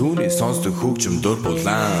Tuni sons du hukchum dur på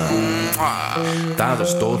land Där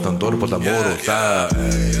står den dur på la moro